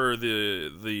for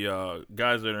the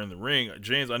guys that are in the ring.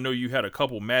 James, I know you had a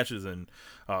couple matches in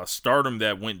Stardom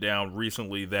that went down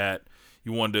recently that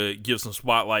you wanted to give some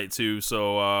spotlight to.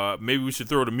 So maybe we should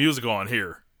throw the music on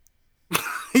here.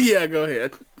 Yeah, go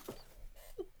ahead.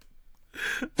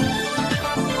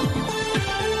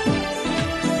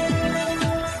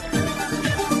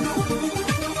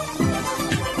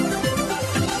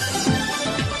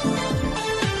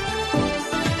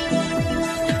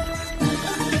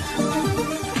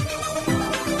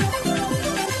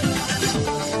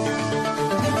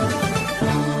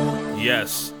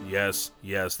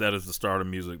 Yes, that is the Stardom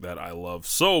music that I love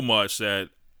so much that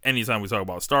anytime we talk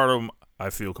about Stardom, I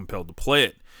feel compelled to play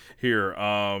it here.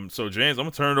 So James, I'm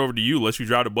gonna turn it over to you. Let you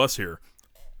drive the bus here.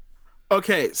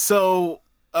 Okay, so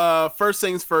first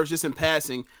things first, just in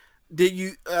passing, did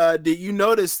you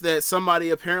notice that somebody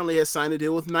apparently has signed a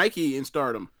deal with Nike in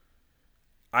Stardom?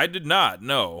 I did not.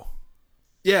 No.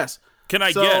 Yes. Can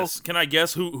I guess? Can I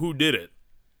guess who did it?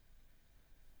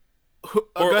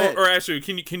 Or actually,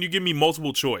 can you give me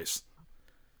multiple choice?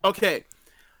 Okay.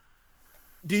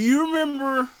 Do you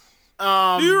remember?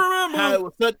 How it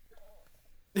was such,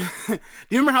 do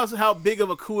you remember how big of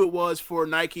a coup it was for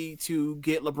Nike to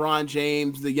get LeBron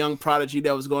James, the young prodigy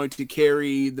that was going to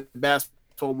carry the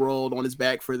basketball world on his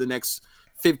back for the next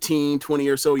 15, 20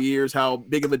 or so years? How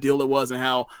big of a deal it was, and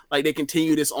how like they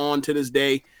continue this on to this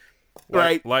day,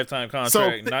 right? Lifetime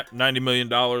contract, $90 million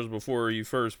before you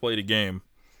first played a game.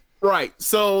 Right.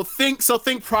 So think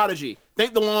Prodigy.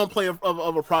 Think the long play of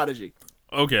a Prodigy.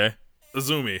 Okay.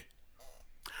 Azumi.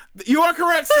 You are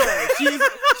correct, sir.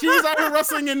 she's out here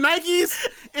wrestling in Nikes,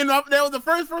 and that was the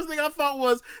first thing I thought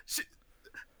was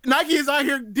Nike is out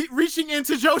here reaching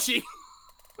into Joshi.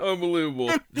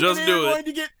 Unbelievable. Just do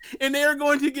it. They're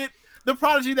going to get the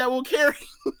Prodigy that will carry.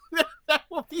 That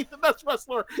will be the best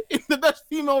wrestler, the best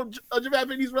female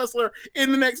Japanese wrestler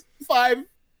in the next 5-10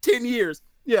 years.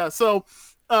 Yeah. So.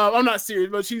 I'm not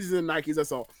serious, but she's in Nikes.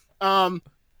 That's all.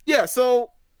 Yeah.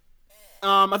 So,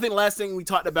 I think the last thing we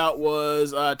talked about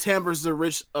was Tam versus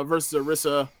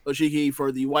Arisa Hoshiki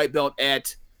for the white belt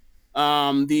at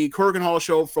the Korakuen Hall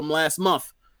show from last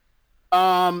month.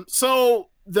 So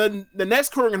the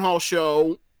next Korakuen Hall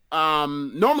show,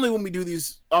 normally when we do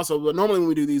these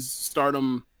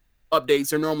Stardom updates,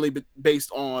 they're normally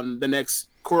based on the next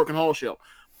Korakuen Hall show.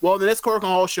 Well, the next Korakuen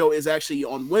Hall show is actually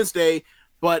on Wednesday,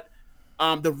 but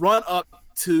the run up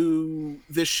to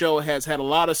this show has had a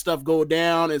lot of stuff go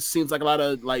down. It seems like a lot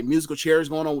of like musical chairs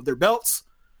going on with their belts,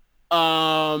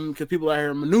 because people are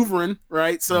here maneuvering,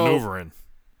 right? So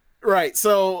right.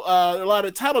 So a lot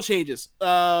of title changes.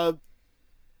 So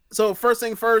first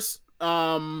thing first,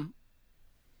 from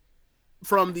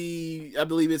the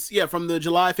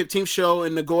July 15th show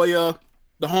in Nagoya,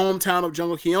 the hometown of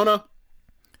Jungle Kiona.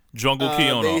 Jungle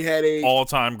Kiona, they had a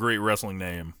all-time great wrestling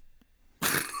name.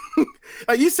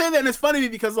 You say that, and it's funny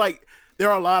because like there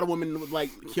are a lot of women with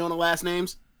like Kiona last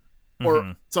names,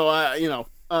 or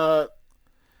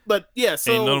but yeah,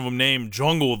 so ain't none of them named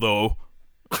Jungle though.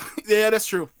 Yeah, that's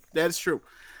true. That is true.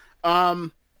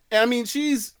 And I mean,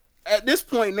 she's at this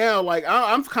point now. Like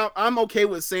I'm okay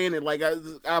with saying it. Like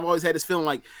I've always had this feeling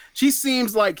like she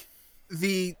seems like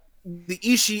the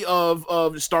Ishii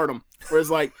of Stardom, where it's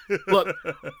like, look,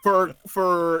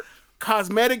 for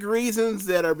cosmetic reasons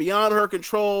that are beyond her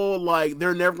control, like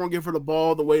they're never gonna give her the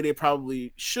ball the way they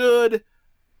probably should.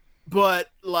 But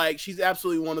like she's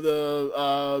absolutely one of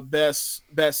the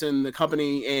best in the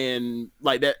company, and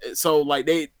like that. So like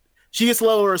she gets a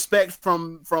level of respect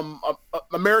from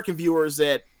American viewers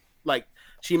that like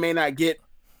she may not get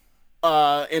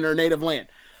in her native land.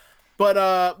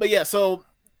 But yeah, so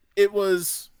it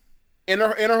was in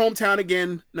her hometown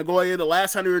again, Nagoya. The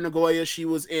last time we were in Nagoya, she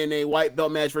was in a white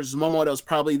belt match versus Momo. That was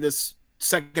probably this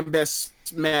second best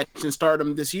match in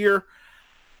Stardom this year.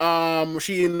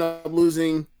 She ended up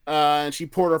losing, and she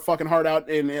poured her fucking heart out,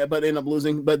 but ended up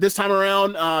losing. But this time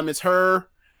around, it's her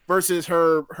versus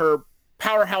her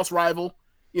powerhouse rival.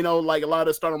 You know, like a lot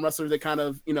of Stardom wrestlers, they kind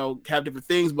of, you know, have different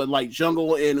things, but like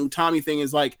Jungle and Utami thing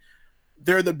is like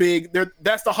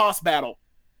that's the Haas battle.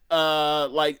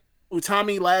 Like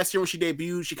Utami last year when she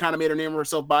debuted, she kind of made her name for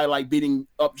herself by like beating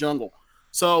up Jungle.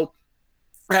 So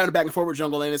having a back and forth with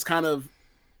Jungle, and it's kind of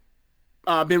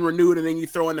been renewed. And then you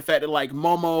throw in the fact that like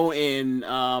Momo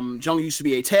and Jungle used to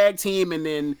be a tag team, and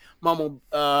then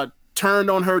Momo turned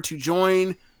on her to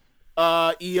join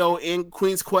EO in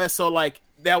Queen's Quest. So like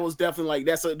that was definitely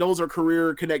like those are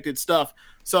career connected stuff.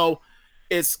 So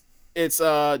it's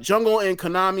Jungle and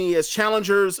Konami as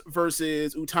challengers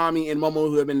versus Utami and Momo,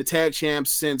 who have been the tag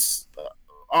champs since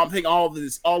I think all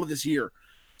of this year.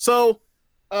 So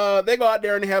they go out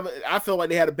there and I feel like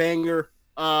they had a banger.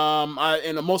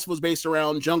 And most of it was based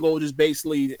around Jungle just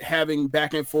basically having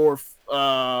back and forth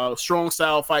strong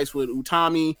style fights with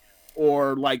Utami,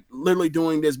 or like literally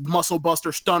doing this muscle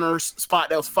buster stunner spot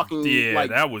that was fucking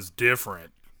that was different.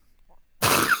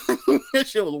 That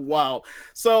shit was wild.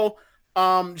 So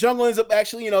Jungle ends up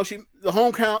actually, you know, the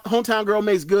hometown girl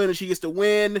makes good and she gets to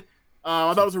win.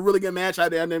 I thought it was a really good match. I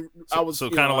was so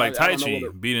kind of like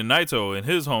Taichi beating Naito in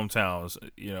his hometowns.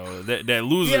 You know, that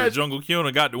loser Jungle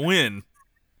Kiona got to win.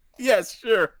 Yes,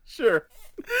 sure.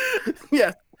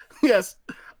 yes.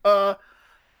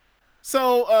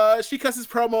 So she cuts his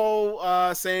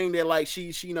promo saying that like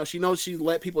she knows she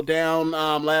let people down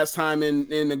last time in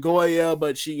Nagoya,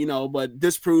 but but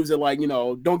this proves that like, you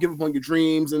know, don't give up on your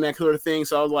dreams and that sort of thing.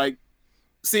 So I was like,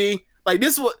 this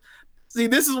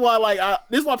is why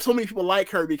so many people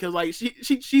like her, because like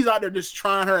she's out there just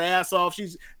trying her ass off.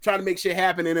 She's trying to make shit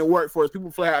happen and it worked for us. People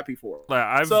feel happy for her.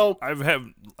 Like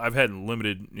I've had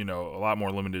limited, you know, a lot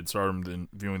more limited Stardom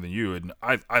viewing than you, and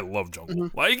I love Jungle.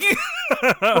 Mm-hmm. Like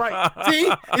right.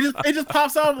 See, it just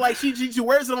pops out like she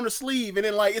wears it on her sleeve, and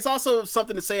then like it's also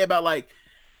something to say about like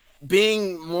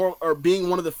being one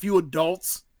of the few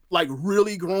adults, like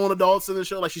really grown adults in the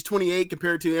show. Like she's 28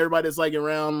 compared to everybody that's like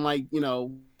around like, you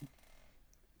know,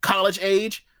 college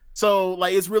age. So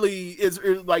like it's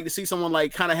like to see someone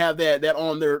like kind of have that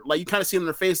on their, like you kind of see it in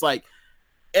their face, like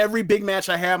every big match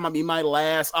I have might be my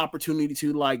last opportunity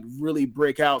to like really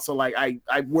break out. So like I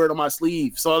wear it on my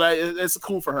sleeve. So it's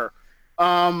cool for her.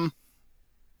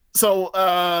 So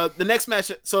the next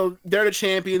match, so they're the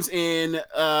champions in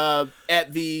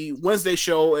at the Wednesday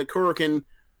show at Korakuen.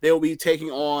 They'll be taking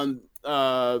on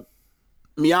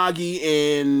Miyagi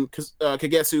and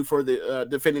Kagetsu for the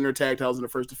defending their tag titles in the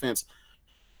first defense.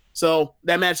 So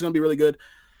that match is going to be really good.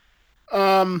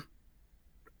 The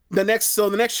next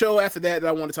show after that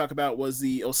I want to talk about was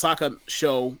the Osaka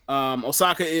show.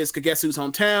 Osaka is Kagetsu's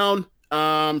hometown.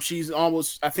 She's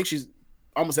almost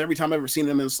every time I've ever seen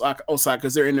them in Osaka,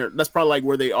 because they're in there. That's probably like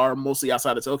where they are mostly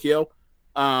outside of Tokyo.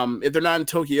 If they're not in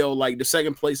Tokyo, like the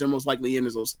second place they're most likely in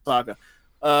is Osaka.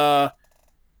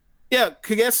 Yeah,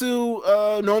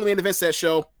 Kagetsu normally events that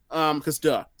show, because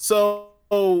duh. So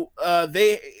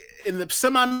they in the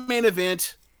semi-main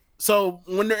event. So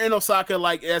when they're in Osaka,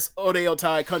 like that's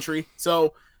Otai country.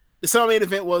 So the semi-main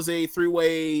event was a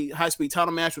 3-way high-speed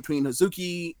title match between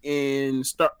Hazuki and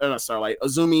Starlight,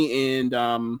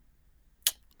 Azumi,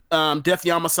 and Def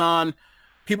Yama-san.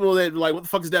 People that like, what the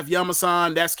fuck is Def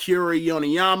Yama-san? That's Kyuri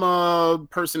Yoneyama,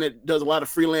 person that does a lot of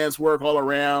freelance work all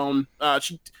around.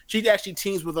 She actually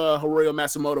teams with Hiroyo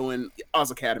Matsumoto in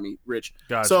Oz Academy, Rich.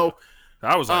 Gotcha. So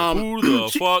I was like, who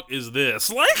the fuck is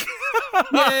this? Like,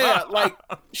 yeah, like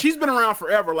she's been around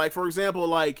forever. Like, for example,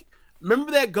 like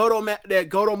remember that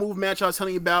Goto move match I was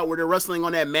telling you about where they're wrestling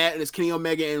on that mat and it's Kenny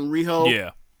Omega and Riho?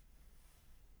 Yeah.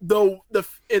 Though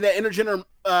in that intergender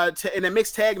in that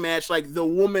mixed tag match, like the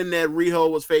woman that Riho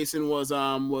was facing was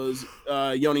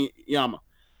Yoneyama.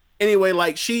 Anyway,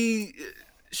 like she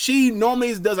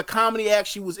normally does a comedy act.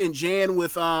 She was in Jan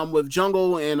with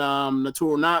Jungle and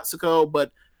Natsuko Natsuko,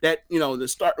 but that, you know, the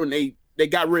start when they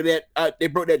got rid of that, they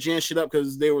broke that Jan shit up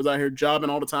because they was out here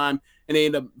jobbing all the time, and they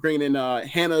ended up bringing in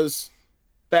Hannah's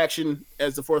faction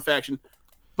as the fourth faction.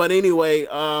 But anyway,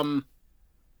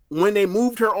 when they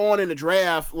moved her on in the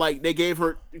draft, like they gave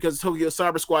her, because Tokyo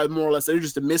Cyber Squad more or less they're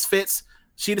just the misfits.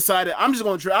 She decided I'm just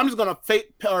gonna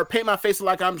paint my face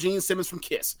like I'm Gene Simmons from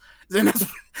Kiss, and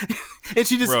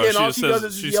she just Bro, and all she does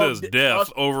is she yell, says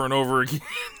death over and over again.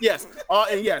 Yes,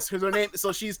 and yes, because her name.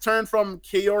 So she's turned from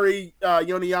Kyori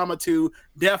Yoneyama to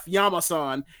Def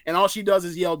Yama-san, and all she does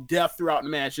is yell death throughout the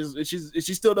match.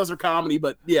 She still does her comedy,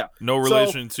 but yeah, No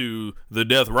relation to the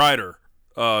Death Rider,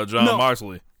 John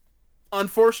Moxley.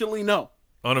 Unfortunately, no.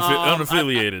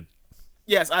 Unaffiliated.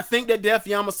 Yes, I think that Def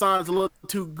Yama-san is a little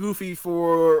too goofy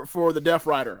for the Death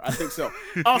Rider. I think so.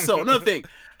 Also, another thing,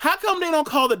 how come they don't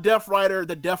call the Death Rider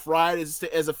the Death Ride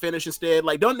as a finish instead?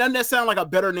 Like, doesn't that sound like a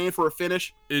better name for a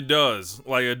finish? It does.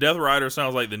 Like, a Death Rider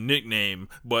sounds like the nickname,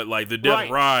 but like the Death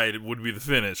Ride would be the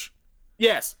finish.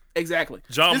 Yes, exactly.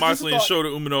 John Moxley and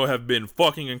Shota Umino have been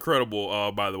fucking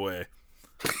incredible, by the way.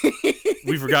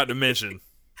 We forgot to mention.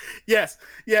 Yes.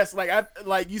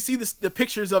 Like you see the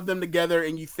pictures of them together,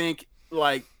 and you think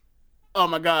like, oh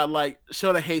my god, like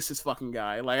Shota hates this fucking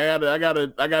guy. Like I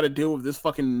gotta deal with this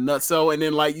fucking nutso, and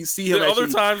then like you see him. The other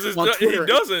times he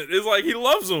doesn't. It's like he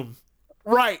loves him.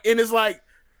 Right, and it's like,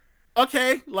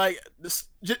 okay, like this.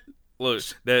 Look,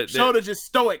 that Shota just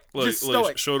stoic. Look,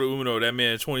 stoic. Shota Umino, that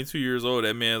man, 22 years old.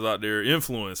 That man's out there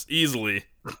influenced easily.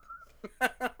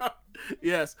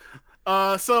 Yes.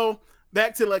 So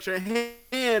back to the lecture at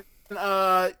hand.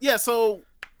 So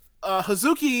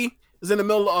Hazuki is in the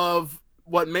middle of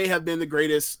what may have been the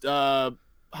greatest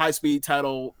high-speed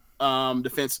title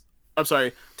defense. I'm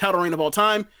sorry, title reign of all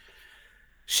time.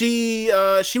 She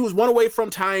was one away from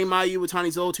tying Mayu with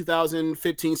Tani's old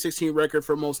 2015-16 record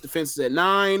for most defenses at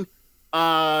 9.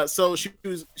 So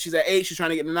she's at 8. She's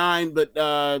trying to get to 9,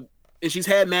 but and she's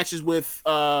had matches with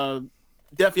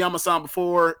Def Yama-san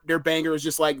before. Their banger is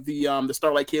just like the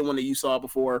Starlight Kid one that you saw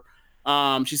before.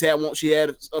 She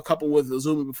had a couple with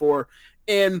Azumi before,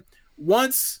 and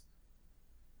once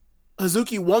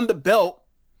Hazuki won the belt,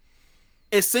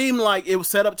 it seemed like it was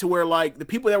set up to where like the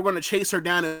people that were going to chase her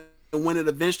down and win it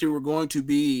eventually were going to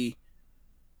be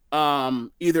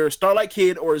either Starlight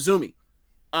Kid or Azumi,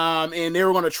 and they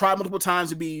were going to try multiple times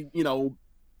to be, you know,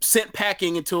 sent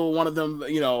packing until one of them,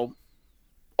 you know,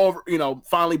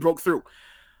 finally broke through.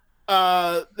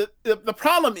 The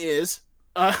problem is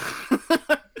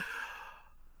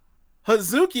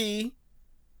Hazuki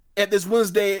at this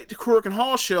Wednesday at the Korakuen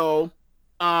Hall show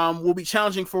will be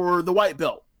challenging for the white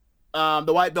belt.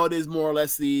 The white belt is more or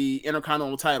less the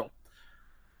Intercontinental title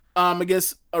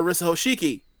against Arisa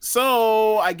Hoshiki.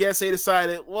 So I guess they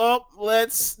decided, well,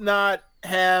 let's not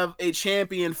have a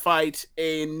champion fight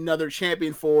another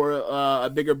champion for a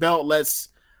bigger belt. Let's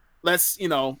you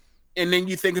know. And then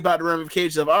you think about the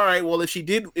ramifications of, all right, well, if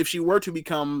she were to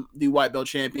become the white belt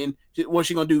champion, what's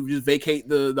she gonna do? Just vacate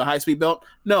the high speed belt?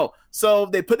 No. So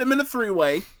they put them in a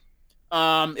 3-way.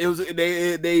 It was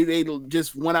they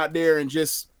just went out there and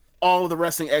just all of the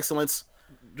wrestling excellence,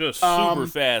 just super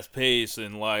fast pace,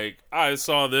 and like I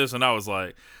saw this and I was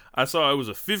like, I saw it was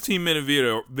a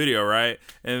 15-minute video, right?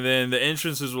 And then the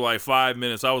entrances were like 5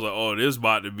 minutes. I was like, oh, this is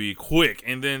about to be quick.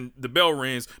 And then the bell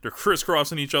rings. They're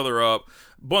crisscrossing each other up.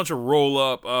 Bunch of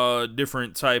roll-up,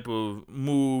 different type of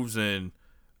moves. And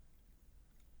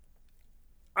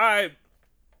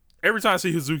every time I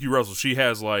see Hazuki wrestle, she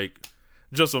has like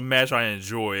just a match I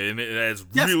enjoy. And it's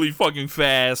really fucking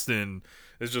fast. And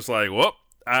it's just like, well,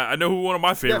 I know who one of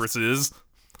my favorites is.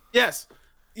 Yes.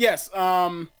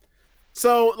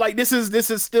 So like this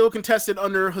is still contested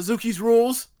under Hazuki's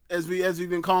rules. as we've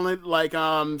been calling it. Like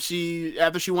she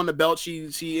after she won the belt,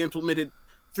 she implemented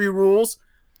 3 rules.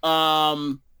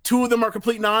 2 of them are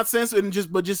complete nonsense and just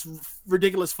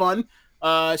ridiculous fun.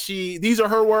 These are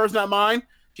her words, not mine.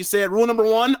 She said, rule number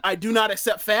 1, I do not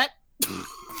accept fat.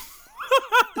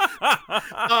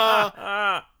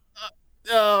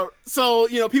 So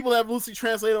people have loosely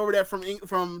translated over that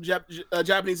from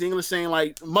Japanese English, saying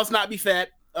like must not be fat.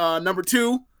 Number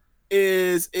 2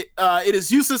 is it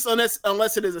is useless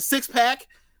unless it is a 6-pack,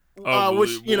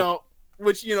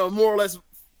 which more or less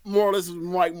is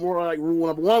like more like rule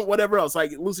number 1. Whatever else,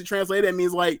 like loosely translated, it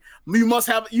means like you must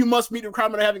meet the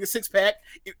requirement of having a 6-pack.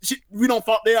 They don't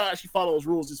actually follow those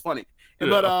rules. It's funny. Yeah.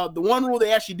 But the one rule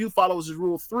they actually do follow is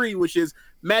rule 3, which is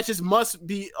matches must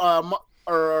be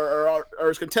or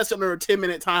is contested under a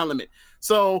 10-minute time limit.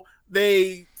 So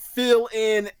they fill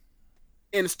in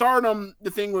Stardom. The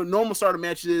thing with normal Stardom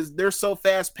matches is they're so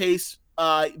fast paced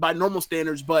by normal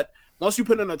standards, but once you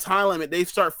put in a time limit, they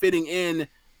start fitting in,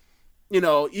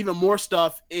 even more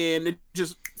stuff, and it's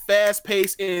just fast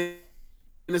paced, and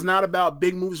it's not about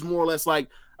big moves, more or less like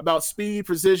about speed,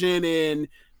 precision, and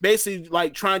basically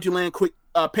like trying to land quick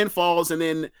pinfalls. And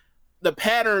then the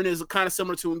pattern is kind of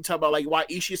similar to when we talk about like why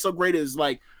Ishii is so great, is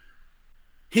like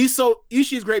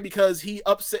Ishii is great because he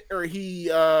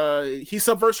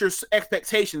subverts your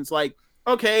expectations. Like,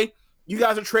 okay, you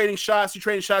guys are trading shots,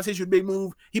 here's your big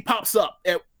move. He pops up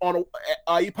or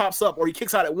he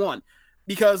kicks out at 1.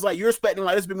 Because like you're expecting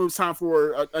like this big move's time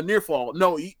for a near fall.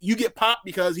 No, you get popped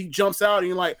because he jumps out and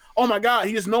you're like, oh my god,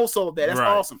 he just no-sold that. That's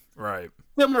awesome. Right.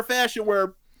 Similar fashion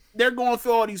where they're going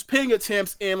through all these ping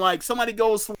attempts and like somebody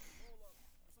goes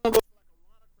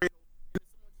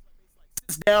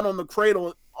down on the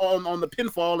cradle on the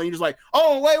pinfall and you're just like,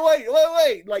 oh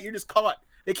wait, like you're just caught.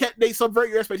 They subvert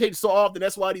your expectations so often.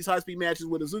 That's why these high speed matches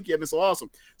with Hazuki have been so awesome.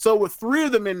 So with 3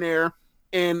 of them in there,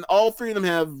 and all 3 of them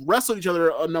have wrestled each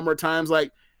other a number of times,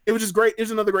 like it was just great. It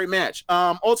was another great match.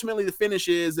 Ultimately, the finish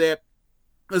is that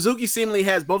Hazuki seemingly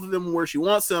has both of them where she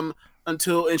wants them and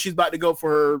she's about to go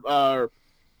for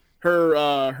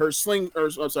her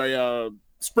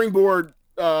springboard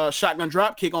shotgun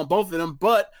drop kick on both of them,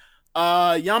 but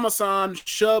Yamasan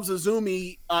shoves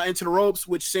Azumi into the ropes,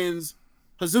 which sends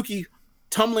Hazuki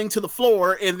tumbling to the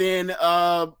floor, and then Def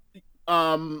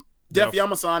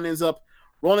Yamasan ends up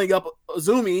rolling up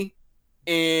Azumi,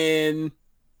 and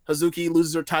Hazuki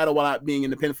loses her title while not being in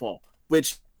the pinfall,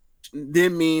 which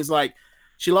then means like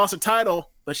she lost her title,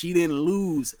 but she didn't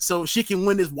lose, so she can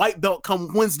win this white belt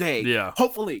come Wednesday. Yeah,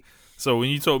 hopefully. So when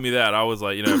you told me that, I was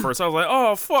like, at first I was like,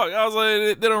 oh fuck, I was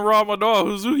like, they done robbed my dog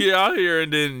Hazuki out here,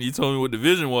 and then you told me what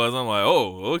division was. I'm like,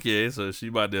 oh, okay, so she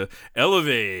about to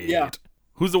elevate. Yeah.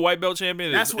 Who's the white belt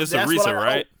champion? It's Arisa,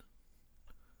 right?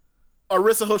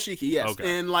 Arisa Hoshiki, yes.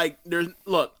 Okay. And like,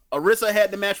 Arisa had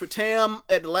the match with Tam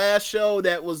at the last show.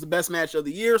 That was the best match of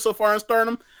the year so far in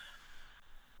Stardom.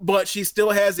 But she still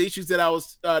has the issues that I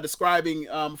was describing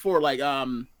before. Like,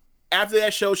 after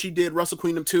that show, she did Wrestle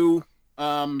Kingdom 2,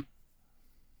 Pro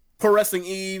Wrestling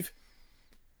Eve.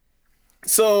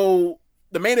 So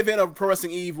the main event of Pro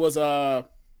Wrestling Eve was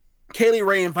Kaylee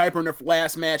Ray and Viper in their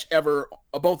last match ever.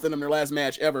 Both of them their last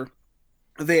match ever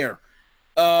there.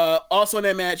 Also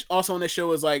in that show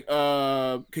was like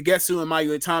Kagetsu and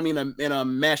Mayu Itami in a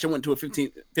match that went to a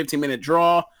 15-minute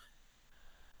draw.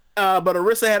 But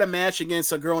Arisa had a match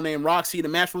against a girl named Roxy. The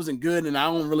match wasn't good, and I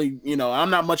don't really, I'm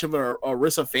not much of a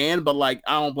Arisa fan, but like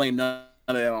I don't blame none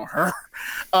of that on her.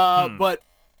 But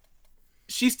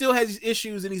she still has these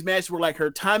issues in these matches where like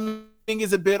her timing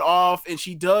is a bit off, and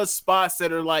she does spots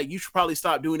that are like, you should probably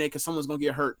stop doing it because someone's gonna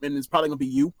get hurt, and it's probably gonna be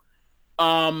you.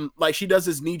 Like she does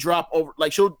this knee drop over,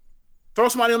 like she'll throw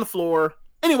somebody on the floor.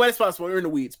 Anyway, that's possible. We're in the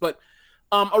weeds, but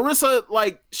Arisa,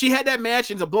 like she had that match,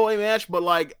 and it's a blowaway match, but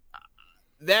like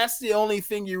that's the only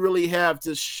thing you really have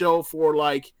to show for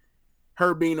like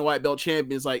her being the white belt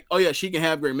champion. Is like, oh yeah, she can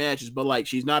have great matches, but like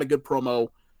she's not a good promo.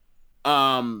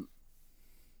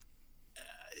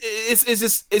 It's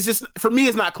just for me,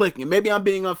 it's not clicking. Maybe I'm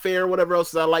being unfair or whatever else,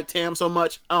 because I like Tam so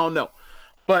much. I don't know.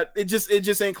 But it just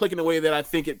ain't clicking the way that I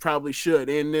think it probably should.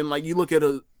 And then like you look at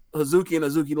Hazuki, and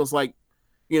Hazuki looks like,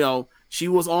 she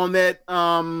was on that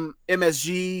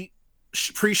MSG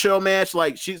pre-show match.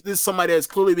 Like this is somebody that's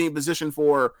clearly being positioned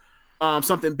for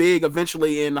something big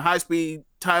eventually in the high speed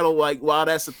title. Like, wow,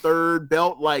 that's the 3rd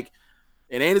belt. Like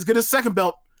it ain't as good as the 2nd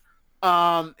belt.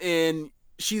 And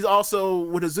she's also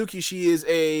with Hazuki. She is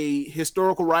a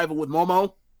historical rival with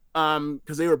Momo,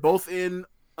 because they were both in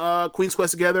Queen's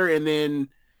Quest together, and then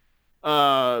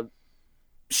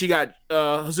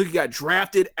Hazuki got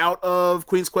drafted out of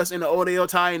Queen's Quest into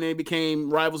Oedo-Tai, and they became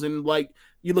rivals. And like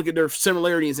you look at their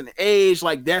similarities in age,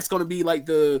 like that's going to be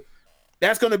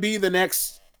the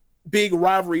next big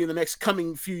rivalry in the next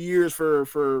coming few years for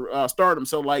Stardom.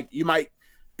 So like you might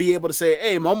be able to say,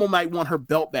 hey, Momo might want her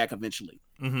belt back eventually.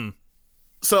 Mm-hmm.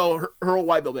 So her old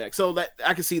white belt back. So that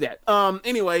I can see that.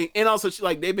 Anyway, and also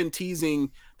they've been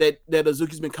teasing that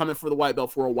Hazuki's been coming for the white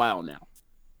belt for a while now,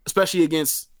 especially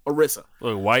against Arisa.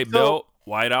 Look, white belt,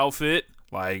 white outfit,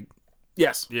 like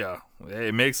yes, yeah,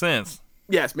 it makes sense.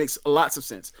 Yes, makes lots of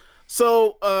sense.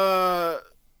 So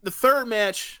the third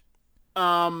match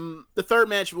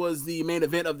was the main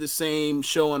event of the same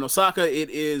show in Osaka.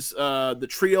 It is the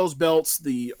trios belts,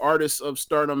 the Artists of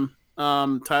Stardom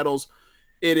titles.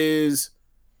 It is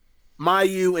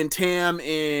Mayu and Tam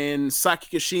and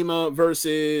Saki Kashima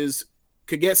versus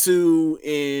Kagetsu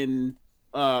and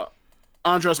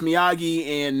Andras Miyagi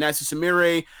and Natsu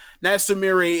Sumire. Natsu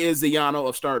Sumire is the Yano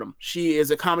of Stardom. She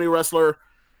is a comedy wrestler.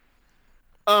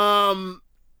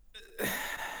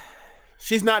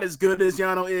 She's not as good as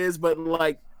Yano is, but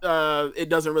like it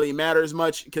doesn't really matter as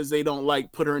much because they don't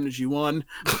like put her in the G1.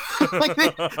 Like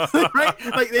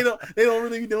they don't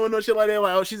really be doing no shit like that.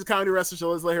 Like, oh, she's a comedy wrestler,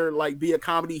 so let's let her like be a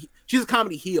comedy. She's a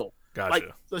comedy heel. Gotcha.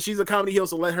 Like, so she's a comedy heel,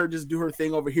 so let her just do her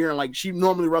thing over here. And like she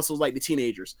normally wrestles like the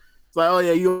teenagers. It's like, oh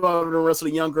yeah, you are to wrestle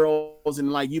the young girls,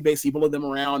 and like you basically bully them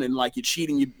around, and like you're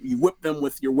cheating, you whip them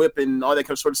with your whip and all that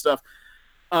kind of sort of stuff.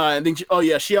 And then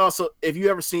she also, if you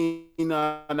ever seen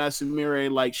Natsu Sumire,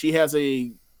 like she has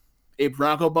a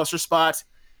Bronco Buster spot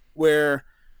where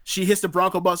she hits the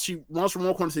Bronco Buster. She runs from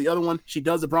one corner to the other one. She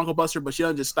does the Bronco Buster, but she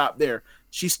doesn't just stop there.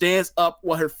 She stands up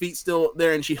while her feet's still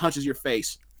there, and she hunches your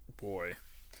face. Boy.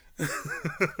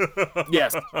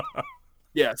 Yes.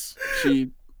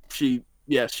 She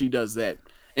does that,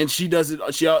 and she does it.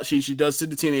 She does to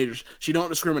the teenagers. She don't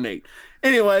discriminate.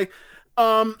 Anyway,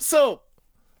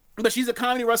 but she's a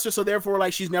comedy wrestler, so therefore,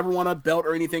 like, she's never won a belt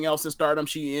or anything else in Stardom.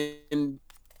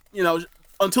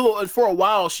 Until for a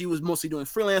while, she was mostly doing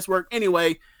freelance work.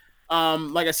 Anyway,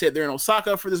 like I said, they're in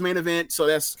Osaka for this main event, so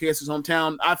that's Kagetsu's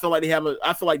hometown. I feel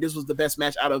like this was the best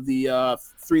match out of the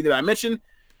three that I mentioned.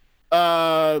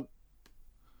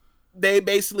 They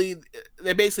basically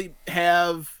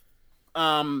have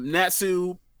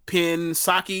Natsu pin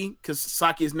Saki, because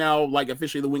Saki is now like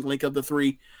officially the weak link of the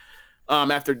three.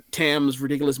 After Tam's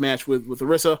ridiculous match with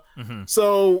Arisa. Mm-hmm.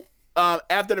 So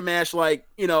after the match, like,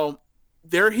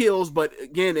 they're heels, but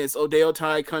again, it's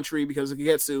Oedo-Tai country because of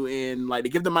Kagetsu, and like they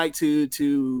give the mic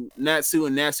to Natsu,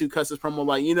 and Natsu cuts his promo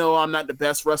like, I'm not the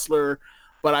best wrestler,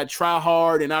 but I try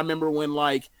hard. And I remember when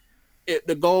like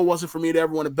the goal wasn't for me to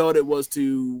ever win a belt, it was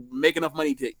to make enough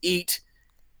money to eat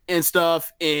and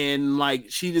stuff. And like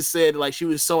she just said like she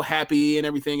was so happy and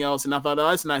everything else, and I thought, oh,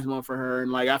 that's a nice one for her.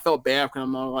 And like I felt bad because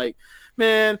I'm like,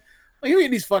 man, like you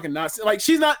get these fucking nuts. Like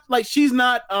she's not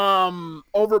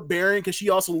overbearing because she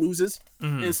also loses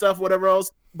and stuff, whatever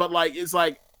else. But like it's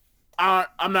like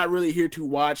I'm not really here to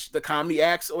watch the comedy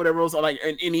acts or whatever else, like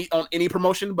on any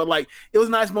promotion. But like it was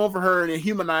a nice moment for her, and it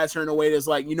humanized her in a way that's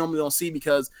like you normally don't see,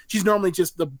 because she's normally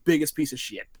just the biggest piece of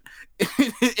shit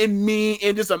and mean,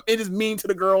 and just mean to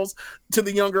the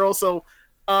young girls. So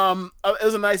it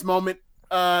was a nice moment.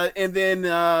 And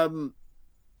then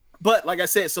but like I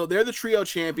said, so they're the trio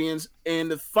champions, and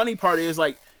the funny part is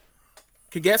like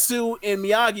Kagetsu and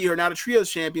Miyagi are now the trios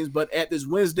champions, but at this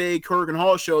Wednesday Korakuen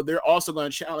Hall show, they're also going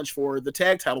to challenge for the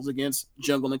tag titles against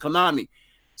Jungle and Konami.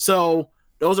 So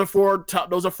those are four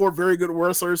very good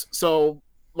wrestlers. So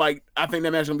like I think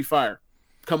that match is gonna be fire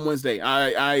come Wednesday.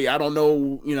 I don't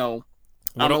know,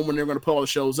 I don't know when they're gonna put all the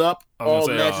shows up, all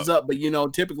the matches up, but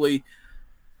typically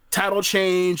title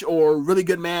change or really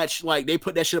good match, like they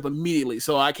put that shit up immediately.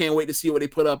 So I can't wait to see what they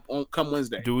put up on come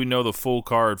Wednesday. Do we know the full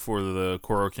card for the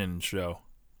Korakuen show?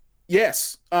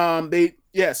 Yes. The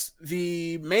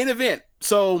main event.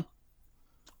 So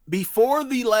before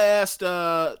the last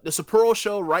the Sapporo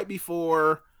show, right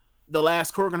before the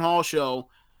last Korakuen Hall show,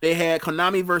 they had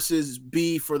Konami versus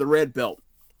B for the red belt.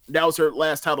 That was her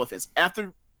last title defense.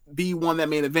 After B won that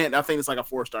main event, I think it's like a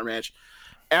 4-star match.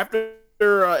 After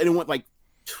it went like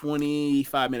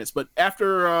 25 minutes, but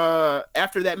after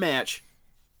that match,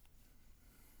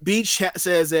 Beach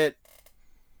says that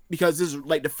because this is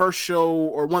like the first show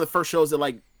or one of the first shows that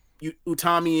like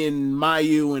Utami and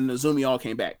Mayu and Azumi all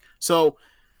came back. So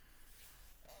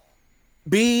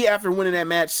B, after winning that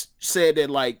match, said that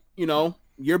like,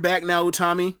 you're back now,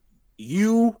 Utami.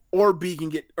 You or B can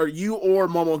get, or you or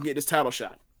Momo can get this title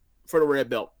shot for the red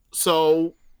belt.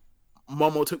 So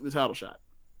Momo took the title shot.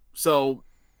 So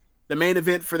the main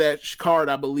event for that card,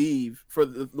 I believe, for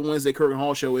the Wednesday Korakuen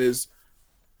Hall show is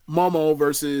Momo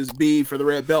versus B for the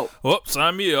red belt. Well,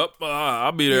 sign me up.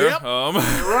 I'll be there. Yep.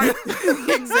 Right.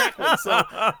 Exactly.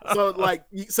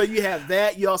 So you have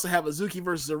that. You also have Azuki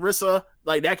versus Arisa.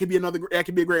 Like that could be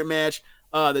a great match.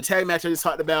 The tag match I just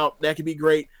talked about, that could be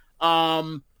great.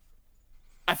 I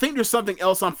think there's something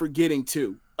else I'm forgetting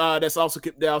too. That also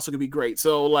could be great.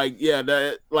 So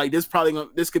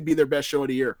this could be their best show of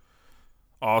the year.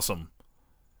 Awesome.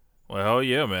 Well, hell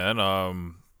yeah,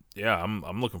 man. Yeah,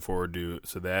 I'm looking forward to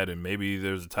that, and maybe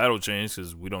there's a title change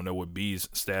because we don't know what B's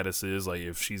status is. Like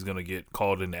if she's gonna get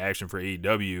called into action for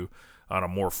AEW on a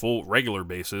more full regular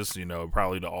basis,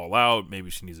 probably to All Out. Maybe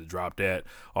she needs to drop that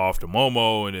off to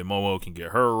Momo, and then Momo can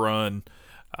get her run.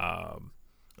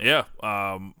 Yeah.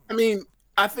 I mean,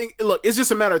 I think it's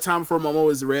just a matter of time before Momo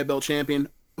is the red belt champion,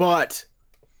 but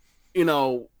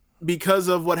because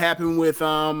of what happened with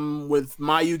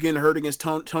Mayu getting hurt against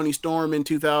Tony Storm in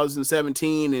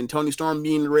 2017 and Tony Storm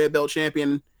being the red belt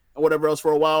champion or whatever else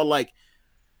for a while, like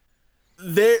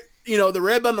the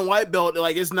red belt and the white belt,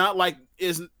 like it's not like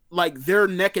they're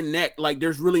neck and neck. Like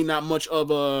there's really not much of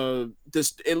at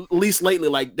least lately,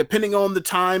 like depending on the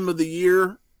time of the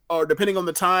year or depending on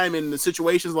the time and the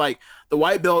situations, like the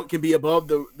white belt can be above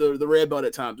the red belt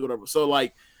at times, whatever. So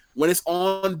like when it's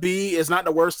on B, it's not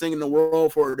the worst thing in the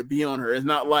world for her to be on her. It's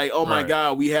not like, oh my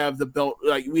God, we have the belt,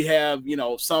 like we have,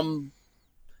 some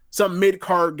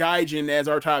mid-card gaijin as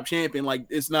our top champion. Like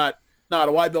it's not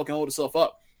a white belt can hold itself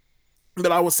up.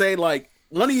 But I would say like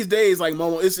one of these days, like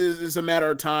Momo, it's a matter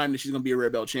of time that she's gonna be a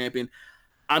red belt champion.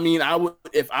 I mean, I would,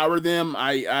 if I were them,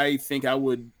 I think I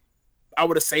would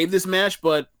have saved this match,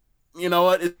 but you know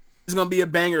what? It's gonna be a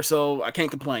banger, so I can't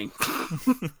complain.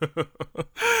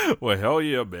 Well, hell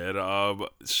yeah, man.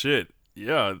 Shit.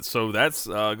 Yeah, so that's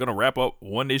gonna wrap up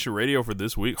One Nation Radio for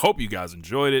this week. Hope you guys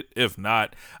enjoyed it. If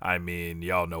not, I mean,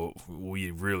 y'all know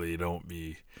we really don't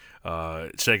be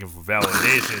checking for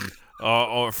validation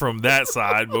from that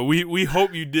side, but we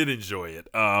hope you did enjoy it.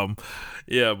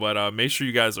 Yeah, but make sure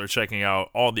you guys are checking out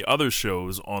all the other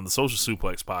shows on the Social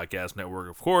Suplex Podcast Network.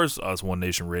 Of course, us One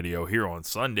Nation Radio here on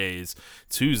Sundays.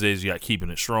 Tuesdays, you got Keeping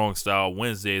It Strong Style.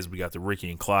 Wednesdays, we got the Ricky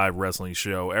and Clive Wrestling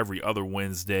Show. Every other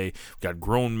Wednesday, we got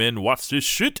Grown Men Watch This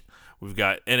Shit. We've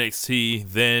got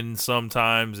NXT then,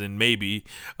 sometimes, and maybe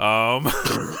with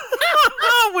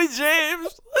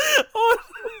James on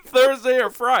Thursday or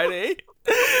Friday.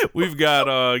 We've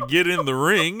got Get in the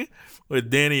Ring with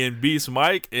Danny and Beast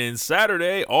Mike, and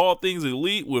Saturday, All Things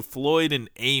Elite with Floyd and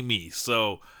Amy.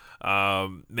 So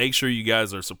make sure you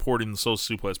guys are supporting the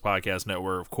Social Suplex Podcast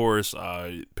Network. Of course,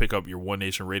 pick up your One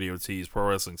Nation Radio tees,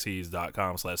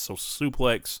 ProWrestlingTees.com/Social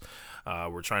Suplex.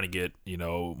 We're trying to get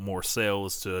more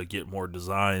sales to get more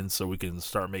designs so we can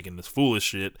start making this foolish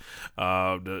shit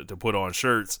to put on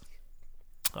shirts.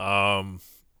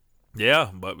 Yeah,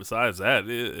 but besides that,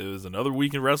 it was another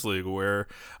week in wrestling where,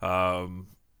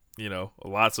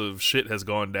 lots of shit has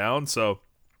gone down. So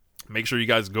make sure you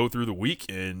guys go through the week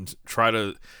and try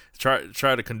to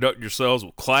conduct yourselves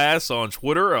with class on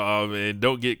Twitter, and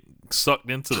don't get sucked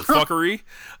into the fuckery.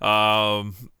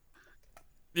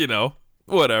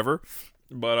 Whatever.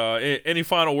 But any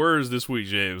final words this week,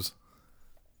 James?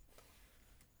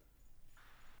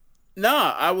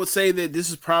 Nah, I would say that this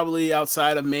is probably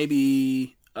outside of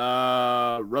maybe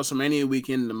WrestleMania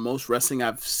weekend the most wrestling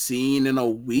I've seen in a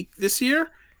week this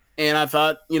year, and I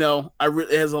thought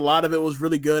as a lot of it was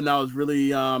really good, and I was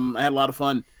really I had a lot of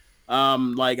fun. I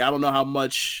don't know how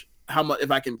much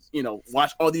if I can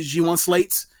watch all these G1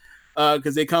 slates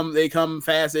because they come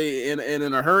fast and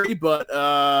in a hurry, but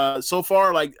so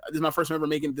far this is my first time ever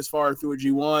making it this far through a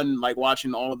G1,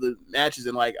 watching all of the matches,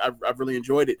 and I've really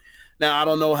enjoyed it. Now I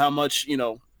don't know how much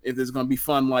if there's gonna be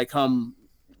fun come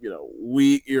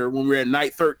week or when we're at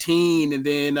night 13, and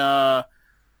then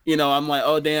I'm like,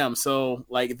 oh damn, so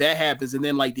that happens, and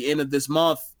then the end of this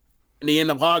month and the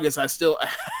end of August I still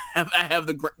have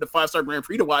the 5-star Grand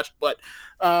Prix to watch, but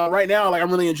right now I'm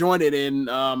really enjoying it, and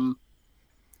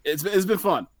it's been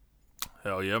fun.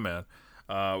 Hell yeah, man.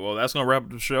 Well, that's gonna wrap up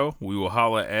the show. We will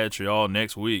holla at y'all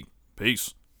next week.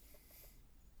 Peace.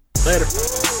 Later.